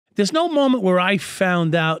There's no moment where I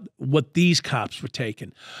found out what these cops were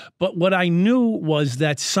taking. But what I knew was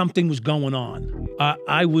that something was going on.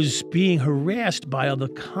 I was being harassed by other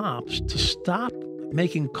cops to stop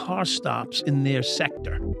making car stops in their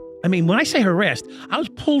sector. I mean, when I say harassed, I was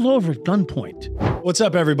pulled over at gunpoint. What's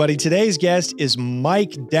up, everybody? Today's guest is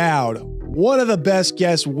Mike Dowd, one of the best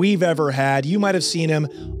guests we've ever had. You might have seen him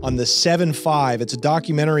on The 7-5. It's a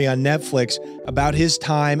documentary on Netflix about his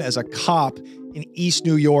time as a cop in East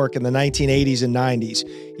New York in the 1980s and 90s.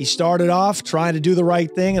 He started off trying to do the right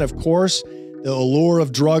thing, and of course, the allure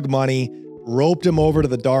of drug money roped him over to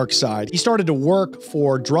the dark side. He started to work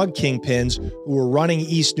for drug kingpins who were running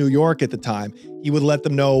East New York at the time. He would let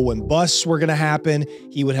them know when busts were going to happen.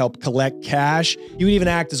 He would help collect cash. He would even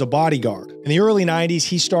act as a bodyguard. In the early 90s,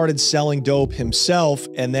 he started selling dope himself.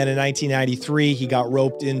 And then in 1993, he got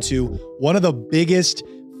roped into one of the biggest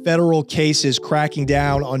federal cases cracking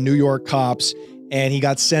down on New York cops. And he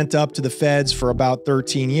got sent up to the feds for about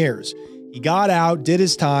 13 years. He got out, did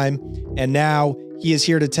his time, and now he is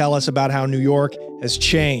here to tell us about how New York has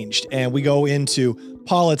changed. And we go into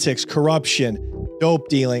politics, corruption, dope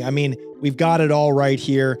dealing. I mean, we've got it all right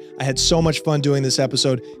here. I had so much fun doing this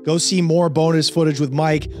episode. Go see more bonus footage with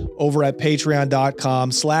Mike over at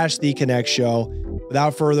patreon.com/TheConnectShow.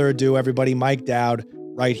 Without further ado, everybody, Mike Dowd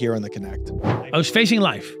right here on The Connect. I was facing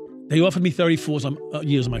life. They offered me 34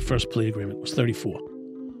 years on my first plea agreement. It was 34.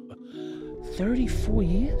 34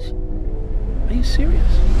 years? Are you serious?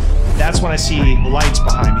 That's when I see the lights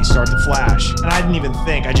behind me start to flash. And I didn't even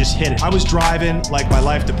think, I just hit it. I was driving like my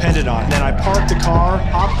life depended on it. Then I parked the car,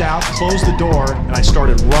 hopped out, closed the door, and I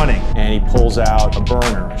started running. And he pulls out a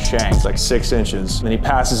burner, a shank, it's like 6 inches. And then he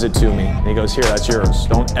passes it to me. And he goes, here, that's yours.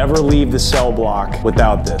 Don't ever leave the cell block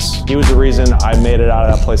without this. He was the reason I made it out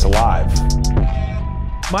of that place alive.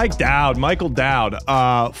 Mike Dowd, Michael Dowd,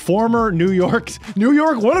 former one of New York's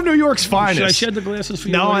finest. Should I shed the glasses for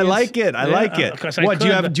you? No, I like it. I like it. What do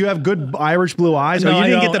you have? Good Irish blue eyes? No, you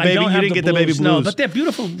didn't get the baby. You didn't get the baby blues. No, but they're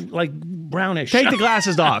beautiful, like brownish. Take the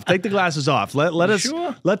glasses off. Take the glasses off. Let us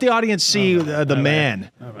sure? let the audience see the man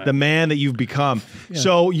that you've become. Yeah.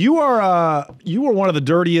 So you were one of the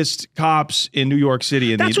dirtiest cops in New York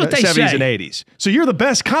City in the 70s and 80s. So you're the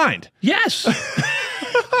best kind. Yes.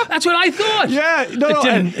 That's what I thought. Yeah,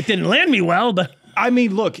 It didn't land me well, but I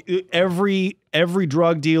mean, look, every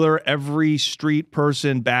drug dealer, every street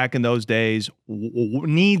person back in those days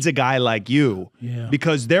needs a guy like you,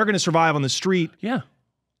 because they're going to survive on the street,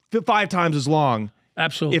 5 times as long,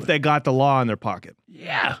 absolutely, if they got the law in their pocket.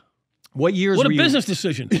 Yeah. What years? What were a business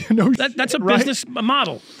decision. That's a business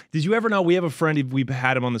model. Did you ever know? We have a friend. We've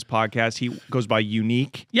had him on this podcast. He goes by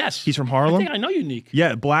Unique. Yes, he's from Harlem. I think I know Unique.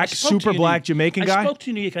 Yeah, super black Jamaican guy. I spoke to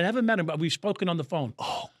Unique. I never met him, but we've spoken on the phone.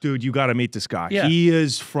 Oh, dude, you got to meet this guy. Yeah. He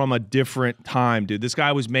is from a different time, dude. This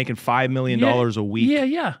guy was making $5 million a week.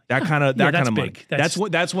 Yeah. That kind of money. Big. That's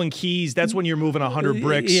when you're moving 100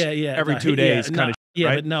 bricks. Every 2 days, kind of. Yeah,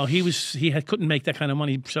 right? but no, couldn't make that kind of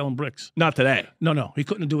money selling bricks. Not today. No, he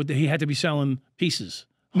couldn't do it. He had to be selling pieces.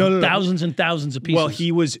 No. Thousands and thousands of pieces. Well,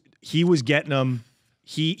 he was getting them.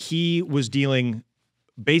 He was dealing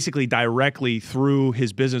basically directly through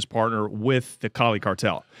his business partner with the Cali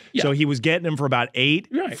cartel. Yeah. So he was getting them for about 8,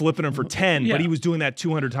 flipping them for 10, but he was doing that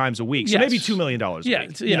 200 times a week. So maybe $2 million a week.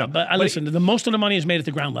 Yeah, but listen, the most of the money is made at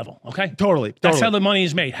the ground level, okay? Totally. That's how the money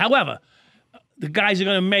is made. However, the guys are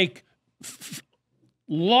going to make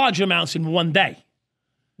large amounts in one day.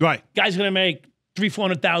 Right. Guy's going to make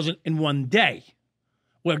 $300,000-400,000 in one day.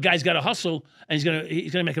 Where a guy's got to hustle and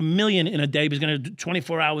he's gonna make $1 million in a day, but he's gonna do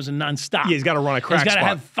 24 hours and nonstop. Yeah, he's got to run a crack spot. He's got to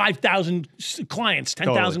have 5,000 clients,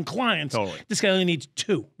 10,000 clients. Totally. This guy only needs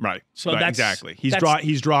 2. Right. So that's exactly.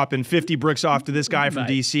 He's dropping 50 bricks off to this guy from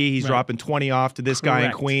DC. He's dropping 20 off to this guy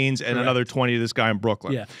in Queens, and another 20 to this guy in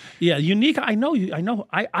Brooklyn. Yeah. Unique. I know you. I know.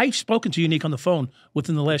 I've spoken to Unique on the phone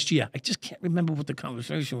within the last year. I just can't remember what the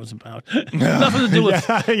conversation was about. Nothing to do with.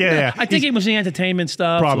 Yeah. I think it was the entertainment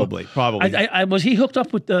stuff. Probably. Was he hooked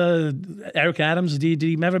up with Eric Adams? Did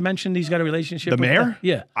he ever mention he's got a relationship? The mayor?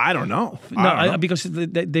 Yeah. I don't know. Because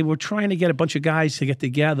they were trying to get a bunch of guys to get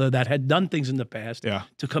together that had done things in the past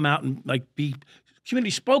to come out and be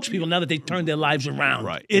community spokespeople now that they turned their lives around.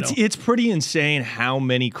 Right. It's pretty insane how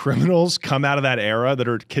many criminals come out of that era that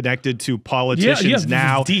are connected to politicians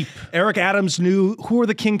now. Deep. Eric Adams knew who are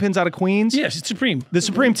the Kingpins out of Queens? Yes, it's Supreme. The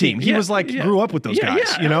Supreme team. He was grew up with those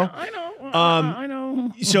guys, you know? I know.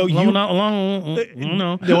 So long, you not long.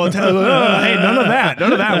 No. well, hey, none of that.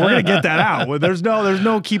 None of that. We're gonna get that out. Well, there's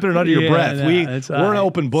no keeping it under your breath. No, We're an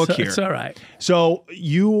open book here. It's all right. So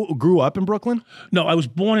you grew up in Brooklyn? No, I was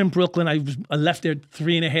born in Brooklyn. I left there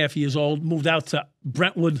 3.5 years old. Moved out to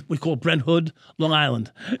Brentwood. We call it Brentwood, Long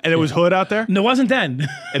Island. And it was hood out there? No, it wasn't then.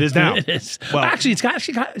 It is now. It is. Well, actually, it's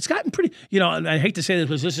gotten pretty. And I hate to say this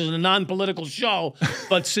because this is a non-political show,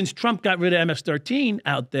 but since Trump got rid of MS-13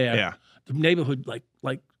 out there, the neighborhood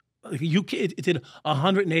it did a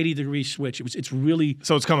 180-degree switch. It's really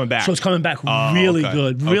so it's coming back. So it's coming back really okay.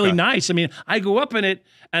 good, really nice. I mean, I grew up in it,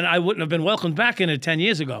 and I wouldn't have been welcomed back in it 10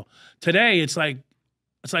 years ago. Today, it's like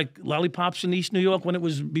lollipops in East New York when it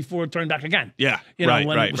was before it turned back again. Yeah,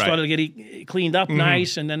 when it started to get cleaned up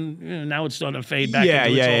nice, and then now it's starting to fade back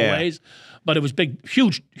into its old ways. But it was big,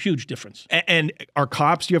 huge difference. And are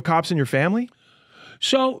cops? Do you have cops in your family?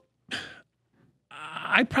 So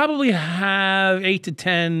I probably have 8 to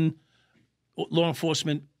 10 law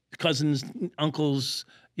enforcement cousins, uncles,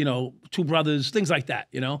 2 brothers, things like that,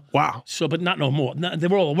 Wow. So, but not no more. No,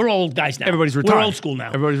 we're old guys now. Everybody's retired. We're old school now.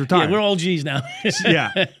 Everybody's retired. Yeah, we're old G's now.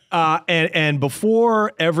 Yeah. And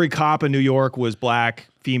before every cop in New York was black,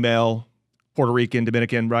 female, Puerto Rican,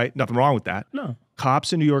 Dominican, right? Nothing wrong with that. No.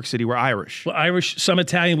 Cops in New York City were Irish. Well, Irish, some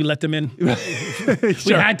Italian, we let them in. We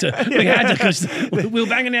had to. We had to because we were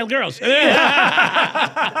banging their girls. Well,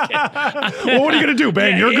 what are you going to do,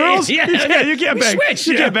 bang your girls? Yeah. You can't bang. Switch.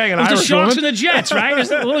 You can't bang an It was Irish the Sharks woman. and the Jets, right?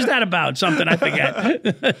 What was that about? Something I forget.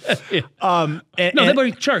 No, they were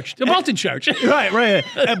in church. They're both in church. Right.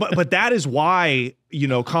 But that is why,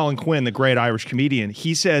 Colin Quinn, the great Irish comedian,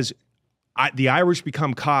 he says the Irish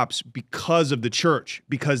become cops because of the church,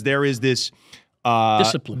 because there is this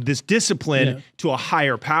discipline to a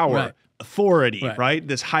higher power, authority, right?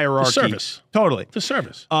 This hierarchy. The service. Totally. The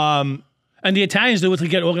service. And the Italians do it to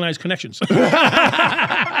get organized connections.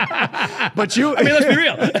 But you, I mean, let's be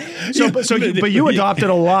real. But you adopted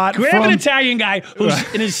a lot. Grab an Italian guy who's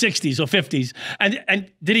in his 60s or 50s,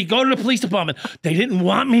 and did he go to the police department? They didn't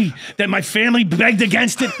want me. That my family begged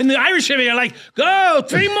against it. And the Irish are like, go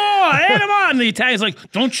 3 more, add them on. And the Italians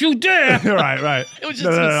like, don't you dare. Right. It was just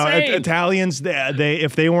insane. Italians, they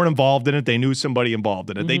if they weren't involved in it, they knew somebody involved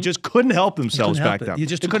in it. They just couldn't help themselves back then. You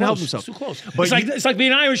just couldn't help themselves. Too close. But it's like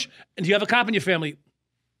being Irish, and do you have a cop in your family?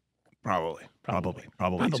 Probably.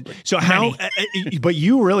 So how? But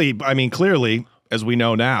you really, I mean, clearly, as we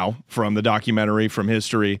know now from the documentary, from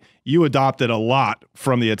history, you adopted a lot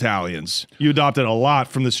from the Italians. You adopted a lot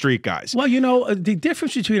from the street guys. Well, the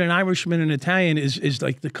difference between an Irishman and an Italian is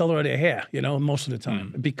like the color of their hair, most of the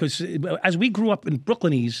time. Because as we grew up in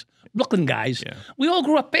Brooklyn guys, we all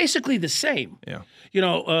grew up basically the same. Yeah.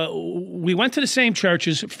 We went to the same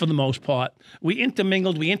churches for the most part. We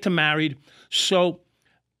intermingled, we intermarried. So,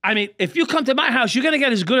 I mean, if you come to my house, you're going to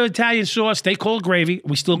get as good an Italian sauce. They call it gravy.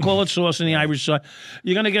 We still call it sauce in the Irish side.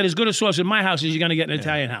 You're going to get as good a sauce in my house as you're going to get in an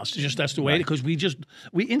Italian house. It's just that's the way, because we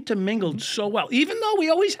intermingled so well. Even though we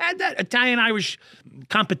always had that Italian-Irish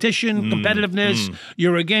competition, competitiveness.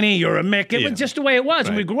 You're a Guinea, you're a Mick. It was just the way it was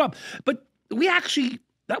when we grew up. But we actually,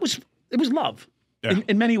 it was love. Yeah.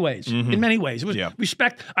 In many ways. In many ways. It was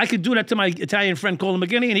respect. I could do that to my Italian friend, call him a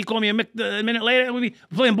Guinea, and he called me a Mick a minute later, and we'd be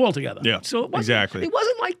playing ball together. Yeah, so it exactly.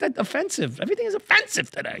 wasn't like that offensive. Everything is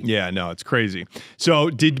offensive today. Yeah, no, it's crazy.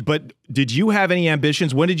 So did you have any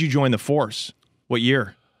ambitions? When did you join the force? What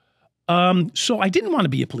year? So I didn't want to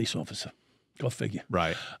be a police officer. Go figure.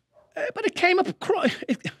 Right. But it came up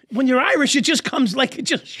when you're Irish, it just comes like it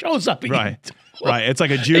just shows up. Right. Right. It's like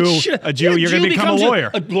a Jew. You're going to become a lawyer.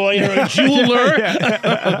 A lawyer, a jeweler.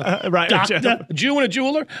 Right. Doctor, a Jew and a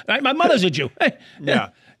jeweler. Right? My mother's a Jew. Yeah.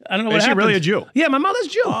 I don't know what Is she happened. really a Jew? Yeah, my mother's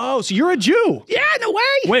Jew. Oh, so you're a Jew. Yeah, no way.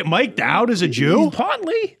 Wait, Mike Dowd is a Jew?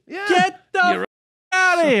 Partly. Yeah. Get the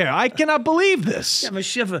out of here. I cannot believe this. I'm a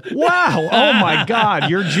shiver. Wow. Oh, my God.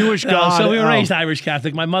 You're Jewish God. So we were raised Irish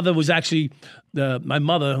Catholic. My mother was actually, my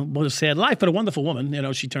mother was a sad life, but a wonderful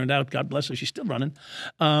woman. She turned out, God bless her, she's still running.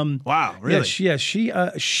 Wow, really? Yeah,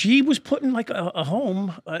 she was put in like a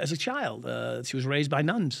home as a child. She was raised by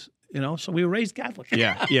nuns. So we were raised Catholic.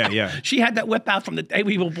 Yeah. She had that whip out from the day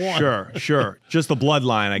we were born. Sure. Just the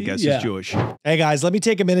bloodline, I guess, is Jewish. Hey guys, let me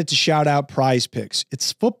take a minute to shout out Prize Picks.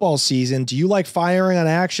 It's football season. Do you like firing on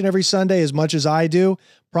action every Sunday as much as I do?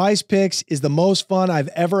 Prize Picks is the most fun I've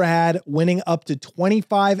ever had, winning up to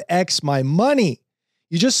 25x my money.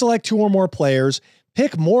 You just select 2 or more players,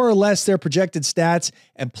 pick more or less their projected stats,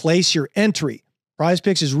 and place your entry. Prize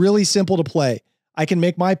Picks is really simple to play. I can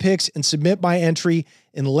make my picks and submit my entry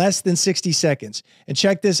in less than 60 seconds. And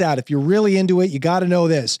check this out. If you're really into it, you got to know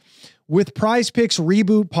this. With Prize Picks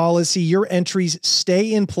reboot policy, your entries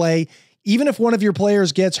stay in play even if one of your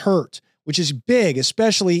players gets hurt, which is big,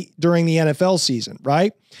 especially during the NFL season,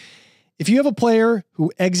 right? If you have a player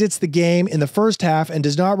who exits the game in the first half and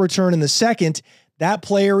does not return in the second, that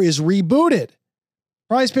player is rebooted.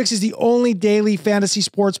 PrizePicks is the only daily fantasy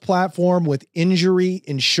sports platform with injury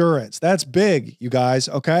insurance. That's big, you guys,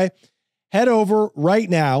 okay? Head over right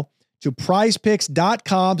now to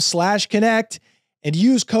prizepicks.com/connect and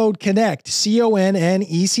use code CONNECT,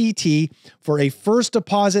 CONNECT, for a first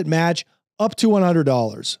deposit match up to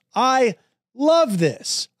 $100. I love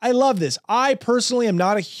this. I love this. I personally am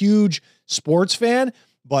not a huge sports fan,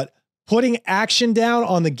 but putting action down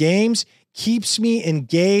on the games keeps me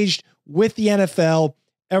engaged with the NFL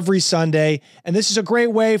every Sunday. And this is a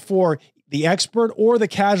great way for the expert or the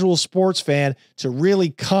casual sports fan to really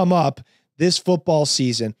come up this football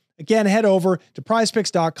season. Again, head over to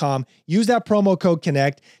prizepicks.com, use that promo code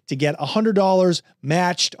CONNECT to get $100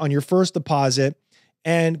 matched on your first deposit,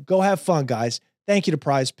 and go have fun, guys. Thank you to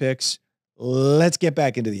PrizePicks. Let's get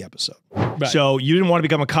back into the episode. Right. So you didn't want to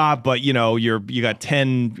become a cop, but you got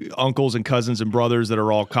 10 uncles and cousins and brothers that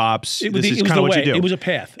are all cops. This is kind of what you do. It was a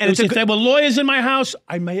path. And if there were lawyers in my house,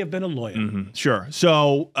 I may have been a lawyer. Mm-hmm. Sure.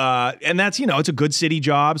 So, and that's, it's a good city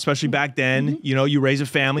job, especially back then. Mm-hmm. You raise a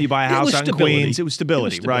family, you buy a house out in Queens. It was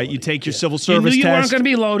stability, right? You take your civil service test. You weren't going to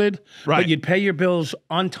be loaded, right? But you'd pay your bills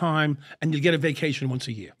on time and you'd get a vacation once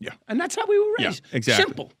a year. Yeah. And that's how we were raised. Yeah, exactly.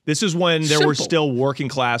 Simple. This is when there were still working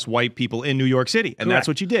class white people in New York City. And that's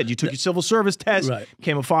what you did. You took your civil service test,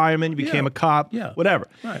 became a fireman, you became a cop, whatever.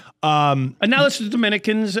 Right. And now it's the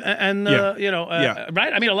Dominicans and,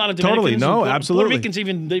 right? I mean, a lot of Dominicans. Totally, no, absolutely. Puerto Ricans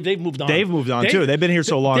even, they've moved on. They've moved on, too. They've been here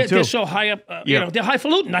so long, too. They're so high up, they're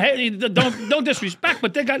highfalutin. Don't disrespect,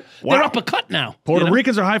 but they're uppercut now. Puerto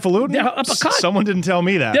Ricans are highfalutin? They're uppercut. Someone didn't tell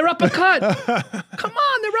me that. They're uppercut. Come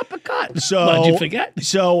on, they're uppercut. So, did you forget?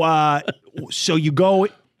 So you go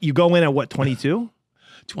in at what, 22?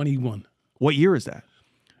 21. What year is that?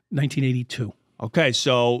 1982. Okay,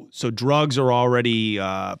 so drugs are already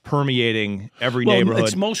permeating every neighborhood.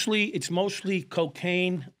 It's mostly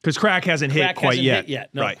cocaine. Because crack hasn't hit quite yet.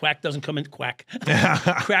 No, right. Crack doesn't come in. Crack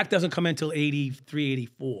doesn't come in until 83,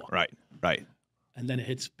 84. Right. And then it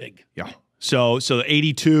hits big. Yeah. So the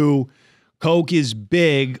 82, coke is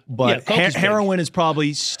big, but heroin is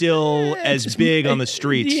probably still as big on the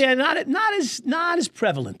streets. Yeah, not as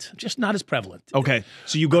prevalent. Just not as prevalent. Okay,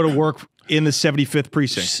 so you go to work in the 75th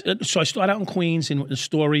precinct. So I start out in Queens, in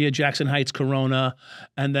Astoria, Jackson Heights, Corona,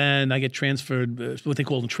 and then I get transferred, what they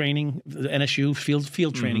call training, the NSU,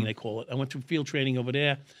 field training, they call it. I went through field training over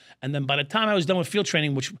there. And then by the time I was done with field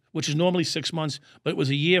training, which is normally 6 months, but it was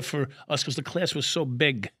a year for us because the class was so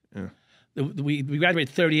big. Yeah. We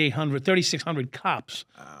graduated 3,600 cops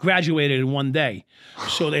graduated in one day.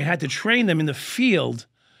 So they had to train them in the field,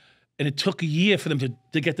 and it took a year for them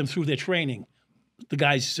to get them through their training. The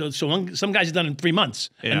guys, some guys are done in 3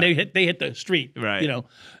 months, and they hit the street, right?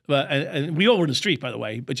 But and we all were in the street, by the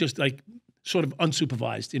way, but just like sort of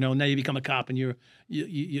unsupervised. Now you become a cop and you're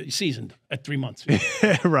seasoned at 3 months.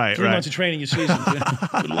 Right. 3 months of training, you're seasoned.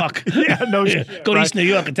 Good luck. Go to East New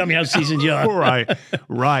York and tell me how seasoned you are.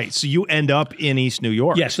 Right. So you end up in East New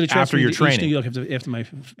York. Yeah. So after your training, East New York after my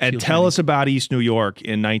and tell us about East New York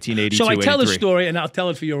in 1982. So I tell the story, and I'll tell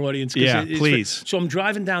it for your audience. Yeah, please. So I'm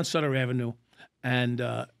driving down Sutter Avenue, and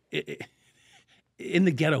In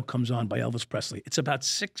the Ghetto comes on by Elvis Presley. It's about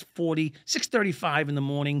 6:40, 6:35 in the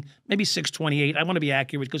morning, maybe 6:28. I want to be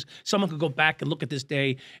accurate because someone could go back and look at this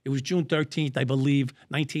day. It was June 13th, I believe,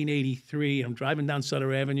 1983. I'm driving down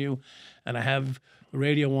Sutter Avenue, and I have the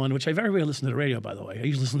radio on, which I very rarely listen to the radio, by the way. I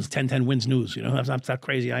usually listen to 1010 Wins News. That's how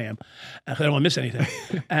crazy I am. I don't want to miss anything.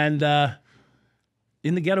 And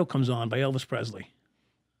In the Ghetto comes on by Elvis Presley.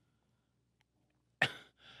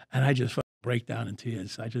 And I just break down in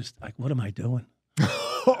tears. What am I doing?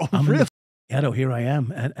 I'm in the ghetto. Here I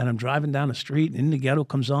am, and I'm driving down the street. And In the Ghetto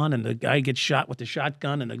comes on, and the guy gets shot with the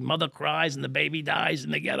shotgun, and the mother cries, and the baby dies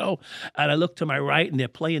in the ghetto. And I look to my right, and they're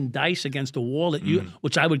playing dice against a wall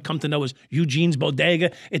which I would come to know as Eugene's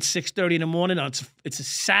Bodega. It's 6:30 in the morning. It's a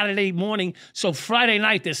Saturday morning, so Friday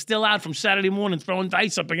night they're still out from Saturday morning throwing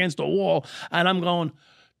dice up against a wall, and I'm going,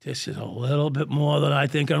 this is a little bit more than I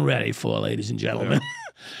think I'm ready for, ladies and gentlemen. Yeah.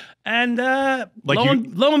 And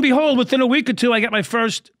lo and behold, within a week or two, I get my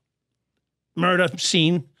first murder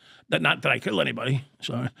scene. Not that I kill anybody,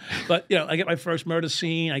 sorry. But, I get my first murder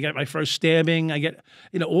scene. I get my first stabbing. I get,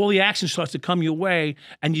 all the action starts to come your way,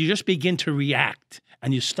 and you just begin to react,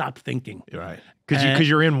 and you stop thinking. Right. Because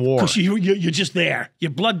you're in war. Because you're just there.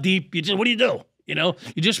 You're blood deep. What do you do?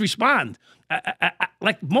 You just respond.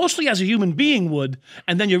 Like mostly as a human being would,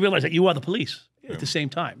 and then you realize that you are the police. at the same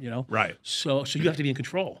time, you know? Right. So you have to be in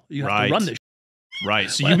control. You have to run this.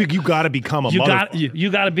 Right. So you got to become a mother.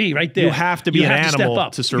 You got to be right there. You have to be an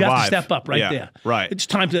animal to survive. You have to step up right there. Right. It's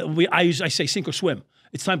time to, I say sink or swim.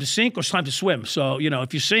 It's time to sink or it's time to swim. So, you know,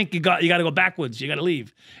 if you sink, you got to go backwards. You got to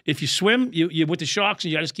leave. If you swim, you're with the sharks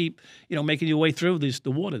and you got to just keep, you know, making your way through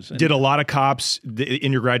the waters. And did a lot of cops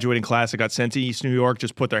in your graduating class that got sent to East New York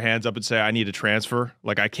just put their hands up and say, I need to transfer?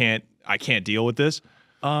 Like, I can't deal with this?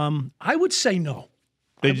 I would say no.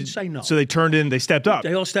 I would say no. So they turned in, they stepped up.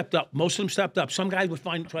 They all stepped up. Most of them stepped up. Some guys would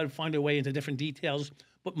try to find their way into different details.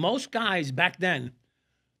 But most guys back then,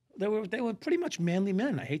 they were pretty much manly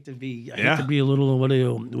men. I hate to be a little, what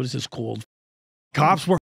is this called? Cops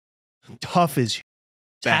were tough as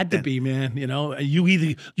had to be, man. You know, you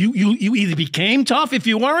either became tough if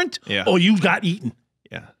you weren't, or you got eaten.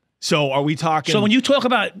 Yeah. So are we talking? So when you talk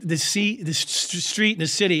about the street and the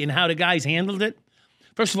city and how the guys handled it,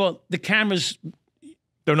 first of all, the cameras.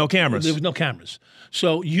 There were no cameras. There was no cameras.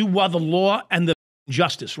 So you were the law and the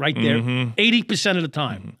justice right there. 80% of the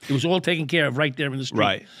time, it was all taken care of right there in the street.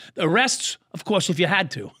 Right. The arrests, of course, if you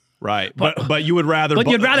had to. Right. But you would rather. But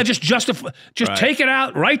you'd rather just take it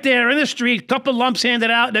out right there in the street. Couple lumps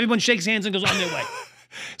handed out, and everyone shakes hands and goes on their way.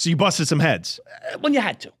 So you busted some heads when you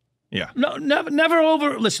had to. Yeah. No, never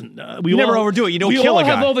over. Listen, we never overdo it. You don't kill a guy.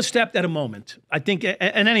 We all have overstepped at a moment. I think,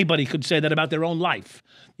 and anybody could say that about their own life.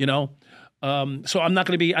 You know. So I'm not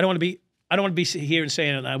going to be. I don't want to be here and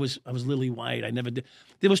saying that I was lily white. I never did.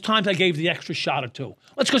 There was times I gave the extra shot or two.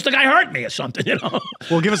 That's because the guy hurt me or something. You know.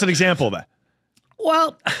 Well, give us an example of that.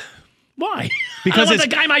 Well, why? Because the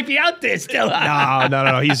guy might be out there still.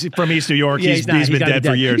 No. He's from East New York. He's been dead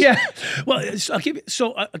for years. Yeah. Well,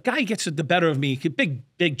 so a guy gets the better of me.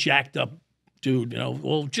 Big jacked up dude. You know.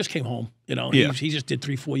 Well, just came home. You know. Yeah. He just did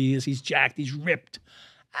 3-4 years. He's jacked. He's ripped,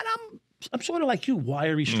 and I'm sort of like you,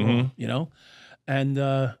 wiry, strong, you know? And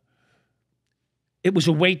it was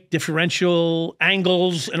a weight differential,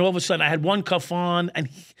 angles, and all of a sudden I had one cuff on, and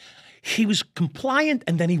he was compliant,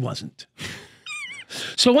 and then he wasn't.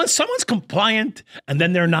 So once someone's compliant, and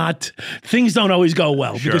then they're not, things don't always go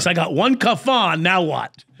well. Sure. Because I got one cuff on, now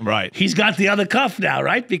what? Right. He's got the other cuff now,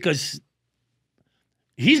 right? Because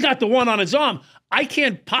he's got the one on his arm. I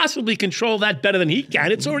can't possibly control that better than he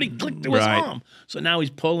can. It's already clicked to his arm. So now he's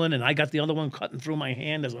pulling, and I got the other one cutting through my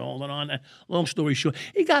hand as I'm holding on. Long story short,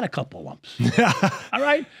 he got a couple lumps. All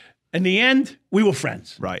right? In the end, we were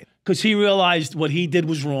friends. Right. Because he realized what he did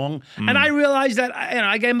was wrong, and I realized that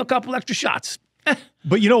I gave him a couple extra shots.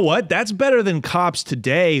 But you know what? That's better than cops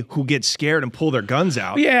today who get scared and pull their guns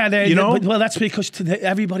out. Yeah, know. Well, that's because today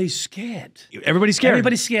everybody's scared. Everybody's scared.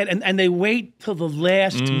 Everybody's scared, and they wait till the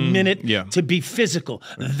last minute to be physical.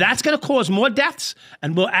 That's going to cause more deaths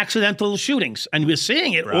and more accidental shootings, and we're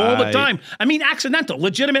seeing it all the time. I mean, accidental,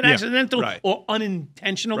 legitimate accidental, or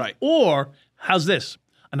unintentional. Right. Or how's this?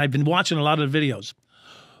 And I've been watching a lot of the videos.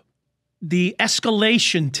 The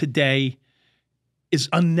escalation today is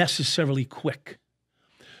unnecessarily quick.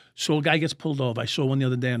 So a guy gets pulled over. I saw one the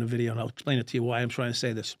other day on a video, and I'll explain it to you why I'm trying to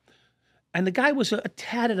say this. And the guy was a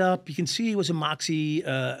tatted up. You can see he was a moxie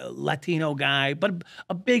Latino guy, but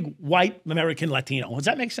a big white American Latino. Does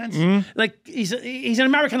that make sense? Like he's an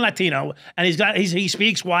American Latino, and he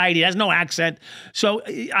speaks white. He has no accent. So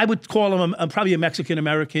I would call him probably a Mexican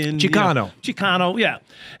American. Chicano. You know, Chicano, yeah.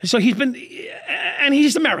 So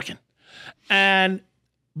he's American,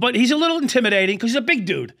 but he's a little intimidating because he's a big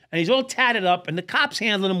dude, and he's all tatted up, and the cops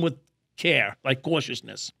handling him with care, like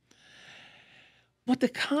cautiousness. But the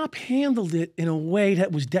cop handled it in a way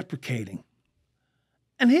that was deprecating.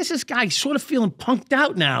 And here's this guy sort of feeling punked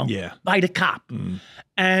out now by the cop.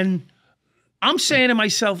 And I'm saying to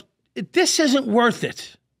myself, this isn't worth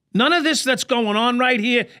it. None of this that's going on right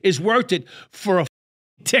here is worth it for a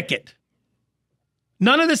ticket.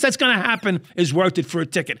 None of this that's going to happen is worth it for a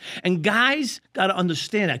ticket. And guys got to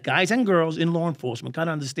understand that. Guys and girls in law enforcement got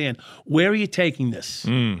to understand, where are you taking this?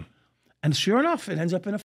 And sure enough, it ends up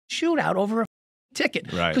in a shootout over a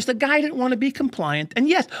ticket. Right. Because the guy didn't want to be compliant. And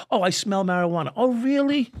yes, I smell marijuana. Oh,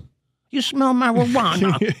 really? You smell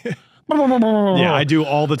marijuana? Yeah, I do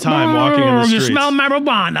all the time walking in the streets. You smell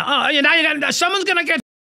marijuana. Someone's going to get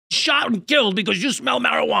shot and killed because you smell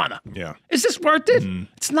marijuana. Yeah. Is this worth it?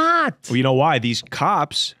 It's not. Well, you know why? These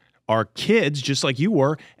cops are kids just like you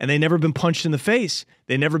were, and they never been punched in the face.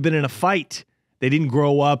 They never been in a fight. They didn't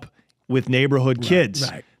grow up with neighborhood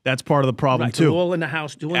kids. Right. That's part of the problem, too. They're all in the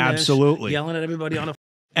house doing this, yelling at everybody on a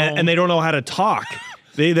phone. And they don't know how to talk.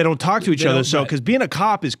 They don't talk to each other. don't- So, right. because being a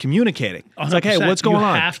cop is communicating. It's like, hey, 100%. what's going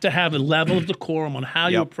on? You have to have a level of decorum on how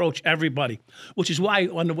you Yep. approach everybody, which is why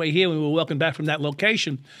on the way here, when we were walking back from that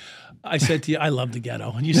location, I said to you, I love the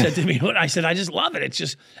ghetto. And you said to me, what? I said, I just love it. It's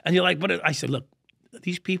just, and you're like, but I said, look,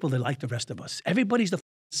 these people, they're like the rest of us. Everybody's the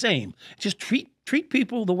same. Just treat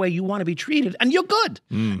people the way you want to be treated, and you're good.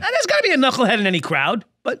 And there's got to be a knucklehead in any crowd,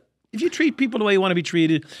 but if you treat people the way you want to be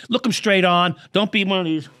treated, look them straight on, don't be one of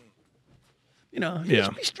these,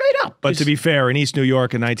 just be straight up. But to be fair, in East New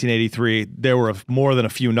York in 1983, there were more than a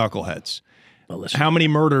few knuckleheads. well, listen, How many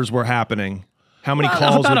murders were happening? How many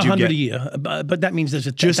calls about would you 100 get? a year, but that means there's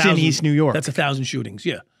a Just in 1,000 East New York. That's 1,000 shootings.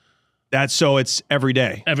 Yeah, That's so it's every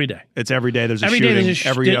day. every day. It's every day there's a Every shooting. day there's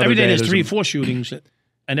every other every day there's there's 3 a- or 4 shootings,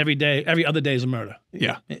 and every other day is a murder.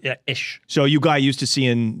 Yeah. Ish. So you got used to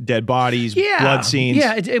seeing dead bodies, blood scenes.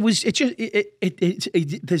 Yeah,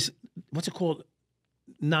 there's what's it called?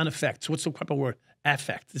 Non-effects. What's the proper word?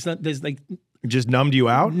 Affect. It's not. There's like Just numbed you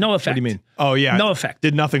out? no effect. What do you mean? Oh, yeah. No effect.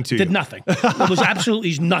 Did nothing to you. Did nothing. It was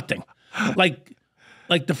absolutely nothing.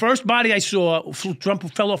 Like the first body I saw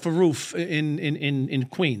fell off a roof in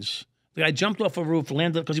Queens. The guy jumped off a roof,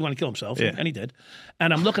 landed because he wanted to kill himself, Yeah. and he did.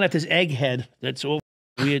 And I'm looking at this egghead that's all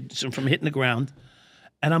weird from hitting the ground,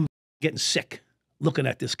 and I'm getting sick looking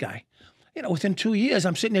at this guy. Within 2 years,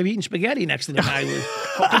 I'm sitting there eating spaghetti next to the guy,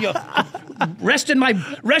 resting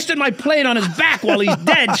my plate on his back while he's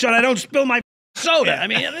dead, so that I don't spill my soda. I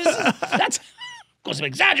mean, that's. Of course, I'm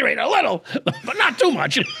exaggerating a little, but not too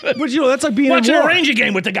much. But that's like being Watching in a war. Ranger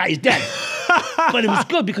game with the guy, he's dead. But it was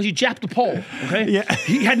good because he japped the pole, okay? Yeah.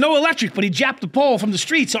 He had no electric, but he japped the pole from the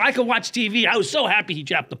street so I could watch TV. I was so happy he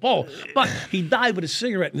japped the pole. But he died with a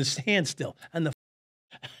cigarette in his hand still. And the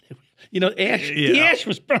ash, the ash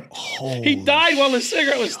was burnt. He died while the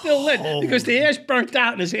cigarette was still lit because the ash burnt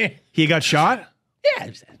out in his hand. He got shot?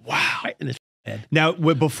 Yeah. Wow. Right in his head. Now,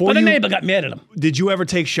 before But the you... neighbor got mad at him. Did you ever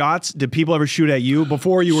take shots? Did people ever shoot at you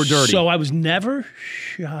before you were dirty? So I was never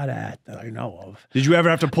shot at that I know of. Did you ever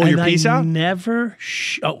have to pull your piece out? Never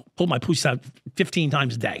pulled my piece out 15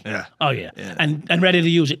 times a day. Yeah. Oh yeah. And ready to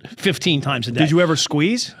use it 15 times a day. Did you ever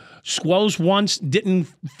squeeze? Squoze once, didn't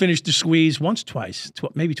finish the squeeze once, twice,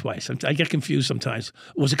 maybe twice. I get confused sometimes.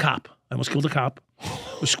 It was a cop. I almost killed a cop.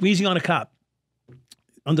 Was squeezing on a cop.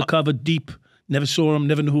 Undercover, deep. Never saw him,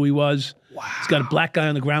 never knew who he was. Wow. He's got a black guy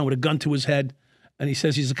on the ground with a gun to his head, and he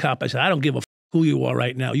says he's a cop. I said, I don't give a who you are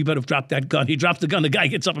right now. You better drop that gun. He drops the gun. The guy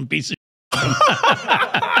gets up and beats it.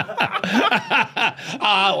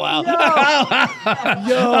 Oh, well.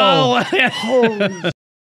 Yo.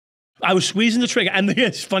 I was squeezing the trigger, and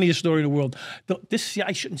it's the funniest story in the world.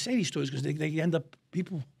 I shouldn't say these stories because they end up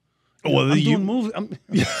people. Well, I'm doing movies.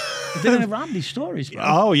 They're gonna rob these stories, bro.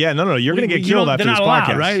 Oh, yeah. No. You're going to get killed after they're this not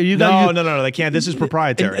podcast. allowed, right? No. They can't. This is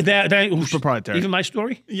proprietary. It's proprietary. Even my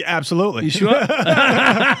story? Yeah, absolutely. You sure?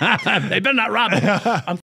 They better not rob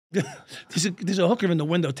it. There's a hooker in the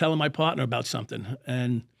window telling my partner about something,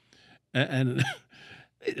 and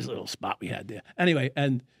there's a little spot we had there. Anyway,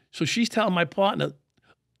 and so she's telling my partner,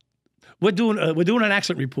 we're doing an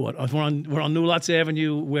accident report. We're on New Lots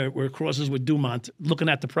Avenue, where it crosses with Dumont, looking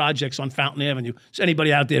at the projects on Fountain Avenue. So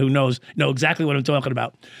anybody out there who know exactly what I'm talking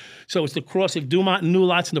about. So it's the cross of Dumont and New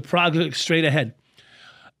Lots and the project straight ahead.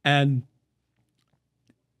 And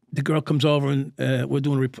the girl comes over and we're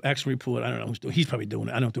doing an accident report. I don't know who's doing it. He's probably doing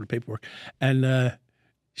it. I don't do the paperwork. And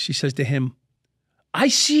she says to him, I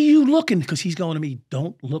see you looking, because he's going to me,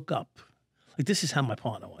 don't look up. Like, this is how my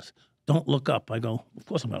partner was. Don't look up. I go, of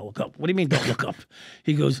course I'm going to look up. What do you mean don't look up?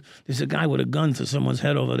 He goes, there's a guy with a gun to someone's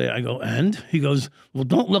head over there. I go, and? He goes, well,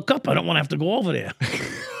 don't look up. I don't want to have to go over there.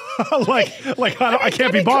 I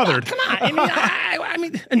can't be bobothered. Come on. I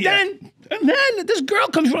mean, and then this girl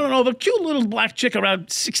comes running over, cute little black chick around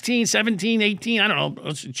 16, 17, 18. I don't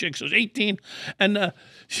know. Chick was 18. And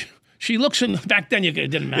she looks in, back then it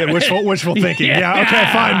didn't matter. Yeah, wishful thinking. Yeah,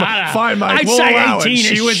 okay, fine, Mike. I'd We'll say allow it. 18-ish.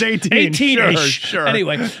 She was 18. 18-ish. Sure.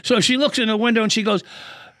 Anyway, so she looks in the window and she goes,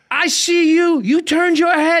 I see you. You turned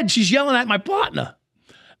your head. She's yelling at my partner.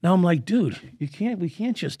 Now I'm like, dude, we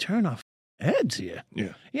can't just turn our heads here.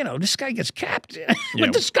 Yeah. This guy gets capped. We're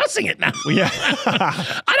discussing it now. Yeah.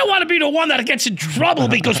 I don't want to be the one that gets in trouble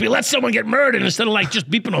because we let someone get murdered instead of just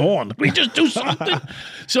beeping a horn. We just do something.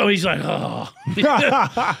 So he's like, oh.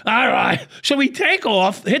 All right. So we take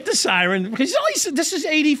off, hit the siren, because this is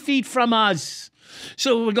 80 feet from us.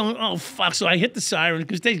 So we're going, oh, fuck. So I hit the siren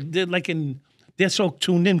because they're so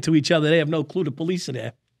tuned in to each other. They have no clue the police are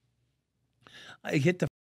there. I hit the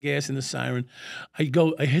gas in the siren. I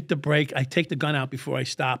hit the brake. I take the gun out before I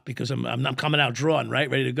stop because I'm coming out drawn, right?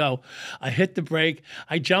 Ready to go. I hit the brake.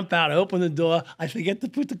 I jump out. I open the door. I forget to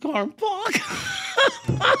put the car in park.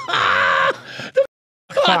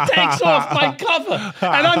 car takes off my cover,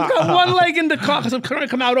 and I've got one leg in the car because I'm trying to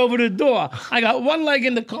come out over the door. I got one leg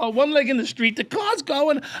in the car, one leg in the street. The car's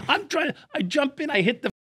going. I jump in. I hit the.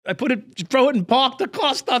 I throw it in park. The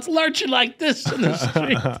car starts lurching like this in the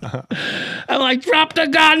street. I'm like, drop the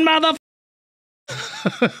gun, mother.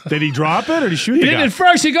 Did he drop it or did he shoot the guy? At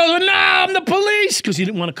first he goes, no, I'm the police, because he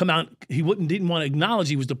didn't want to come out. He didn't want to acknowledge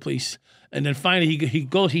he was the police. And then finally he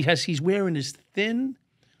goes. He's wearing his thin.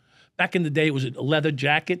 Back in the day, it was a leather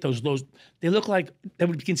jacket. Those they look like they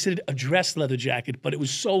would be considered a dress leather jacket, but it was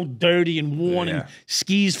so dirty and worn and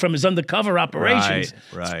skis from his undercover operations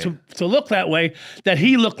to look that way that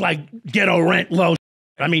he looked like ghetto rent low.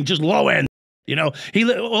 I mean, just low end. You know,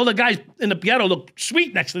 all the guys in the ghetto look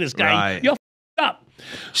sweet next to this guy. Right. You're up.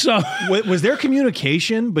 So was there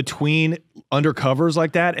communication between undercovers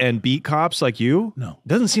like that and beat cops like you? No.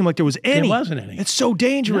 Doesn't seem like there was any. There wasn't any. It's so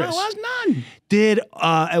dangerous. No, there was none.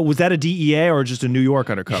 Was that a DEA or just a New York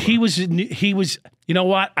undercover? He was, you know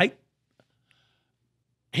what?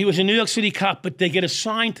 He was a New York City cop, but they get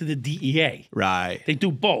assigned to the DEA. Right. They do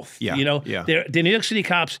both. Yeah. You know? Yeah. The New York City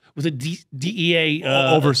cops with a DEA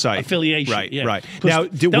oversight affiliation. Right, yeah. right. Now,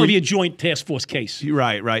 that would be a joint task force case.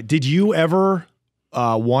 Right, right. Did you ever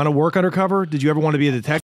want to work undercover? Did you ever want to be a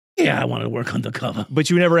detective? Yeah, I wanted to work undercover. But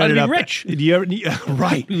you never ended up rich. Did you ever?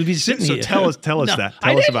 Right. We'd be sitting so here. tell us No, that. I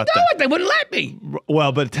Tell us didn't about know that. it. They wouldn't let me.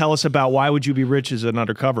 Well, but tell us about why would you be rich as an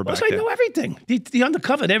undercover back Because I then? know everything. The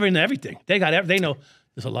undercover, they know everything. They know.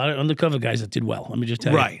 There's a lot of undercover guys that did well. Let me just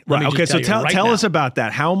tell you. Right. Okay. So tell us about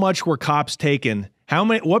that. How much were cops taken?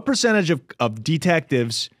 What percentage of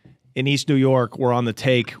detectives in East New York were on the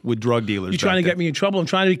take with drug dealers? You trying to get me in trouble? I'm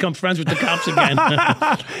trying to become friends with the cops again.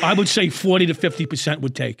 I would say 40 to 50%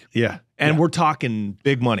 would take. Yeah. And we're talking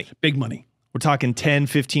big money. Big money. We're talking 10,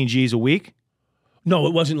 15 G's a week? No,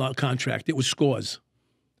 it wasn't a contract. It was scores.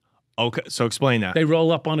 Okay. So explain that. They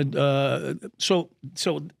roll up on a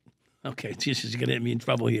okay, Jesus, you're going to get me in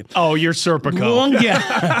trouble here. Oh, you're Serpico.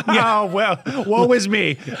 Yeah. Oh, well, woe is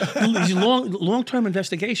me. These long-term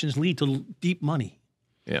investigations lead to deep money.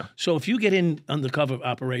 Yeah. So if you get in undercover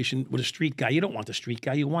operation with a street guy, you don't want the street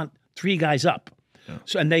guy. You want 3 guys up. Yeah.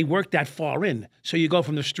 So and they work that far in. So you go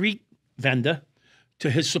from the street vendor to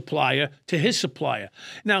his supplier to his supplier.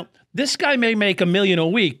 Now, this guy may make $1 million a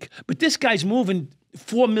week, but this guy's moving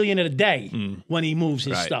 $4 million a day when he moves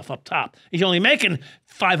his stuff up top. He's only making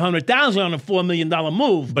 $500,000 on a $4 million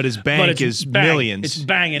move. But his bank is millions. It's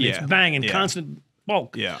banging. It's banging. Constant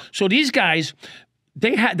bulk. Yeah. So these guys,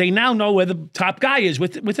 they now know where the top guy is.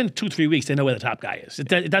 Within 2-3 weeks, they know where the top guy is. It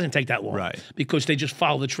doesn't take that long. Right. Because they just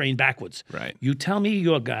follow the train backwards. Right. You tell me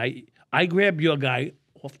your guy, I grab your guy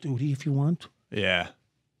off duty if you want. Yeah.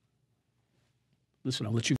 Listen,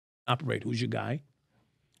 I'll let you operate. Who's your guy?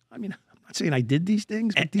 I mean, I'm not saying I did these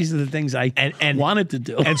things, but these are the things I wanted to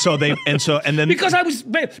do. And then because I was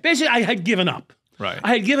basically I had given up. Right.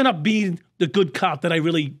 I had given up being the good cop that I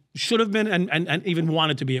really should have been and even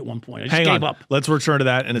wanted to be at one point. I just gave up. Let's return to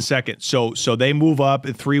that in a second. So they move up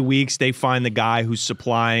in 3 weeks. They find the guy who's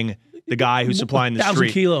supplying the street. 1,000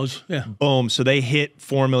 kilos. Yeah. Boom. So they hit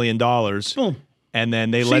 $4 million. Boom. And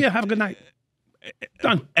then they See ya. Have a good night.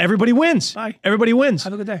 Done. Everybody wins. Bye. Everybody wins.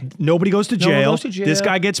 Have a good day. Nobody goes to jail. No one goes to jail. This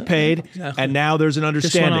guy gets paid, Exactly. and now there's an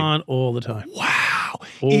understanding. This went on all the time. Wow.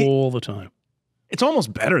 All the time. It's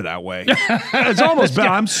almost better that way. It's almost better.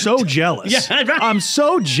 I'm so jealous. Yeah, right. I'm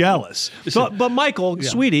so jealous. But Michael,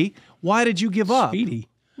 sweetie, why did you give up? Sweetie.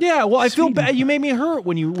 Yeah, well, I feel bad. You made me hurt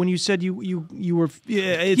when you said you were.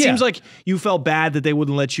 It seems like you felt bad that they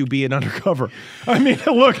wouldn't let you be an undercover. I mean,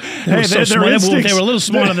 look, they were a little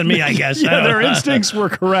smarter than me, I guess. Yeah, their instincts were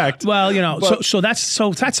correct. Well, you know, so that's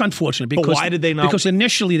unfortunate because why did they not? Because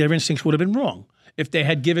initially their instincts would have been wrong if they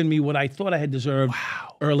had given me what I thought I had deserved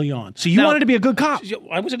early on. So you wanted to be a good cop.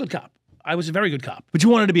 I was a good cop. I was a very good cop. But you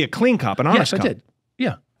wanted to be a clean cop, an honest cop. Yes, I did.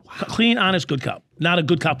 Yeah. Wow. Clean, honest, good cop. Not a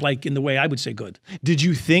good cop like in the way I would say good. Did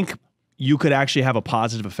you think you could actually have a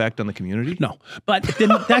positive effect on the community? No, but then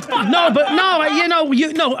that's you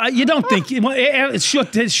don't think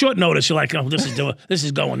it's short notice. You're like, oh, this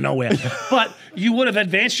is going nowhere. But you would have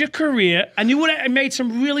advanced your career, and you would have made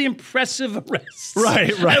some really impressive arrests.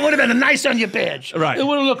 Right. And it would have been nice on your badge. Right. It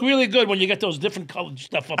would have looked really good when you get those different colored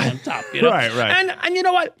stuff up on top. You know? Right. And you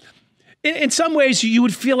know what? In some ways, you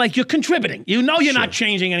would feel like you're contributing. You know you're not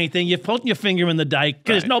changing anything. You're putting your finger in the dike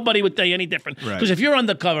because nobody would tell you any different. Because if you're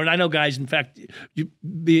undercover, and I know guys, in fact, you'd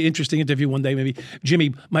be an interesting interview one day, maybe.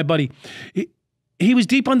 Jimmy, my buddy, he was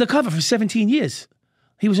deep undercover for 17 years.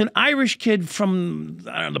 He was an Irish kid from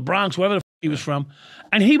the Bronx, wherever the he was from,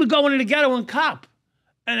 and he would go into the ghetto and cop.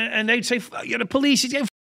 And they'd say, you're the police. He'd say,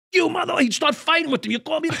 you mother. He'd start fighting with them. You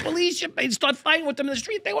call me the police. He'd start fighting with them in the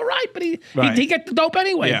street. They were right, but he'd get the dope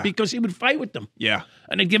anyway because he would fight with them. Yeah.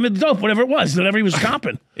 And they'd give him the dope, whatever it was, whatever he was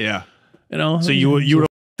comping. Yeah. You know? So you were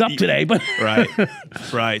up today, but.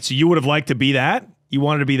 Right. So you would have liked to be that? You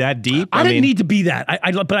wanted to be that deep? I didn't need to be that.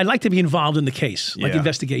 But I like to be involved in the case, like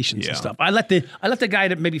investigations and stuff. I let the guy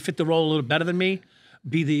that maybe fit the role a little better than me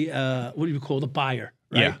be the, what do you call the buyer,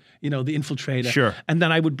 right? Yeah. You know, the infiltrator. Sure. And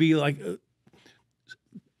then I would be like,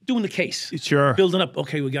 doing the case. Sure. Building up,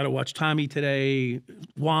 okay, we got to watch Tommy today,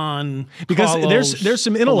 Juan, because Carlos, there's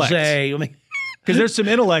some intellect. Jose. I mean, because there's some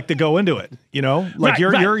intellect to go into it, you know? Like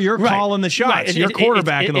you're calling the shots. You're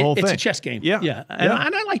quarterbacking the whole thing. It's a chess game. Yeah. And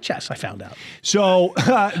I like chess, I found out. So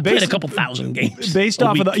played a couple thousand games. Based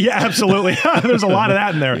off of absolutely. There's a lot of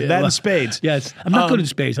that in there. That and spades. Yes. I'm not good at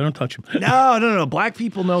spades. I don't touch them. No. Black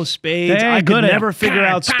people know spades. They're I could never figure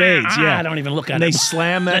out spades. Yeah. I don't even look at and them. They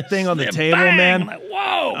slam that thing on the table, bang. man. I'm like,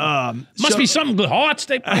 whoa. Must be something good. Hearts.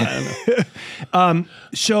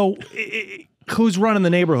 So who's running the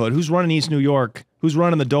neighborhood? Who's running East New York? Who's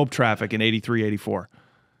running the dope traffic in 83, 84?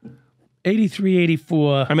 83,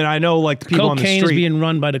 84. I mean, I know like the people on the street. Cocaine is being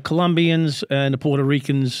run by the Colombians and the Puerto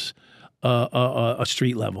Ricans, a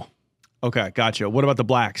street level. Okay, gotcha. What about the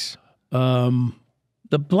blacks? The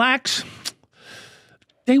blacks,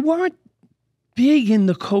 they weren't big in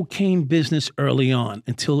the cocaine business early on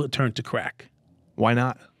until it turned to crack. Why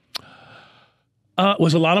not? It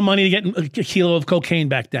was a lot of money to get a kilo of cocaine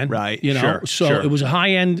back then, right? You know, sure. It was a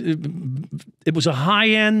high end. It was a high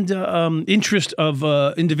end interest of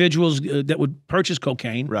individuals that would purchase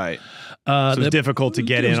cocaine, right? So it's difficult to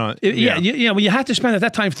get in on. Well, you had to spend at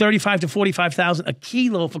that time $35,000 to $45,000 a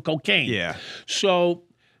kilo for cocaine. Yeah. So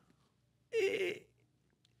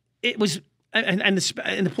it was. And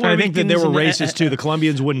the Puerto I think that they were Ricans racist too. The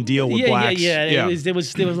Colombians wouldn't deal with blacks. Yeah. There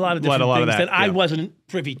was a lot of different things that I wasn't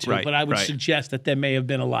privy to, Right, but I would suggest that there may have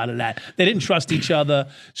been a lot of that. They didn't trust each other,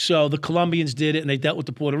 so the Colombians did it, and they dealt with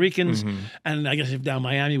the Puerto Ricans. And I guess if down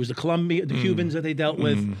Miami it was the Cubans that they dealt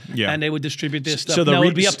with, and they would distribute their stuff. So it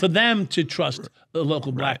would be up to them to trust the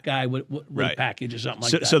local black guy with a package or something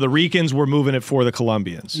like that. So the Ricans were moving it for the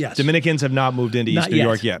Colombians. Yes. Dominicans have not moved into East New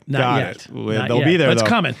York yet. Got it. They'll be there, but though. It's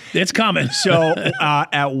coming. It's coming. So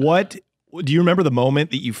at what do you remember the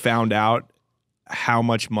moment that you found out how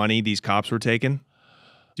much money these cops were taking?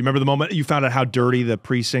 Do you remember the moment you found out how dirty the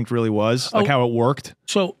precinct really was? Like how it worked?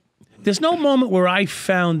 So there's no moment where I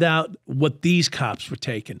found out what these cops were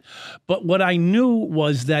taking. But what I knew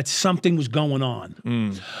was that something was going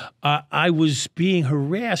on. I was being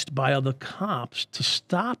harassed by other cops to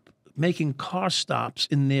stop making car stops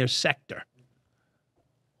in their sector.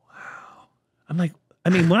 Wow. I'm like, I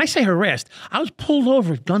mean, when I say harassed, I was pulled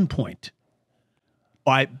over at gunpoint.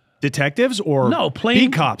 By detectives or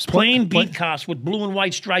beat cops? Plain beat cops with blue and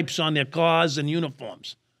white stripes on their cars and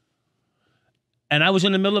uniforms. And I was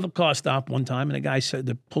in the middle of a car stop one time, and a guy said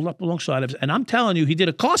to pull up alongside of us. And I'm telling you, he did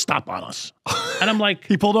a car stop on us. And I'm like,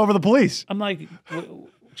 he pulled over the police. I'm like, I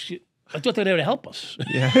thought they were there to help us.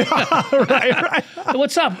 Yeah, right.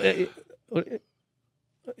 What's up?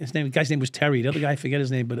 The guy's name was Terry. The other guy, I forget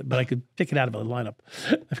his name, but I could pick it out of a lineup.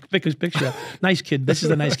 I could pick his picture. Nice kid. This is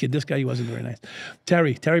a nice kid. This guy, he wasn't very nice.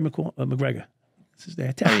 Terry McGregor. This is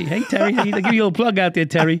there. Terry. Hey, Terry. I'll give you a little plug out there,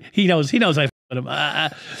 Terry. He knows I f*** with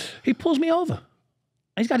him. He pulls me over.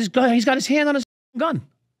 He's got his gun. He's got his hand on his gun.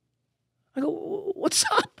 I go, what's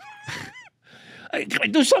up? Can I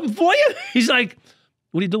do something for you? He's like,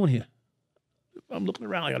 what are you doing here? I'm looking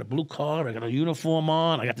around. I got a blue car. I got a uniform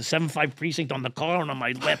on. I got the 7-5 precinct on the car, and I'm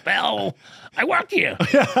like, lapel. I work here.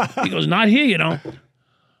 He goes, not here, you know.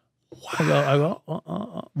 Wow. I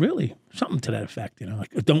go, really? Something to that effect, you know.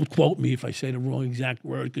 Like, don't quote me if I say the wrong exact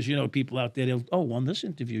word, because you know people out there. They'll, on this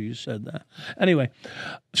interview you said that. Anyway,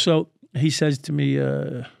 so he says to me, "What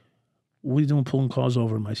are you doing pulling cars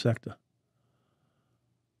over in my sector?"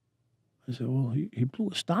 I said, "Well, he blew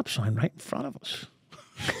a stop sign right in front of us."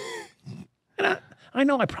 And I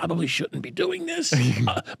know I probably shouldn't be doing this,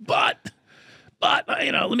 but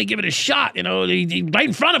you know, let me give it a shot. You know, right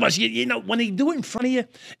in front of us. You know, when they do it in front of you,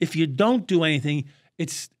 if you don't do anything,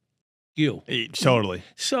 it's you. Totally.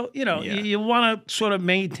 So, you know, you want to sort of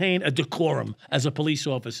maintain a decorum as a police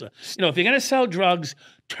officer. You know, if you're going to sell drugs,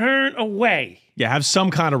 turn away. Yeah, have some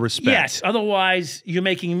kind of respect. Yes, otherwise you're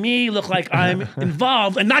making me look like I'm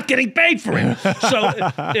involved and not getting paid for it. So,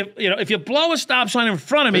 if you blow a stop sign in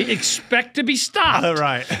front of me, expect to be stopped.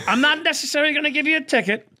 Right. I'm not necessarily going to give you a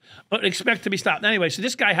ticket, but expect to be stopped. Anyway, so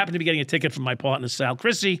this guy happened to be getting a ticket from my partner, Sal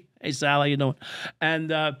Chrissy. Hey, Sal, how you doing?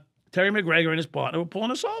 And Terry McGregor and his partner were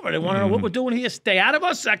pulling us over. They want to know what we're doing here. Stay out of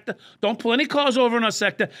our sector. Don't pull any cars over in our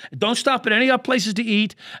sector. Don't stop at any of our places to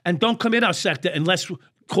eat. And don't come in our sector unless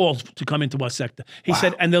called to come into our sector. He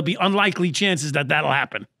said, and there'll be unlikely chances that that'll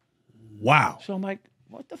happen. Wow. So I'm like,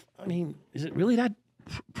 what the, I mean, is it really that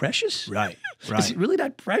precious? Right. Is it really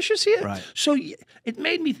that precious here? Right. So it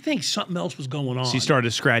made me think something else was going on. So you started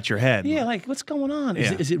to scratch your head. Yeah, like, what's going on?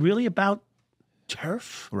 Yeah. Is it really about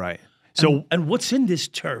turf? Right. So and what's in this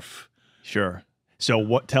turf? Sure.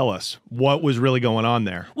 So tell us, what was really going on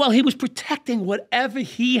there? Well, he was protecting whatever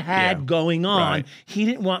he had going on. Right. He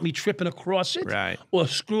didn't want me tripping across it or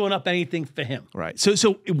screwing up anything for him. Right.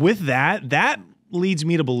 So with that leads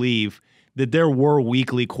me to believe that there were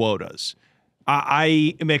weekly quotas.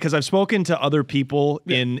 Because I've spoken to other people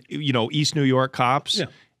in, East New York cops,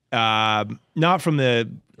 not from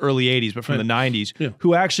the early 80s, but from the 90s,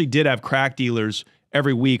 who actually did have crack dealers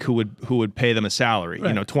every week who would pay them a salary,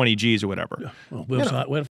 20 G's or whatever.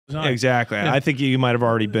 Well, exactly. Yeah. I think you might have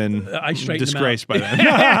already been disgraced by then.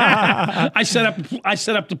 I set up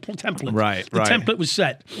the template. Right. The template was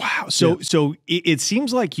set. Wow. So it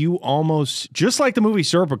seems like you almost, just like the movie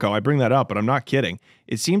Serpico, I bring that up, but I'm not kidding.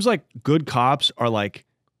 It seems like good cops are like,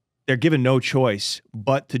 they're given no choice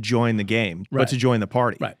but to join the game, but to join the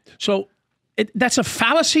party. Right. So that's a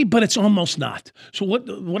fallacy, but it's almost not. So what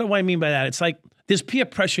do I mean by that? It's like there's peer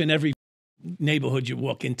pressure in every neighborhood you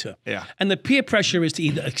walk into. Yeah. And the peer pressure is to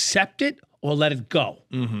either accept it or let it go.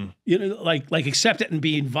 Mm-hmm. Like accept it and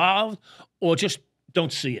be involved, or just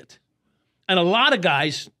don't see it. And a lot of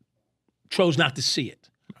guys chose not to see it.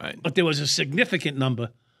 Right. But there was a significant number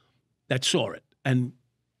that saw it and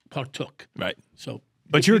partook. Right. So,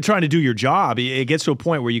 but you're trying to do your job. It gets to a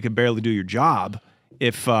point where you can barely do your job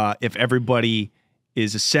if everybody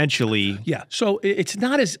is essentially So it's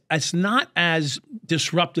not as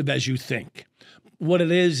disruptive as you think. What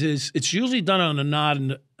it is it's usually done on a nod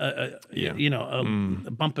and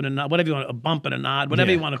a bump and a nod, whatever you want, a bump and a nod,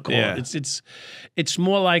 whatever you want to call it. It's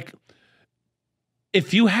more like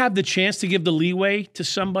if you have the chance to give the leeway to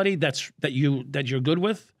somebody that you're good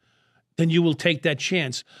with, then you will take that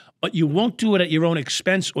chance. But you won't do it at your own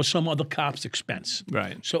expense or some other cop's expense.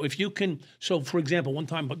 Right. So if you can, for example, one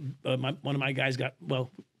time one of my guys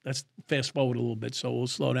let's fast forward a little bit, so we'll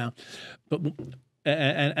slow down. But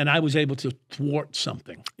and I was able to thwart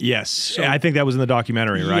something. Yes. So, I think that was in the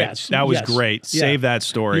documentary, right? Yes. That was great. Save that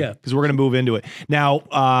story because we're going to move into it. Now,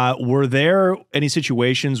 were there any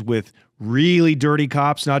situations with really dirty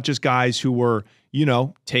cops, not just guys who were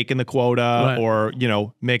taking the quota or,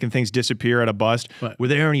 making things disappear at a bust? Right. Were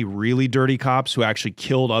there any really dirty cops who actually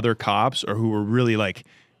killed other cops or who were really like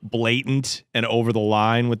blatant and over the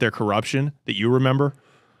line with their corruption that you remember?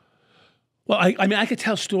 Well, I mean, I could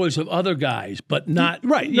tell stories of other guys, but not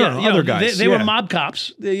other guys. They were mob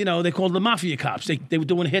cops. They called them mafia cops. They were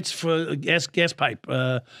doing hits for gas pipe.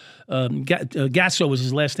 Gasso was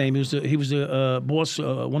his last name. He was the boss,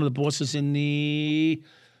 one of the bosses in the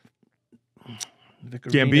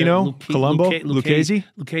Gambino, Colombo, Lucchese?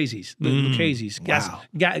 Lucchese's.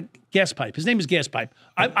 Gas pipe. His name is Gas Pipe.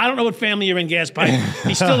 I don't know what family you're in, Gas Pipe.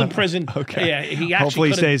 He's still in prison. Okay. Yeah, he actually hopefully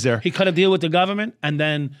he stays there. He cut a deal with the government, and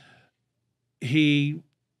then he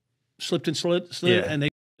slipped and slid, and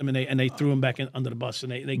they threw him back under the bus,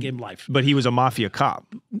 and they gave him life. But he was a mafia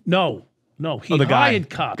cop. No, he hired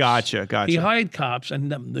cops. Gotcha. He hired cops,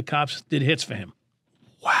 and the cops did hits for him.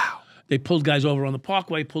 Wow. They pulled guys over on the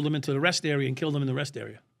parkway, pulled them into the rest area, and killed them in the rest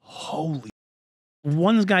area. Holy.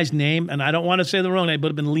 One guy's name, and I don't want to say the wrong name, but it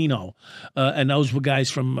would have been Lino. And those were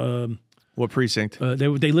guys from... what precinct? They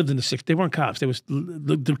lived in the 6th. They weren't cops.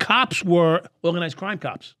 The cops were organized crime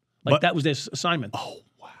cops. That was their assignment. Oh,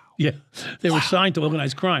 wow. Yeah. They were assigned to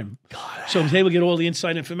organized crime. God. So they would get all the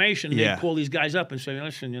inside information, and they'd call these guys up and say,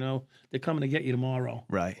 listen, they're coming to get you tomorrow.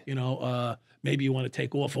 Right. Maybe you want to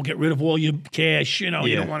take off or get rid of all your cash. You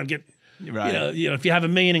don't want to get... Right. If you have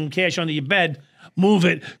 $1 million in cash under your bed, move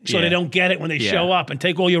it so they don't get it when they show up, and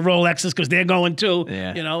take all your Rolexes because they're going too.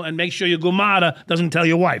 Yeah. And make sure your Gumata doesn't tell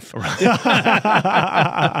your wife.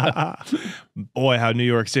 Boy, how New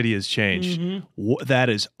York City has changed. Mm-hmm.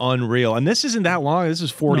 That is unreal. And this isn't that long. This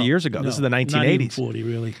is 40 years ago. This is the 1980s. Not even 40,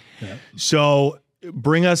 really. Yeah. So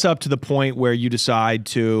bring us up to the point where you decide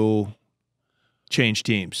to change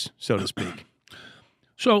teams, so to speak.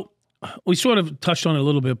 So we sort of touched on it a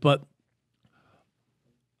little bit, but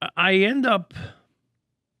I end up.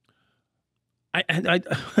 I've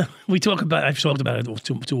talked about it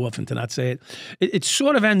too often to not say it. It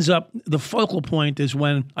sort of ends up. The focal point is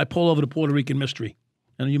when I pull over the Puerto Rican Mystery,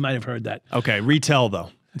 and you might have heard that. Okay, retell though.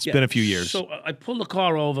 It's been a few years. So I pulled the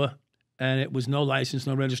car over, and it was no license,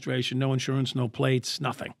 no registration, no insurance, no plates,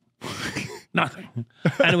 nothing. Nothing.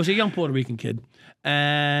 And it was a young Puerto Rican kid.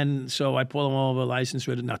 And so I pulled him over, license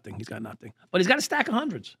read, nothing. He's got nothing. But he's got a stack of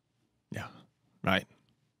hundreds. Yeah. Right.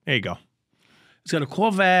 There you go. He's got a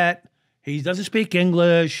Corvette. He doesn't speak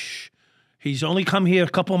English. He's only come here a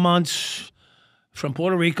couple months from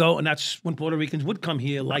Puerto Rico, and that's when Puerto Ricans would come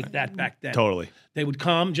here like that back then. Totally. They would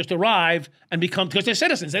come, just arrive, and become, because they're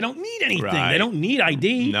citizens. They don't need anything. Right. They don't need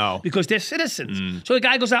ID. No. Because they're citizens. So the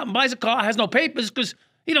guy goes out and buys a car, has no papers, because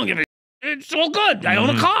he don't give a it's all good. I own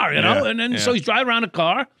a car, you know? Yeah. And then so he's driving around a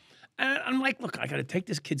car, and I'm like, look, I got to take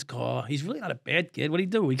this kid's car. He's really not a bad kid. What'd he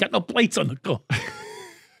do? He got no plates on the car.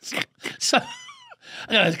 So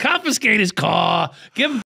I got to confiscate his car,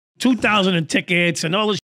 give him 2,000 in tickets and all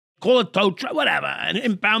this. Call a tow truck, whatever, and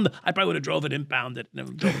impound. I probably would have drove it, impounded,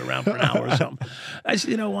 and drove it around for an hour or something. I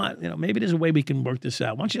said, you know what? Maybe there's a way we can work this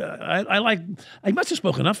out. Why don't you? I must have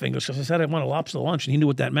spoken enough English because I said I want a lobster lunch, and he knew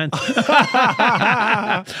what that meant.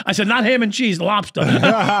 I said, not ham and cheese, lobster.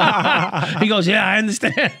 He goes, yeah, I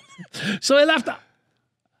understand. So I left.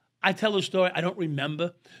 I tell the story. I don't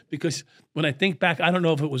remember because when I think back, I don't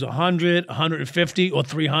know if it was 100, 150, or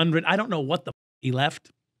 300. I don't know what the he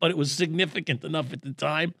left. But it was significant enough at the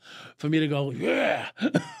time for me to go, yeah,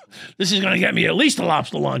 this is going to get me at least a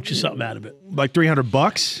lobster lunch or something out of it. Like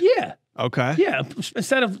 $300? Yeah. Okay. Yeah.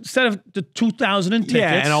 Instead of the 2,000 in tickets.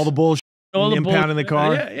 Yeah, and all the bullshit. All the impounding the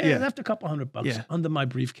car. Yeah, left a couple $100 under my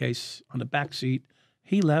briefcase on the back seat.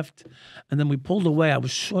 He left, and then we pulled away. I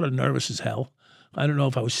was sort of nervous as hell. I don't know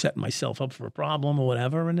if I was setting myself up for a problem or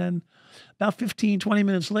whatever. And then about 15, 20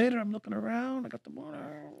 minutes later, I'm looking around. I got the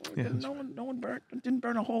motor. No one didn't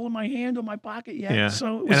burn a hole in my hand or my pocket yet. Yeah.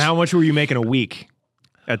 So it was, and how much were you making a week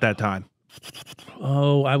at that time?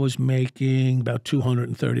 Oh, I was making about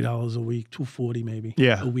 $230 a week, $240 maybe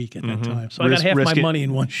a week at that time. So I got half my money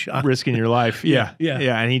in one shot. Risking your life. Yeah.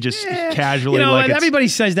 And he just casually everybody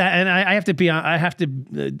says that, and I have to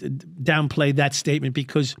downplay that statement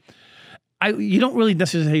because you don't really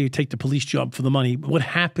necessarily take the police job for the money. What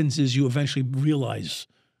happens is you eventually realize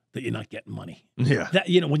that you're not getting money. Yeah. That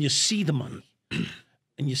when you see the money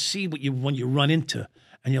and you see when you run into,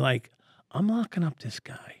 and you're like, I'm locking up this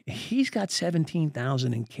guy. He's got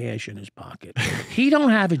 $17,000 in cash in his pocket. He don't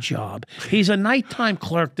have a job. He's a nighttime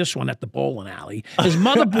clerk. This one at the bowling alley. His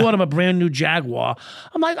mother bought him a brand new Jaguar.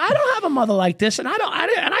 I'm like, I don't have a mother like this, and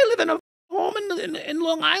I live in a home in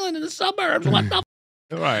Long Island in the suburbs. What the?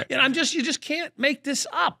 Right. And you just can't make this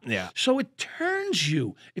up. Yeah. So it turns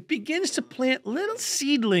you. It begins to plant little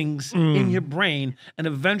seedlings in your brain, and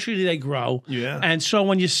eventually they grow. Yeah. And so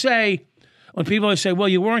when people say, well,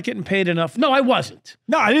 you weren't getting paid enough. No, I wasn't.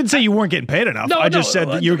 No, I didn't say you weren't getting paid enough. I just said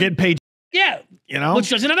that you were getting paid. Yeah.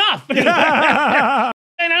 Which isn't enough. Ain't enough.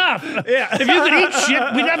 Yeah. If you could eat shit,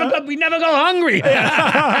 we never go hungry.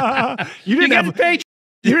 You didn't have paid.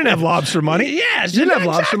 You didn't have lobster money. Yes. You didn't have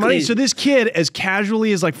lobster money. So this kid, as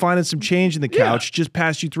casually as like finding some change in the couch, just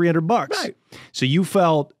passed you $300. Right. So you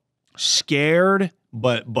felt scared,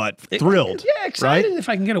 but thrilled. Yeah, excited. Right? If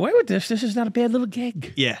I can get away with this, this is not a bad little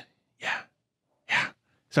gig. Yeah.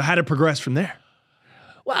 So how did it progress from there?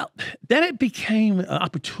 Well, then it became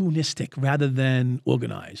opportunistic rather than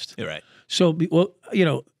organized. You're right. So,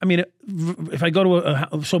 if I go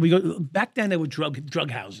to back then there were drug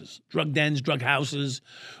houses, drug dens, drug houses,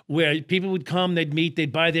 where people would come, they'd meet,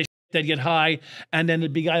 they'd buy their shit, they'd get high, and then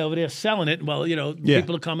there'd be a guy over there selling it. Well,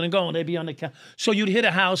 people are coming and going, they'd be on the couch. So you'd hit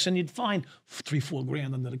a house and you'd find $3-4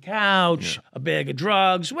 grand under the couch, a bag of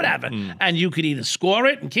drugs, whatever. And you could either score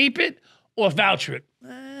it and keep it or voucher it.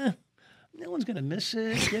 No one's going to miss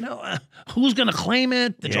it, who's going to claim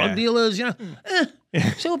it? The drug dealers,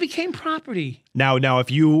 So it became property. Now, if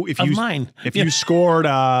you scored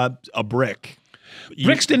a brick,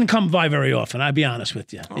 bricks didn't come by very often. I'll be honest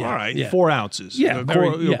with you. All right, 4 ounces, 9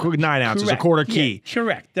 ounces, correct. a quarter key. Yeah,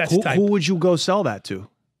 correct. That's who would you go sell that to?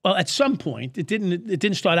 Well, at some point, it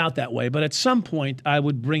didn't start out that way, but at some point, I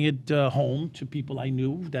would bring it home to people I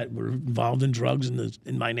knew that were involved in drugs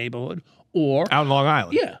in my neighborhood, or out in Long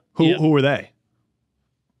Island. Yeah. Who were they?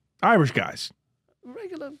 Irish guys.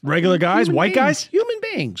 Regular guys, white guys, human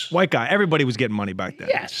beings. White guy. Everybody was getting money back then.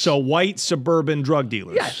 Yes. So white suburban drug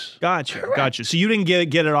dealers. Yes. Gotcha. So you didn't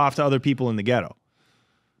get it off to other people in the ghetto.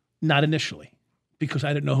 Not initially, because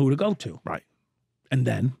I didn't know who to go to. Right. And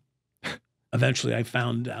then, eventually, I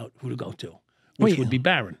found out who to go to, which would be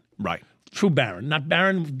Barron. Right. True Barron, not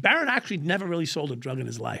Barron. Barron actually never really sold a drug in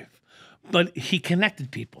his life, but he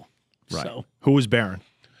connected people. Right. So who was Barron?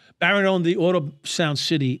 Barron owned the Auto Sound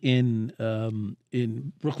City in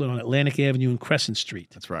in Brooklyn on Atlantic Avenue and Crescent Street.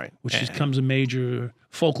 That's right. Which becomes a major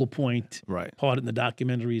focal point. Right. Part in the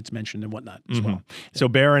documentary, it's mentioned and whatnot as well. So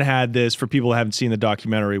Barron had this, for people who haven't seen the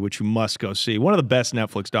documentary, which you must go see. One of the best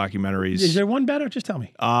Netflix documentaries. Is there one better? Just tell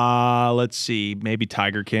me. Let's see. Maybe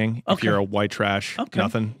Tiger King. If you're a white trash,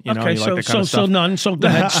 nothing. You know, you like that kind of stuff. So none. So go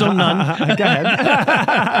ahead. So none. Go ahead.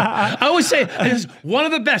 I always say, it's one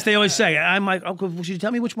of the best. They always say. I'm like, oh, should you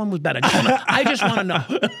tell me which one was better? I just want to know.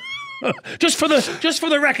 just for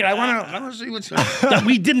the record, I want to see what's that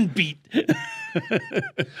we didn't beat.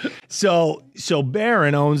 So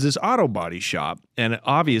Barron owns this auto body shop, and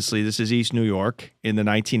obviously this is East New York in the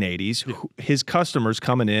 1980s. His customers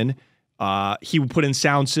coming in, he would put in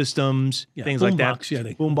sound systems, things like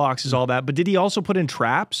that, boom boxes, all that. But did he also put in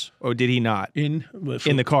traps, or did he not? In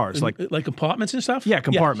the cars, like compartments and stuff. Yeah,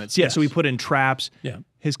 compartments. Yeah, so he put in traps. Yeah.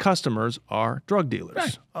 His customers are drug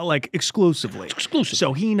dealers, like exclusively. Exclusive.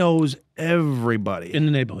 So he knows everybody in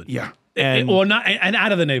the neighborhood. Yeah. Or not, and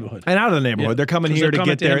out of the neighborhood. And out of the neighborhood. Yeah. They're coming here to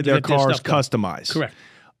get their cars customized. Correct.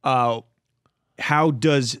 How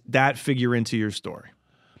does that figure into your story?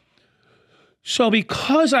 So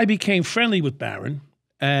because I became friendly with Barron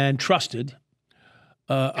and trusted.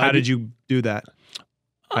 How did you do that?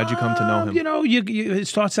 How'd you come to know him? You know, it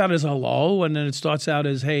starts out as hello, and then it starts out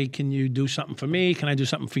as, hey, can you do something for me? Can I do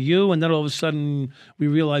something for you? And then all of a sudden we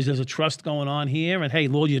realize there's a trust going on here. And hey,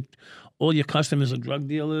 Lord, all your customers are drug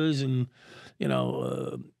dealers, and, you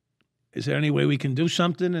know, is there any way we can do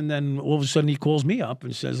something? And then all of a sudden he calls me up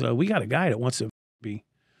and says, we got a guy that wants to be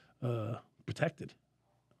protected.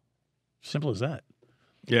 Simple as that.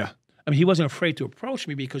 Yeah. I mean, he wasn't afraid to approach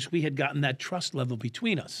me because we had gotten that trust level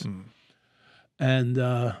between us. And,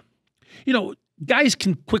 you know, guys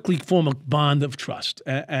can quickly form a bond of trust,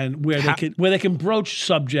 and where they can broach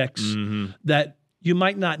subjects that you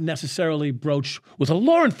might not necessarily broach with a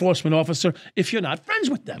law enforcement officer if you're not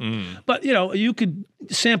friends with them. But, you know, you could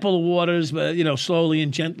sample the waters, you know, slowly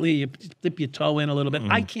and gently, you dip your toe in a little bit.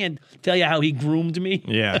 I can't tell you how he groomed me.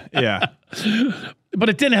 Yeah, yeah. But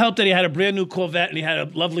it didn't help that he had a brand new Corvette and he had a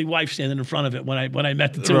lovely wife standing in front of it when I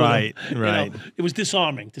met the two of them. Right. You know, it was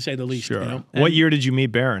disarming, to say the least. Sure. You know? What year did you meet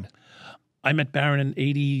Barron? I met Barron in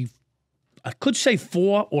 80. I could say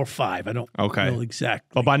 4 or 5. I don't know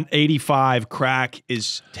exactly. Well, by 85, crack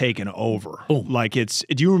is taken over. Boom. Like do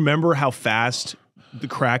you remember how fast the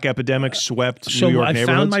crack epidemic swept New York neighborhoods?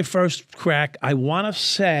 So I found my first crack. I want to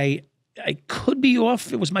say, I could be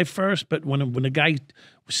off. It was my first, but when the guy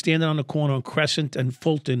was standing on the corner on Crescent and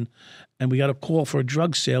Fulton, and we got a call for a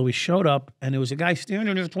drug sale, we showed up, and there was a guy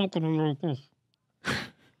standing there talking. And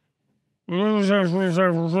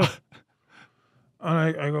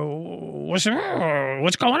I go, what's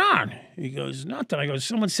going on? He goes, nothing. I go,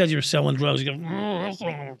 someone says you're selling drugs. He goes, what's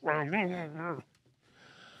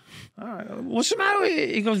the matter with you?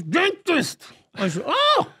 He goes, dentist. I said,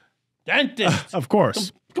 oh, dentist. Of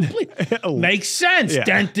course. Makes sense,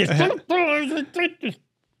 dentist.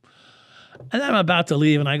 And I'm about to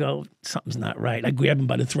leave, and I go, something's not right. I grab him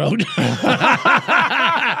by the throat.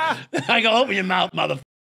 I go, open your mouth, motherfucker.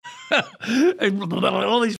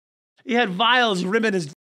 All these. He had vials rimming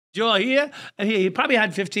his jaw here, and he probably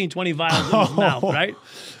had 15, 20 vials in his mouth, right?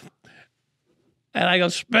 And I go,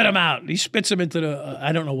 spit him out. He spits him into the,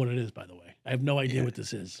 I don't know what it is, by the way. I have no idea what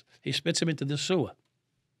this is. He spits him into the sewer.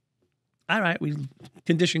 All right, we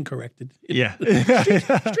condition corrected. Yeah.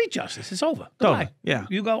 Street justice. It's over. Goodbye. Yeah.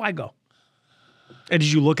 You go, I go. And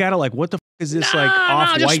did you look at it like, what the f is this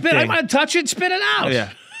off-white just spit. thing? I want to touch it, spit it out. Yeah.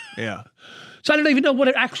 Yeah. So I didn't even know what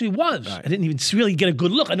it actually was. Right. I didn't even really get a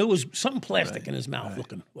good look. I knew it was something plastic in his mouth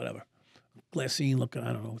looking, whatever. Glassine looking,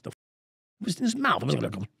 I don't know what the f it was in his mouth. I was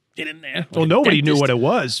going to go get in there. Well, nobody knew what it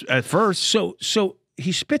was at first. So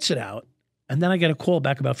he spits it out, and then I get a call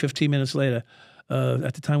back about 15 minutes later.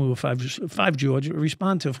 At the time we were 5 George.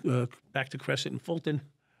 Respond to back to Crescent and Fulton.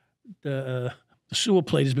 The sewer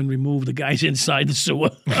plate has been removed. The guy's inside the sewer.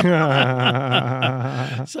 So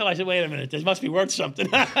I said, wait a minute. This must be worth something.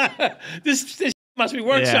 This must be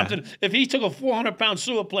worth something. If he took a 400-pound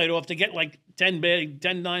sewer plate off to get like 9 bed,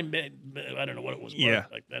 I don't know what it was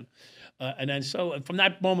worth like then. And then so from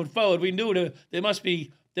that moment forward, we knew there must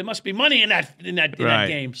be money in that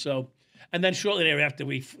game. So, and then shortly thereafter,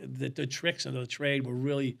 the tricks and the trade were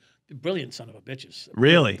really brilliant, son of a bitches.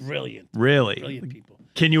 Really? Brilliant people.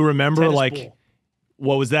 Can you remember Tennis ball.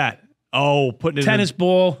 What was that? Oh, putting it tennis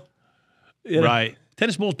ball. You know, right.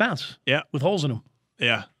 Tennis balls bounce. Yeah. With holes in them.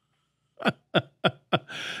 Yeah.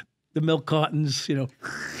 The milk cartons, you know.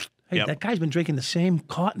 Hey, Yep. that guy's been drinking the same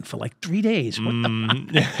carton for like 3 days.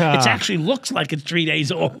 It actually looks like it's 3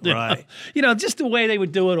 days old. Right. You know, just the way they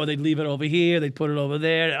would do it, or they'd leave it over here, they'd put it over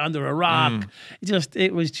there under a rock.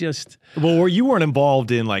 It was just. Well, you weren't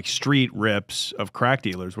involved in like street rips of crack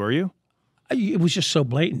dealers, were you? It was just so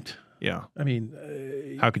blatant. Yeah. I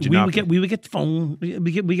mean, How could you not? we would get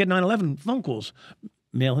 9/11 phone calls.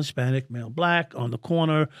 Male Hispanic, male black, on the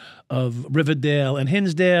corner of Riverdale and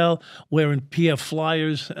Hinsdale, wearing PF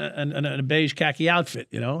flyers and a beige khaki outfit,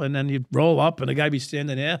 you know. And then you'd roll up, and the guy be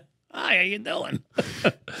standing there. Hi, how you doing?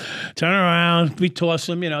 Turn around, we toss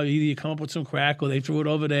him, you know. Either you come up with some crack, or they threw it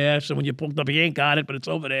over there. So when you pulled up, you ain't got it, but it's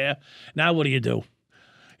over there. Now what do? You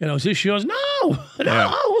know, is this yours? No,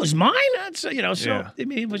 it was mine. That's you know. So I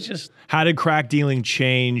mean, it was just. How did crack dealing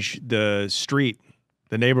change the street,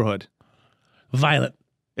 the neighborhood? Violent.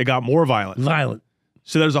 It got more violent. Violent.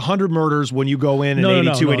 So there's 100 murders when you go in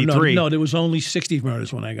 82, 83. No, there was only 60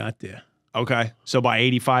 murders when I got there. Okay. So by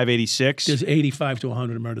 85, 86? There's 85 to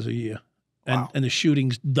 100 murders a year. And, and the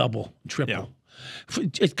shootings double, triple. Yeah.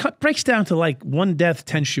 It breaks down to like 1 death,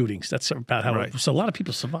 10 shootings. That's about how it, so a lot of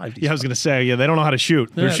people survived. Yeah, I was going to say, they don't know how to shoot.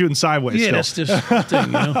 They're shooting sideways still. still. That's just thing,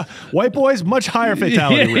 you know. White boys, much higher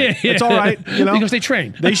fatality rate. It's all right, you know. Because they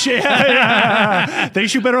train. They shoot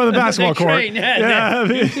better on the basketball court. Train,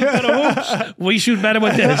 They shoot better hoops. We shoot better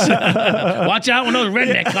with this. Watch out when those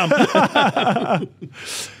redneck come.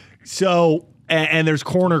 So, and there's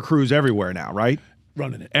corner crews everywhere now, right?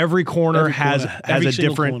 Running it. Every corner has a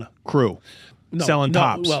different crew. Selling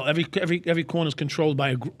tops. Well, every corner is controlled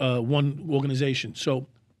by one organization. So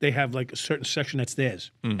they have like a certain section that's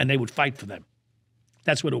theirs, and they would fight for them.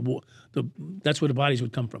 That's where that's where the bodies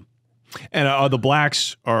would come from. And the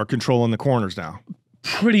blacks are controlling the corners now.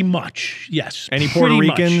 Pretty much, yes. Any Puerto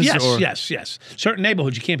Ricans? Yes. Certain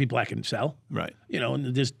neighborhoods you can't be black and sell. Right. You know,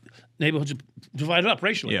 and there's neighborhoods divided up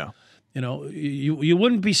racially. Yeah. You know, you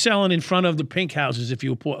wouldn't be selling in front of the pink houses if you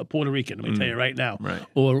were Puerto Rican. Let me tell you right now. Right.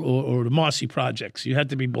 Or the Marcy projects. You had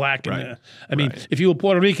to be black. And, I mean, if you were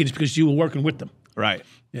Puerto Rican, it's because you were working with them. Right.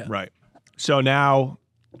 Yeah. Right. So now,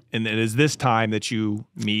 and it is this time that you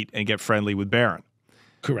meet and get friendly with Barron.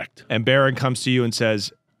 Correct. And Barron comes to you and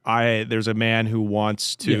says, there's a man who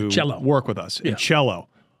wants to work with us. And Cello,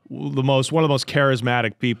 one of the most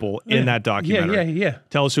charismatic people in that documentary. Yeah.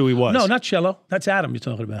 Tell us who he was. No, not Cello. That's Adam you're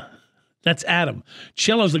talking about. That's Adam.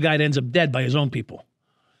 Cello's the guy that ends up dead by his own people.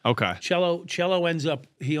 Okay. Cello ends up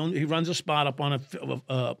he runs a spot up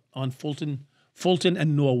on Fulton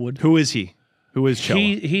and Norwood. Who is he? Who is Cello?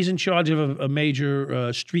 He's in charge of a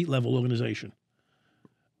major street level organization.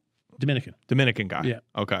 Dominican guy. Yeah.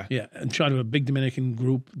 Okay. Yeah, in charge of a big Dominican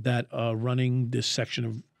group that are running this section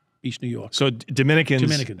of East New York. So Dominicans.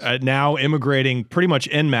 Now immigrating pretty much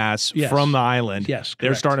en masse from the island. Yes,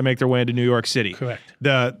 They're starting to make their way into New York City. Correct.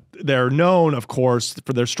 They're known, of course,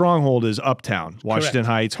 for their stronghold is Uptown, Washington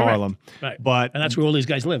Heights, Harlem. Right. And that's where all these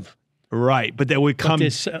guys live. Right, but they would come. They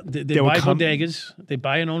buy bodegas. They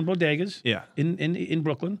buy and own bodegas. Yeah. In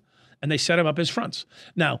Brooklyn, and they set them up as fronts.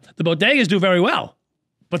 Now the bodegas do very well,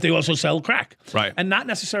 but they also sell crack. Right. And not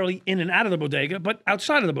necessarily in and out of the bodega, but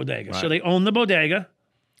outside of the bodega. Right. So they own the bodega.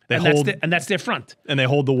 That's their front. And they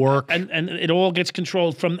hold the work. And it all gets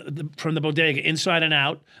controlled from the bodega, inside and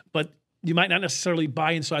out. But you might not necessarily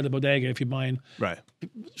buy inside the bodega if you're buying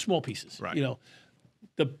small pieces. Right. You know,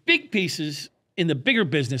 the big pieces in the bigger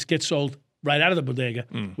business get sold right out of the bodega,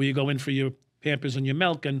 where you go in for your Pampers and your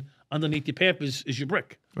milk, and underneath your Pampers is your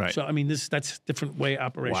brick. Right. So I mean, that's different way of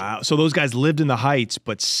operation. Wow. So those guys lived in the Heights,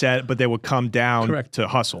 but they would come down to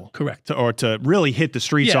hustle. Correct. Or to really hit the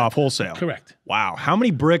streets off wholesale. Correct. Wow. How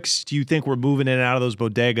many bricks do you think were moving in and out of those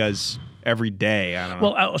bodegas every day? I don't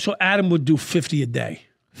know. Well, so Adam would do 50 a day.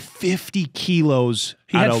 50 kilos.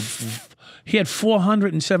 He had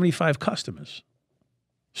 475 customers.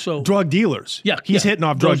 So drug dealers. Yeah. He's hitting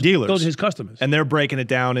off drug dealers. Those are his customers. And they're breaking it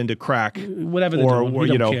down into crack. Whatever they're doing.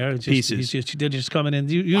 We don't care. Pieces. They're just coming in.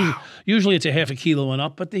 Usually it's a half a kilo and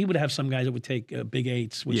up, but he would have some guys that would take big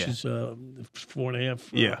eights, which is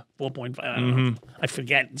 4.5, 4.5. I don't know. I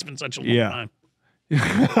forget. It's been such a long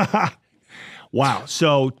time. Wow.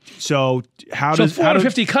 So how does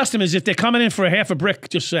 450 customers, if they're coming in for a half a brick,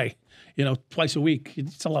 just say, twice a week,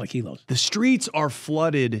 it's a lot of kilos. The streets are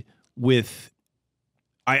flooded with,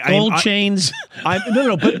 Gold chains.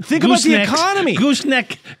 No, but think about the economy.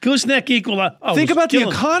 Gooseneck equal. Think about the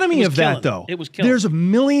economy of that, though. It was killing. There's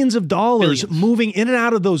millions of dollars moving in and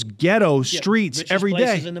out of those ghetto streets every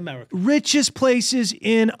day. Richest places in America. Richest places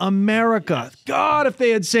in America. God, if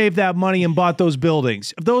they had saved that money and bought those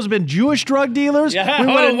buildings. If those had been Jewish drug dealers, we would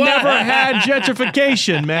have never had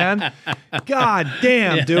gentrification, man. God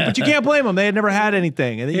damn, dude. But you can't blame them. They had never had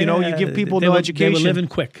anything. And, you know, you give people no education. They were living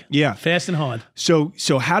quick. Yeah. Fast and hard. So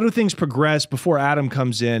how do things progress before Adam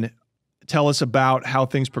comes in? Tell us about how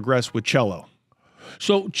things progress with Cello.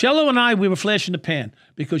 So Cello and I, we were flash in the pan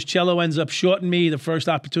because Cello ends up shorting me the first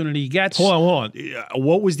opportunity he gets. Hold on.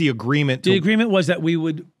 What was the agreement? The agreement was that we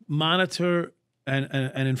would monitor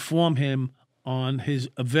and inform him on his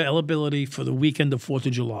availability for the weekend of 4th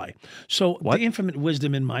of July. So the infinite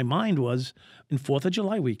wisdom in my mind was, in 4th of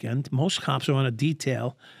July weekend, most cops are on a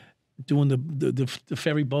detail doing the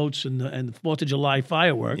ferry boats and the 4th of July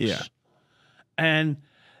fireworks. Yeah. And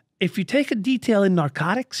if you take a detail in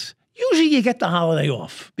narcotics, usually you get the holiday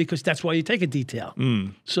off because that's why you take a detail.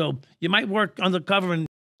 So you might work undercover and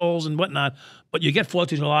holes and whatnot, but you get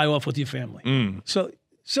 4th of July off with your family.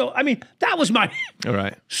 So I mean, that was my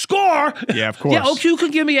score. Yeah, of course. Yeah, OQ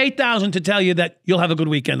could give me 8,000 to tell you that you'll have a good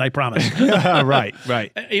weekend, I promise. Right.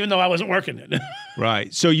 Even though I wasn't working it.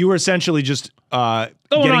 Right. So you were essentially just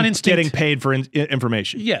getting paid for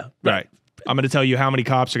information. Yeah. Right. I'm going to tell you how many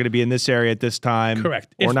cops are going to be in this area at this time.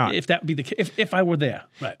 Correct. Or not. If that be the case, if I were there.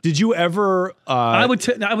 Right. Did you ever?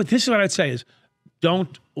 This is what I'd say is,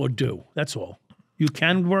 don't or do. That's all. You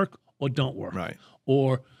can work or don't work. Right.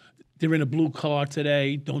 Or they're in a blue car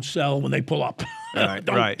today. Don't sell when they pull up. Right.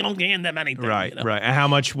 Don't hand them anything. Right. You know? Right. And how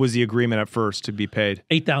much was the agreement at first to be paid?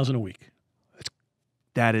 $8,000 a week.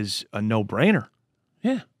 That is a no-brainer.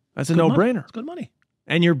 Yeah. That's a no-brainer. It's good money.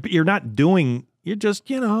 And you're not doing. You're just,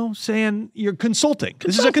 saying you're consulting.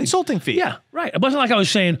 This is a consulting fee. Yeah, right. It wasn't like I was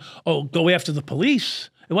saying, oh, go after the police.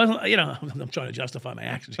 It wasn't, I'm trying to justify my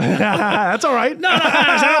actions. That's all right. No, is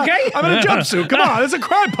that okay? I'm in a jumpsuit. Come on. It's a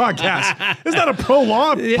crime podcast. It's not a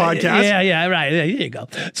pro-law podcast. Yeah, right. Yeah, here you go.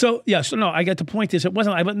 So no, I get the point is it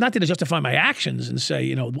wasn't, not to justify my actions and say,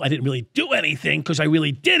 I didn't really do anything because I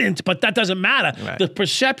really didn't, but that doesn't matter. Right. The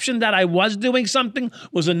perception that I was doing something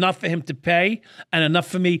was enough for him to pay and enough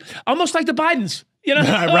for me, almost like the Bidens.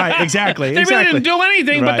 Right, exactly. They really didn't do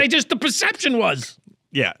anything, but the perception was.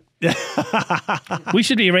 Yeah. We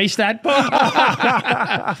should erase that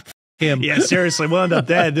part. Him. Yeah, seriously, we'll end up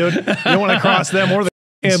dead, dude. You don't want to cross them or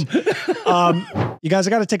him. You guys,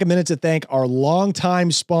 I got to take a minute to thank our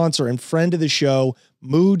longtime sponsor and friend of the show,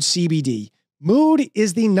 Mood CBD. Mood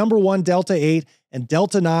is the #1 Delta 8 and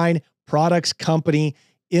Delta 9 products company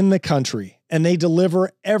in the country, and they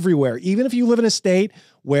deliver everywhere. Even if you live in a state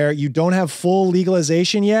where you don't have full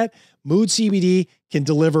legalization yet, Mood CBD can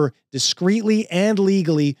deliver discreetly and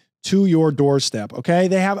legally to your doorstep, okay?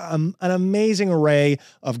 They have an amazing array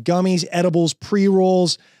of gummies, edibles,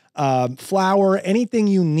 pre-rolls, flour, anything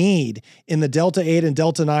you need in the Delta 8 and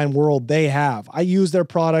Delta 9 world, they have. I use their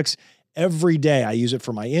products every day. I use it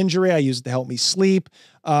for my injury. I use it to help me sleep.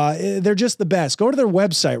 They're just the best. Go to their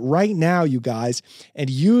website right now, you guys,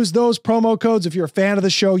 and use those promo codes. If you're a fan of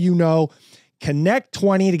the show,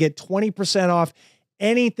 Connect20 to get 20% off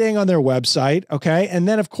anything on their website, okay? And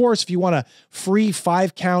then, of course, if you want a free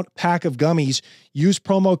 5-count pack of gummies, use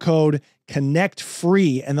promo code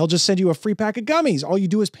CONNECTFREE, and they'll just send you a free pack of gummies. All you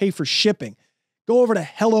do is pay for shipping. Go over to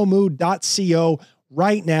hellomood.co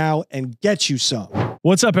right now and get you some.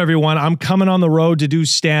 What's up, everyone? I'm coming on the road to do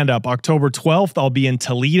stand-up. October 12th, I'll be in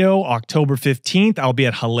Toledo. October 15th, I'll be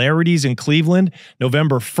at Hilarities in Cleveland.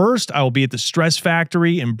 November 1st, I will be at the Stress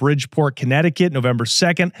Factory in Bridgeport, Connecticut. November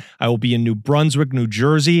 2nd, I will be in New Brunswick, New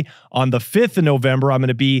Jersey. On the 5th of November, I'm going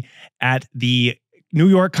to be at the New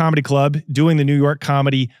York Comedy Club doing the New York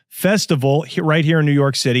Comedy Festival right here in New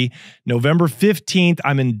York City. November 15th,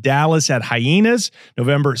 I'm in Dallas at Hyenas.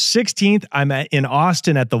 November 16th, I'm in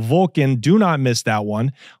Austin at the Vulcan. Do not miss that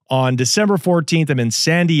one. On December 14th, I'm in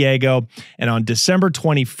San Diego. And on December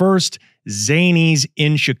 21st, Zanies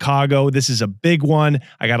in Chicago. This is a big one.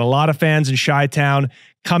 I got a lot of fans in Chi-Town.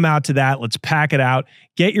 Come out to that. Let's pack it out.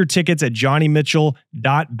 Get your tickets at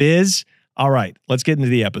johnnymitchell.biz. All right, let's get into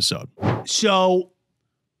the episode. So,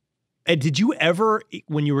 did you ever,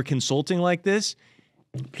 when you were consulting like this,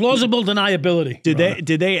 plausible deniability?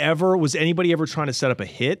 Did they ever? Was anybody ever trying to set up a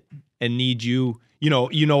hit and need you? You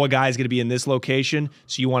know, a guy's going to be in this location,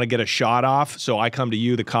 so you want to get a shot off. So I come to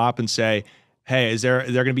you, the cop, and say, "Hey, is there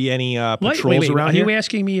going to be any patrols around here?" Are you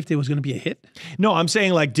asking me if there was going to be a hit? No, I'm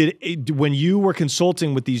saying like, when you were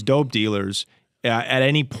consulting with these dope dealers, at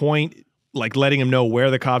any point, like letting them know where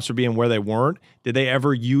the cops were being, where they weren't, did they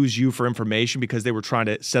ever use you for information because they were trying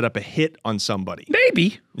to set up a hit on somebody?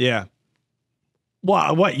 Maybe. Yeah.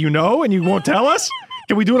 What, you know, and you won't tell us?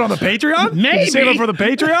 Can we do it on the Patreon? Maybe. Can you save it for the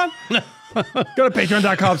Patreon? Go to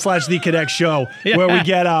patreon.com/theconnect-show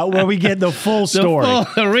where we get the full story.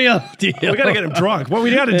 The real deal. We got to get him drunk. What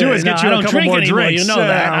we got to do is get you a couple more drinks. You know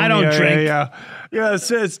that. I don't drink. Yeah,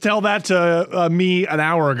 tell that to me an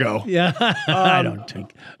hour ago. Yeah, I don't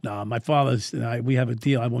drink. No, my father's, we have a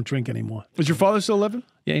deal. I won't drink anymore. Is your father still living?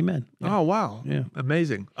 Yeah, amen. Yeah. Oh, wow. Yeah.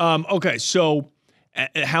 Amazing. Okay, so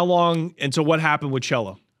how long, and so what happened with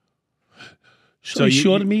Cello? So he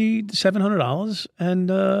shorted me $700,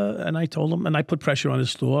 and I told him, and I put pressure on his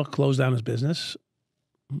store, closed down his business.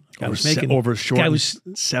 Guy was making over short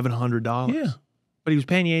 $700. Yeah, but he was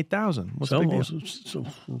paying you $8,000. What's the big deal? So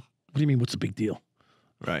what do you mean? What's the big deal?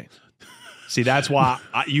 Right. See, that's why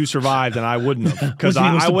you survived and I wouldn't have, because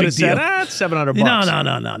I would have said, it's $700.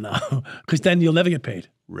 No, because then you'll never get paid.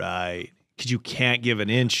 Right. Because you can't give an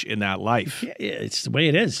inch in that life. Yeah, it's the way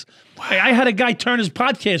it is. Wow. I had a guy turn his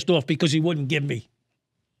podcast off because he wouldn't give me.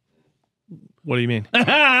 What do you mean? No,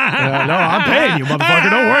 I'm paying you, motherfucker.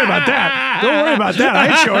 Don't worry about that. Don't worry about that. I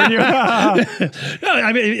ain't showing you. No,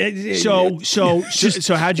 I mean,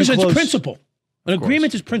 so how'd you close? It's principle. An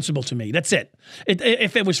agreement is principle to me. That's it.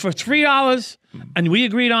 If it was for $3 and we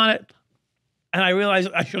agreed on it, and I realized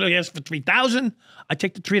I should have asked for $3,000, I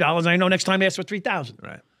take the $3 and I know next time I ask for $3,000.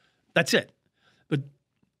 Right. That's it. But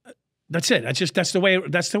that's it. That's the way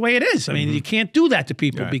it is. I mean, you can't do that to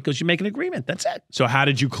people because you make an agreement. That's it. So how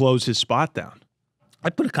did you close his spot down? I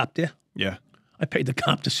put a cop there. Yeah. I paid the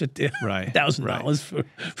cop to sit there. Right. $1,000 for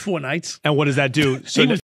 4 nights. And what does that do? So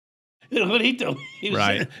what did he do? He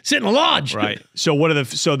was sitting in a lodge. Right. So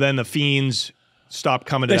then the fiends stopped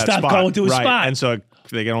coming to that spot. They stopped going to his spot. And so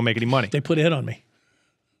they don't make any money. They put a hit on me.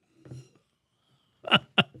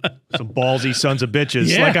 Some ballsy sons of bitches.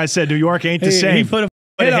 Yeah. Like I said, New York ain't the same. He put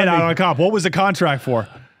a hit out on a cop. What was the contract for?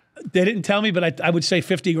 They didn't tell me, but I would say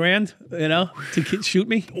 $50,000, to shoot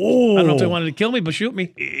me. Oh. I don't know if they wanted to kill me, but shoot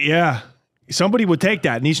me. Yeah. Somebody would take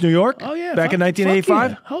that in East New York? Oh, yeah. Back in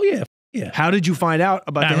 1985? Yeah. Oh, yeah. Yeah. How did you find out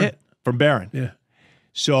about the hit? From Barron. Yeah.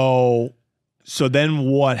 So then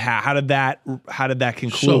what? How did that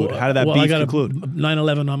conclude? How did that beef conclude?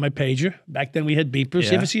 9/11 on my pager. Back then we had beepers.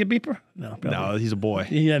 You ever see a beeper? No. Probably. No, he's a boy.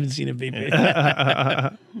 You haven't seen a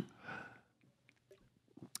beeper.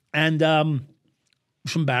 And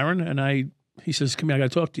from Barron, and he says, "Come here, I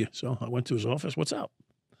got to talk to you." So I went to his office. What's up?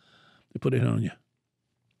 They put it on you.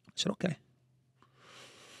 I said, "Okay."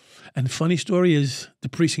 And the funny story is, the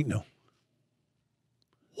precinct knew.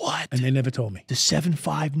 What? And they never told me. The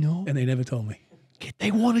 7-5 knew? And they never told me. They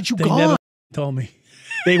wanted you gone. They never told me.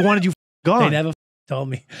 They wanted you gone. They never told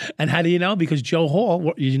me. And how do you know? Because Joe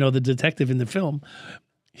Hall, the detective in the film,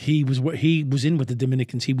 he was in with the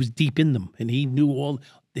Dominicans. He was deep in them, and he knew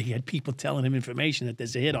he had people telling him information that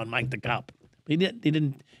there's a hit on Mike the cop. He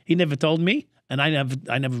never told me, and I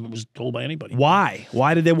never was told by anybody. Why?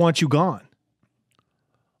 Why did they want you gone?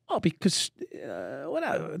 Oh, because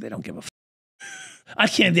they don't give a. I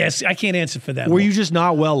can't answer for that. Were you just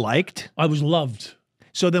not well liked? I was loved.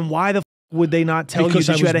 So then why the would they not tell you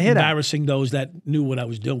that you had a hit? Embarrassing those that knew what I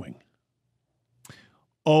was doing.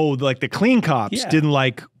 Oh, like the clean cops didn't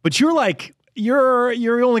like, but you're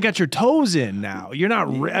only got your toes in now. You're not.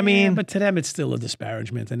 I mean, but to them it's still a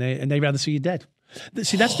disparagement, and they rather see you dead.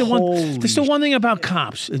 See, that's the one. That's the one thing about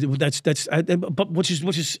cops. But which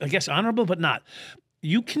is I guess honorable, but not.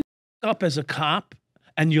 You can up as a cop,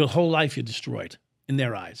 and your whole life you're destroyed in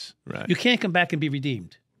their eyes. Right. You can't come back and be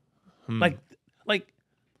redeemed. Like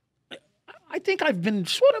I think I've been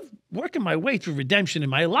sort of working my way through redemption in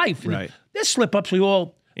my life. And right. There's slip-ups. We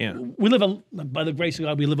live by the grace of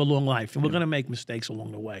God, we live a long life, and we're going to make mistakes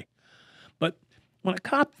along the way. But when a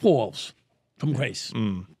cop falls from grace,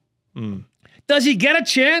 does he get a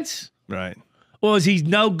chance? Right. Or is he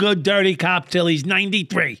no good, dirty cop till he's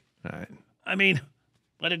 93? Right. I mean,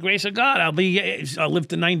 by the grace of God, I'll live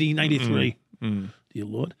to 90, 93. Dear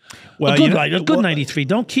Lord. Well, a good 93.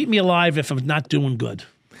 Don't keep me alive if I'm not doing good.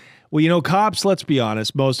 Well, cops, let's be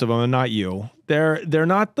honest, most of them, and not you, they're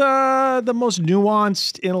not the most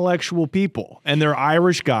nuanced intellectual people. And they're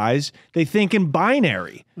Irish guys. They think in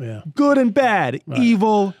binary. Yeah. Good and bad,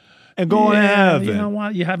 evil and going to heaven. You know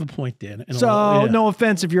what? You have a point there. So, no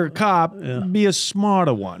offense if you're a cop, be a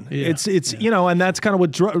smarter one. Yeah. It's and that's kind of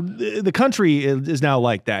what the country is now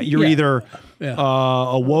like that. You're either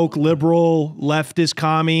a woke liberal leftist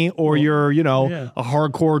commie, or you're a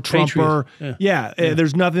hardcore Trumper.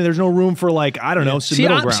 There's no room for some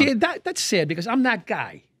middle ground. See, that's sad because I'm that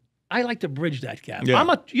guy. I like to bridge that gap.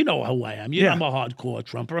 Yeah. You know who I am. I'm a hardcore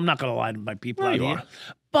Trumper. I'm not going to lie to my people out you here. are.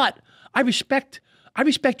 But I respect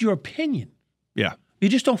your opinion. Yeah. You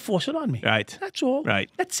just don't force it on me. Right. That's all. Right.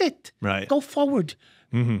 That's it. Right. Go forward.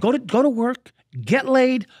 Go to work. Get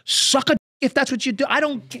laid. Suck a if that's what you do. I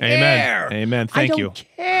don't care. Amen. Thank you. I don't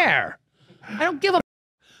care. I don't give a.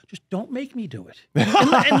 Just don't make me do it.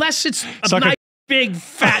 Unless it's a nice, big,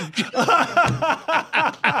 fat.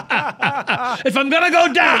 If I'm going to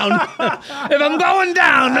go down, if I'm going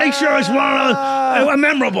down, make sure it's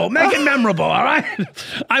memorable. Make it memorable, all right?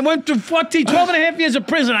 I went to 12 and a half years of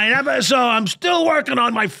prison. So I'm still working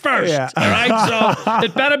on my first, all right? So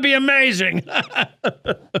it better be amazing.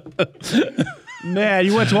 Man,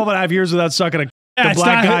 you went 12 and a half years without sucking a. The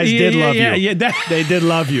black guys did love you. Yeah, they did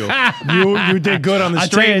love you. You did good on the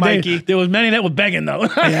street, Mikey. There was many that were begging, though.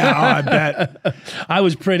 Yeah, I bet. I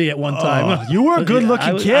was pretty at one time. You were a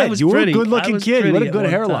good-looking kid. You were a good-looking kid. You had a good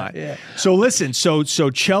hairline. Yeah. So listen, so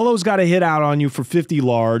Cello's got a hit out on you for 50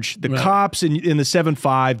 large. The cops in the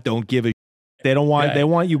 7.5 don't give a shit. They don't want. They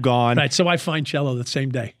want you gone. Right. So I find Cello the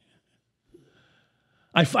same day.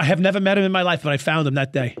 I have never met him in my life, but I found him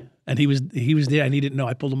that day, and he was there, and he didn't know.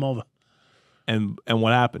 I pulled him over. And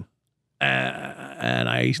what happened? And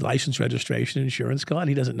I license, registration, insurance card.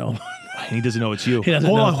 He doesn't know. He doesn't know it's you. He doesn't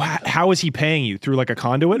Hold know. on. How is he paying you? Through like a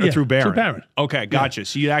conduit or through Barron? Through Barron. Okay, gotcha.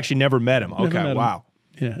 So you actually never met him. Okay, met him. wow.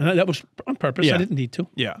 Yeah, and that was on purpose. Yeah. I didn't need to.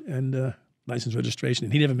 Yeah. And license, registration.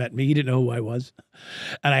 And he never met me. He didn't know who I was.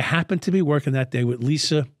 And I happened to be working that day with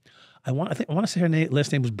Lisa. I want to say her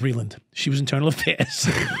last name was Breland. She was internal affairs.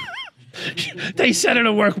 They sent her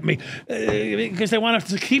to work with me because they wanted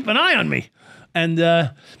to keep an eye on me. And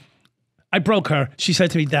I broke her. She said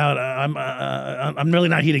to me, Dowd, I'm really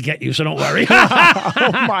not here to get you, so don't worry.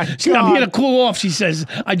 Oh, my God. I'm here to cool off, she says.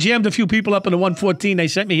 I jammed a few people up in the 114. They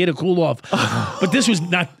sent me here to cool off. But this was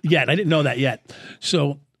not yet. I didn't know that yet.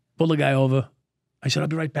 So pull the guy over. I said, I'll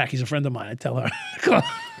be right back. He's a friend of mine. I tell her.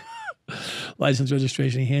 License,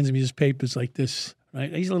 registration. He hands me his papers like this.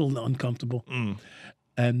 Right? He's a little uncomfortable.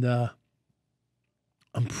 And I'm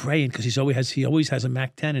praying because he always has a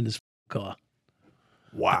Mac 10 in his car.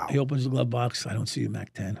 Wow. He opens the glove box. I don't see a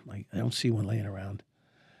Mac 10. I'm like, I don't see one laying around.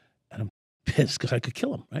 And I'm pissed because I could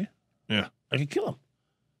kill him, right? Yeah. I could kill him.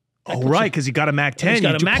 Oh, right, because he got a Mac 10. He's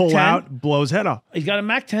got You a Mac pull 10. out, blow his head off. He's got a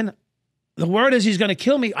Mac 10. The word is he's going to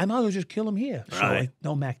kill me. I might as well just kill him here. So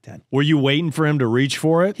no Mac 10. Were you waiting for him to reach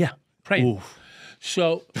for it? Yeah, praying. Oof.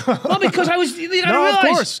 So, well, because I was, you got to No, realize. of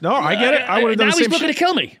course. No, I get it. I would have done the now same he's looking shit. to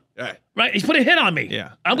kill me. Right? He's put a hit on me.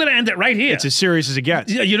 Yeah. I'm going to end it right here. It's as serious as it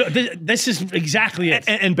gets. You know, this is exactly it.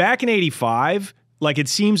 And back in 85, like it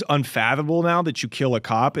seems unfathomable now that you kill a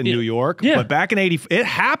cop in New York. Yeah. But back in 80, it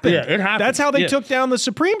happened. Yeah, it happened. That's how they Yeah. took down the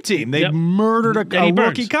Supreme Team. They Yep. murdered a Eddie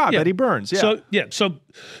rookie Burns. cop, Yeah. Eddie Burns. Yeah.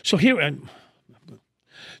 So here,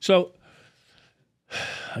 so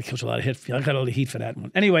I killed a lot of hit. I got a lot of heat for that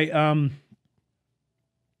one. Anyway,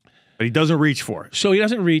 but he doesn't reach for it. so he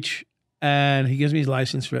doesn't reach, and he gives me his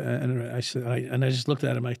license. And I said, I just looked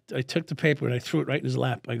at him. I took the paper and I threw it right in his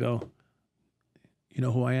lap. I go, you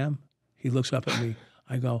know who I am? He looks up at me.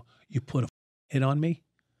 I go, you put a hit on me?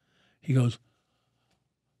 He goes,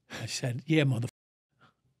 I said, yeah, mother.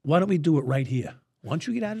 Why don't we do it right here? Once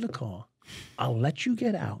you get out of the car, I'll let you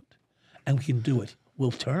get out, and we can do it.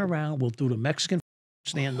 We'll turn around. We'll do the Mexican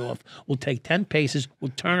standoff. We'll take 10 paces.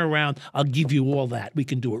 We'll turn around. I'll give you all that. We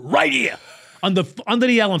can do it right here under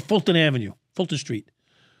the L on Fulton Avenue, Fulton Street.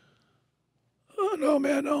 Oh, no,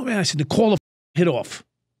 man. I said, call the hit off.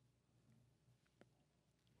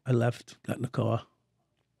 I left, got in the car.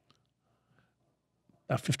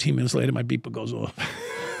 About 15 minutes later, my beeper goes off.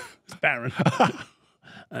 It's Barron.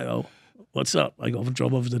 I go, what's up? I go,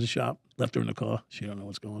 drove over to the shop, left her in the car. She don't know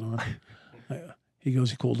what's going on. He goes,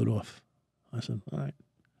 he called it off. I said, all right.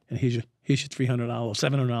 And here's your $300,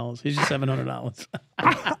 $700. Here's your $700.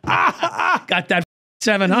 Got that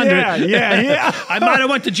 700. Yeah. I might have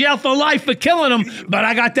went to jail for life for killing him, but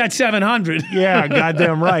I got that 700. Yeah,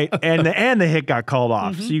 goddamn right. And the hit got called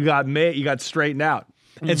off. So you got straightened out.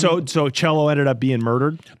 And so Cello ended up being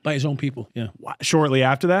murdered By his own people, yeah. shortly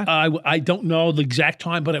after that? I don't know the exact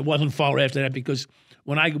time, but it wasn't far after that because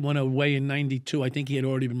when I went away in 92, I think he had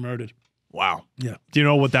already been murdered. Wow. Yeah. Do you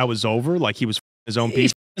know what that was over? Like he was his own people?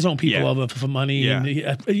 He's his own people Yeah. over for money. Yeah.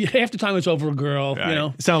 And half the time it's over a girl, Right. you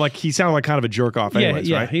know. He sounded like kind of a jerk off anyways,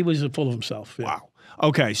 yeah, right? he was full of himself. Yeah. Wow.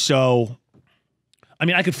 Okay, so I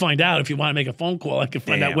mean, I could find out if you want to make a phone call. I could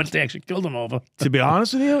find out what they actually killed him over. to be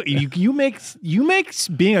honest with you, you make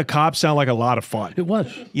being a cop sound like a lot of fun. It was.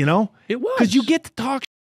 You know? It was. Because you get to talk.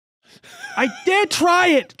 I dare try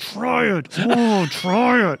it. Try it. Oh,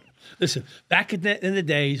 try it. Listen, back in the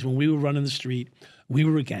days when we were running the street, we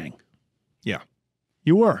were a gang. Yeah.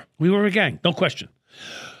 You were. We were a gang, no question.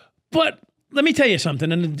 But let me tell you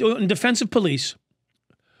something. In defense of police,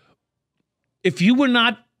 if you were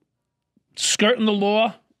not skirting the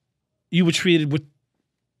law, you were treated with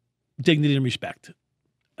dignity and respect.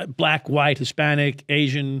 Black, white, Hispanic,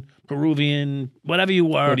 Asian, Peruvian, whatever you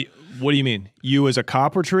were. What do you mean? You as a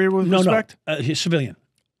cop were treated with respect? No, civilian.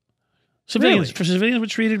 Civilians. Really? For civilians were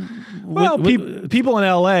treated Well, people in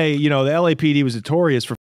L.A., the LAPD was notorious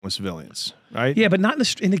for with civilians, right? Yeah, but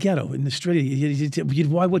not in the ghetto, in the street.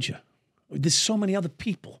 Why would you? There's so many other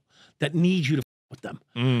people that need you to with them.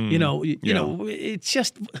 You know, it's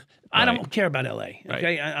just, I don't care about L.A.,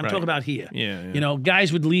 okay? I'm talking about here. Yeah.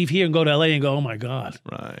 Guys would leave here and go to L.A. and go, oh, my God.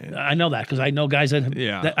 Right. I know that because I know guys that,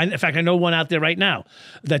 in fact, I know one out there right now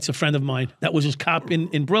that's a friend of mine that was his cop